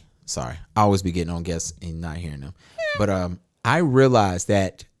 Sorry. I always be getting on guests and not hearing them. But I realized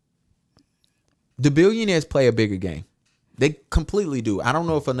that the billionaires play a bigger game. They completely do. I don't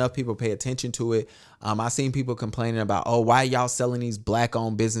know if enough people pay attention to it. I seen people complaining about, oh, why y'all selling these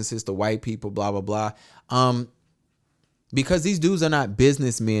black-owned businesses to white people, blah, blah, blah. Because these dudes are not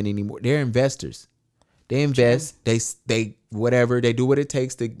businessmen anymore. They're investors. They invest. They whatever. They do what it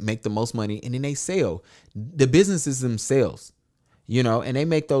takes to make the most money, and then they sell. The businesses themselves, and they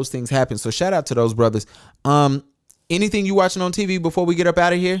make those things happen. So shout out to those brothers. Anything you watching on TV before we get up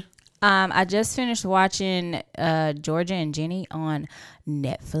out of here? I just finished watching Georgia and Jenny on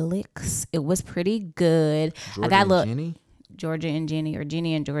Netflix. It was pretty good. Jenny? Georgia and Jenny, or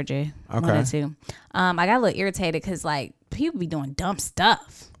Jenny and Georgia. Okay. One or two. I got a little irritated because like people be doing dumb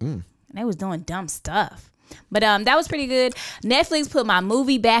stuff. And they was doing dumb stuff. But that was pretty good. Netflix put my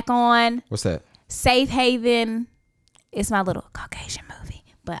movie back on. What's that? Safe Haven. It's my little Caucasian movie,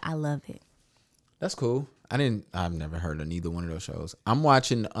 but I love it. That's cool. I've never heard of neither one of those shows. I'm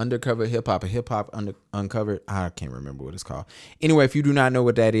watching Undercover Hip Hop, Uncovered. I can't remember what it's called. Anyway, if you do not know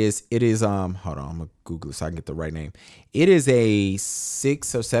what that is, it is, hold on, I'm going to Google it so I can get the right name. It is a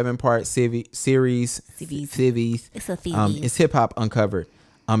 6 or 7 part series. Civies. It's a Civies. It's Hip Hop Uncovered.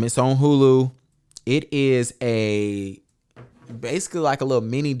 It's on Hulu. It is basically like a little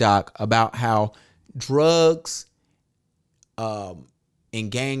mini doc about how drugs,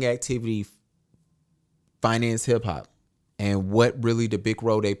 and gang activity finance hip hop and what really the big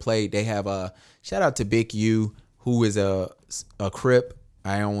role they played. They have a shout out to Big U, who is a Crip.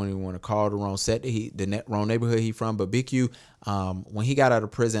 I don't even want to call the wrong set the wrong neighborhood he from, but Big U, when he got out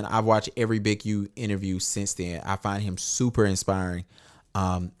of prison, I've watched every Big U interview since then. I find him super inspiring.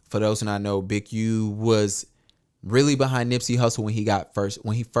 For those who not know, Big U was really behind Nipsey Hussle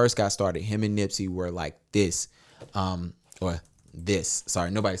when he first got started. Him and Nipsey were like this, or this.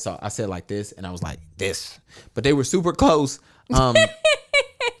 Sorry, nobody saw. I said like this, and I was like this, but they were super close. He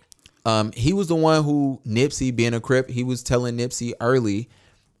was the one who Nipsey, being a Crip, he was telling Nipsey early,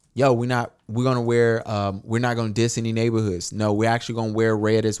 yo, we're not gonna diss any neighborhoods. No, we're actually gonna wear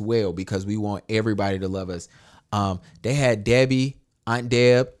red as well because we want everybody to love us. They had Debbie, Aunt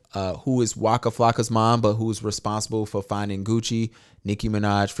Deb, who is Waka Flocka's mom, but who is responsible for finding Gucci, Nicki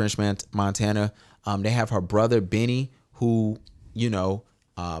Minaj, French Montana. They have her brother Benny, who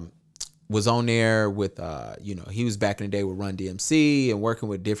was on there with, he was back in the day with Run DMC and working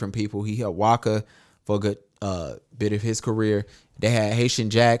with different people. He helped Waka for a good bit of his career. They had Haitian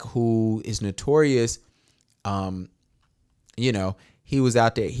Jack, who is notorious. He was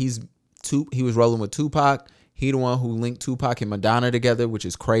out there. He was rolling with Tupac. He the one who linked Tupac and Madonna together, which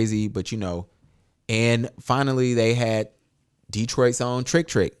is crazy, but and finally they had Detroit's own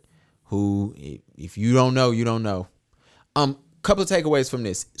Trick, who, if you don't know, you don't know. Couple of takeaways from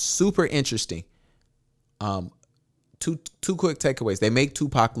this. Super interesting. Two quick takeaways. They make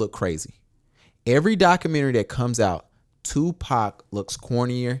Tupac look crazy. Every documentary that comes out, Tupac looks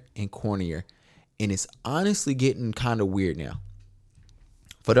cornier and cornier, and it's honestly getting kind of weird now.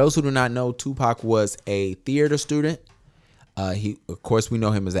 For those who do not know, Tupac was a theater student. Of course, we know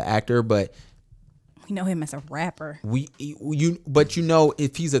him as an actor, but we know him as a rapper. But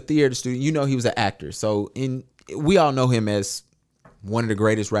if he's a theater student, he was an actor. So we all know him as one of the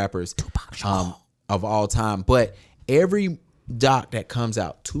greatest rappers of all time. But every doc that comes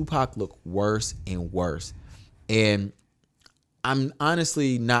out, Tupac look worse and worse. And I'm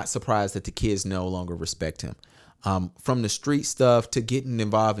honestly not surprised that the kids no longer respect him. From the street stuff to getting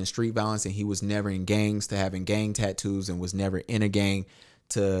involved in street violence, and he was never in gangs, to having gang tattoos and was never in a gang,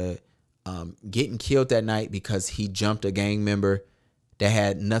 to getting killed that night because he jumped a gang member. that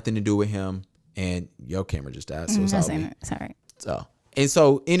had nothing to do with him. And your camera just died, so it's all me. Sorry.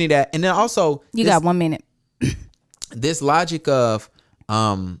 So any of that, and then also you got 1 minute. This logic of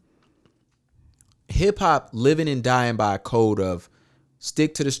hip hop living and dying by a code of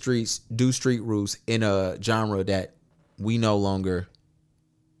stick to the streets, do street rules in a genre that we no longer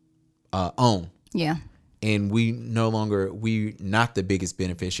own. Yeah. And we not the biggest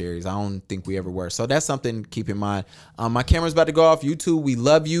beneficiaries. I don't think we ever were. So that's something to keep in mind. My camera's about to go off. YouTube, we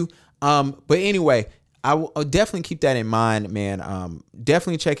love you. But anyway, I'll definitely keep that in mind, man.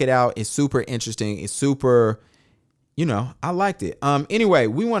 Definitely check it out. It's super interesting. It's super, I liked it. Anyway,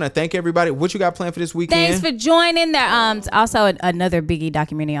 we want to thank everybody. What you got planned for this weekend? Thanks for joining. There, also another Biggie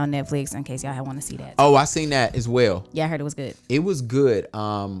documentary on Netflix in case y'all want to see that. Oh, I seen that as well. Yeah, I heard it was good. It was good.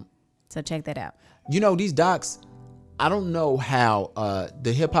 So check that out. These docs, I don't know how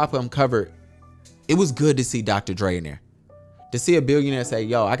the Hip Hop Uncovered, it was good to see Dr. Dre in there. To see a billionaire say,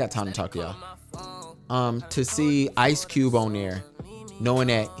 yo, I got time to talk to y'all. To see Ice Cube on there, knowing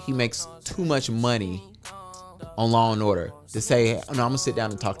that he makes too much money on Law and Order, to say, no, I'm going to sit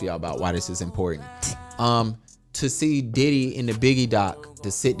down and talk to y'all about why this is important. To see Diddy in the Biggie doc,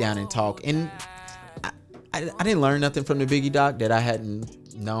 to sit down and talk. And I didn't learn nothing from the Biggie doc that I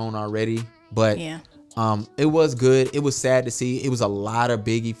hadn't known already. But it was good. It was sad to see. It was a lot of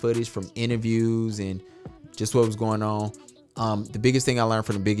Biggie footage from interviews and just what was going on. The biggest thing I learned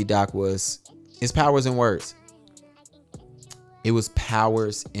from the Biggie doc was it's powers in words. It was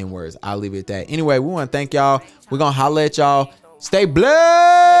powers in words. I'll leave it at that. Anyway, we want to thank y'all. We're going to holler at y'all. Stay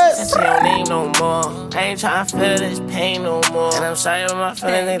blessed. Don't need no more. I ain't trying to feel this pain no more. And I'm sorry with my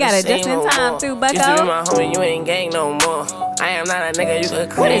feelings ain't got the it just same in no time more. too, Bucko. Used to be my homie, you ain't gang no more. I am not a nigga you could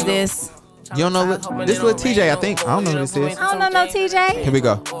claim. What is this? You don't know this little TJ, I think. I don't know who this is. I don't know no TJ. Here we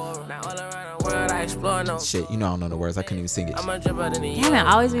go. Shit, I don't know the words. I couldn't even sing it. Damn,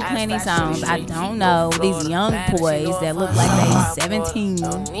 I always be playing these songs. I don't know these young boys that look like they 17.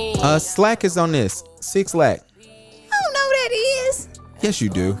 Slack is on this. 6 Lack. I don't know who that is. Yes, you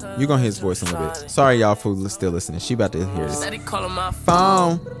do. You're gonna hear his voice in a little bit. Sorry, y'all, for still listening. She about to hear this.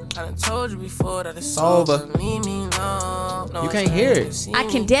 Phone. It's over. You can't hear it. I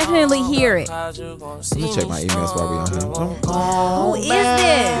can definitely hear it. Let me check my emails while we on here. Who is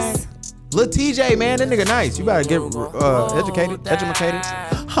this? Lil TJ, man, that nigga nice. You better get educated.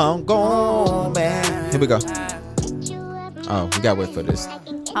 I'm gone, man. Here we go. Oh, we gotta wait for this.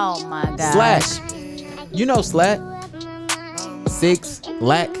 Oh my god. Slash. You know Slack. 6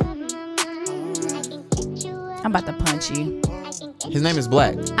 Lack. I'm about to punch you. His name is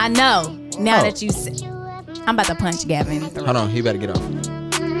Black. I know. Now that you say, I'm about to punch Gavin. Hold on, he better get off.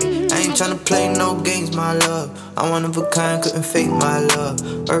 I ain't tryna play no games, my love. I'm one of a kind, couldn't fake my love.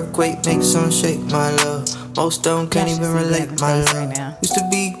 Earthquake makes some shake, my love. Most of them can't even relate, my love. Right used to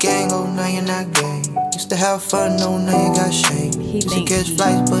be gang, oh now you're not gang. Used to have fun, oh now you got shame. Used to catch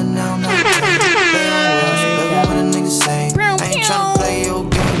flights, but now I'm not gang. Play on world, she love what a nigga say. I ain't tryna play your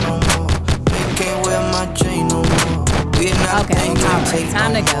game no more. They can't wear my chain no more. We not okay, all right,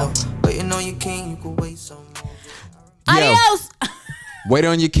 time to go. Waiting on your king, you can wait some more. Adios. Wait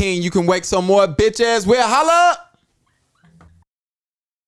on your king, you can wake some more bitch ass. We'll holla.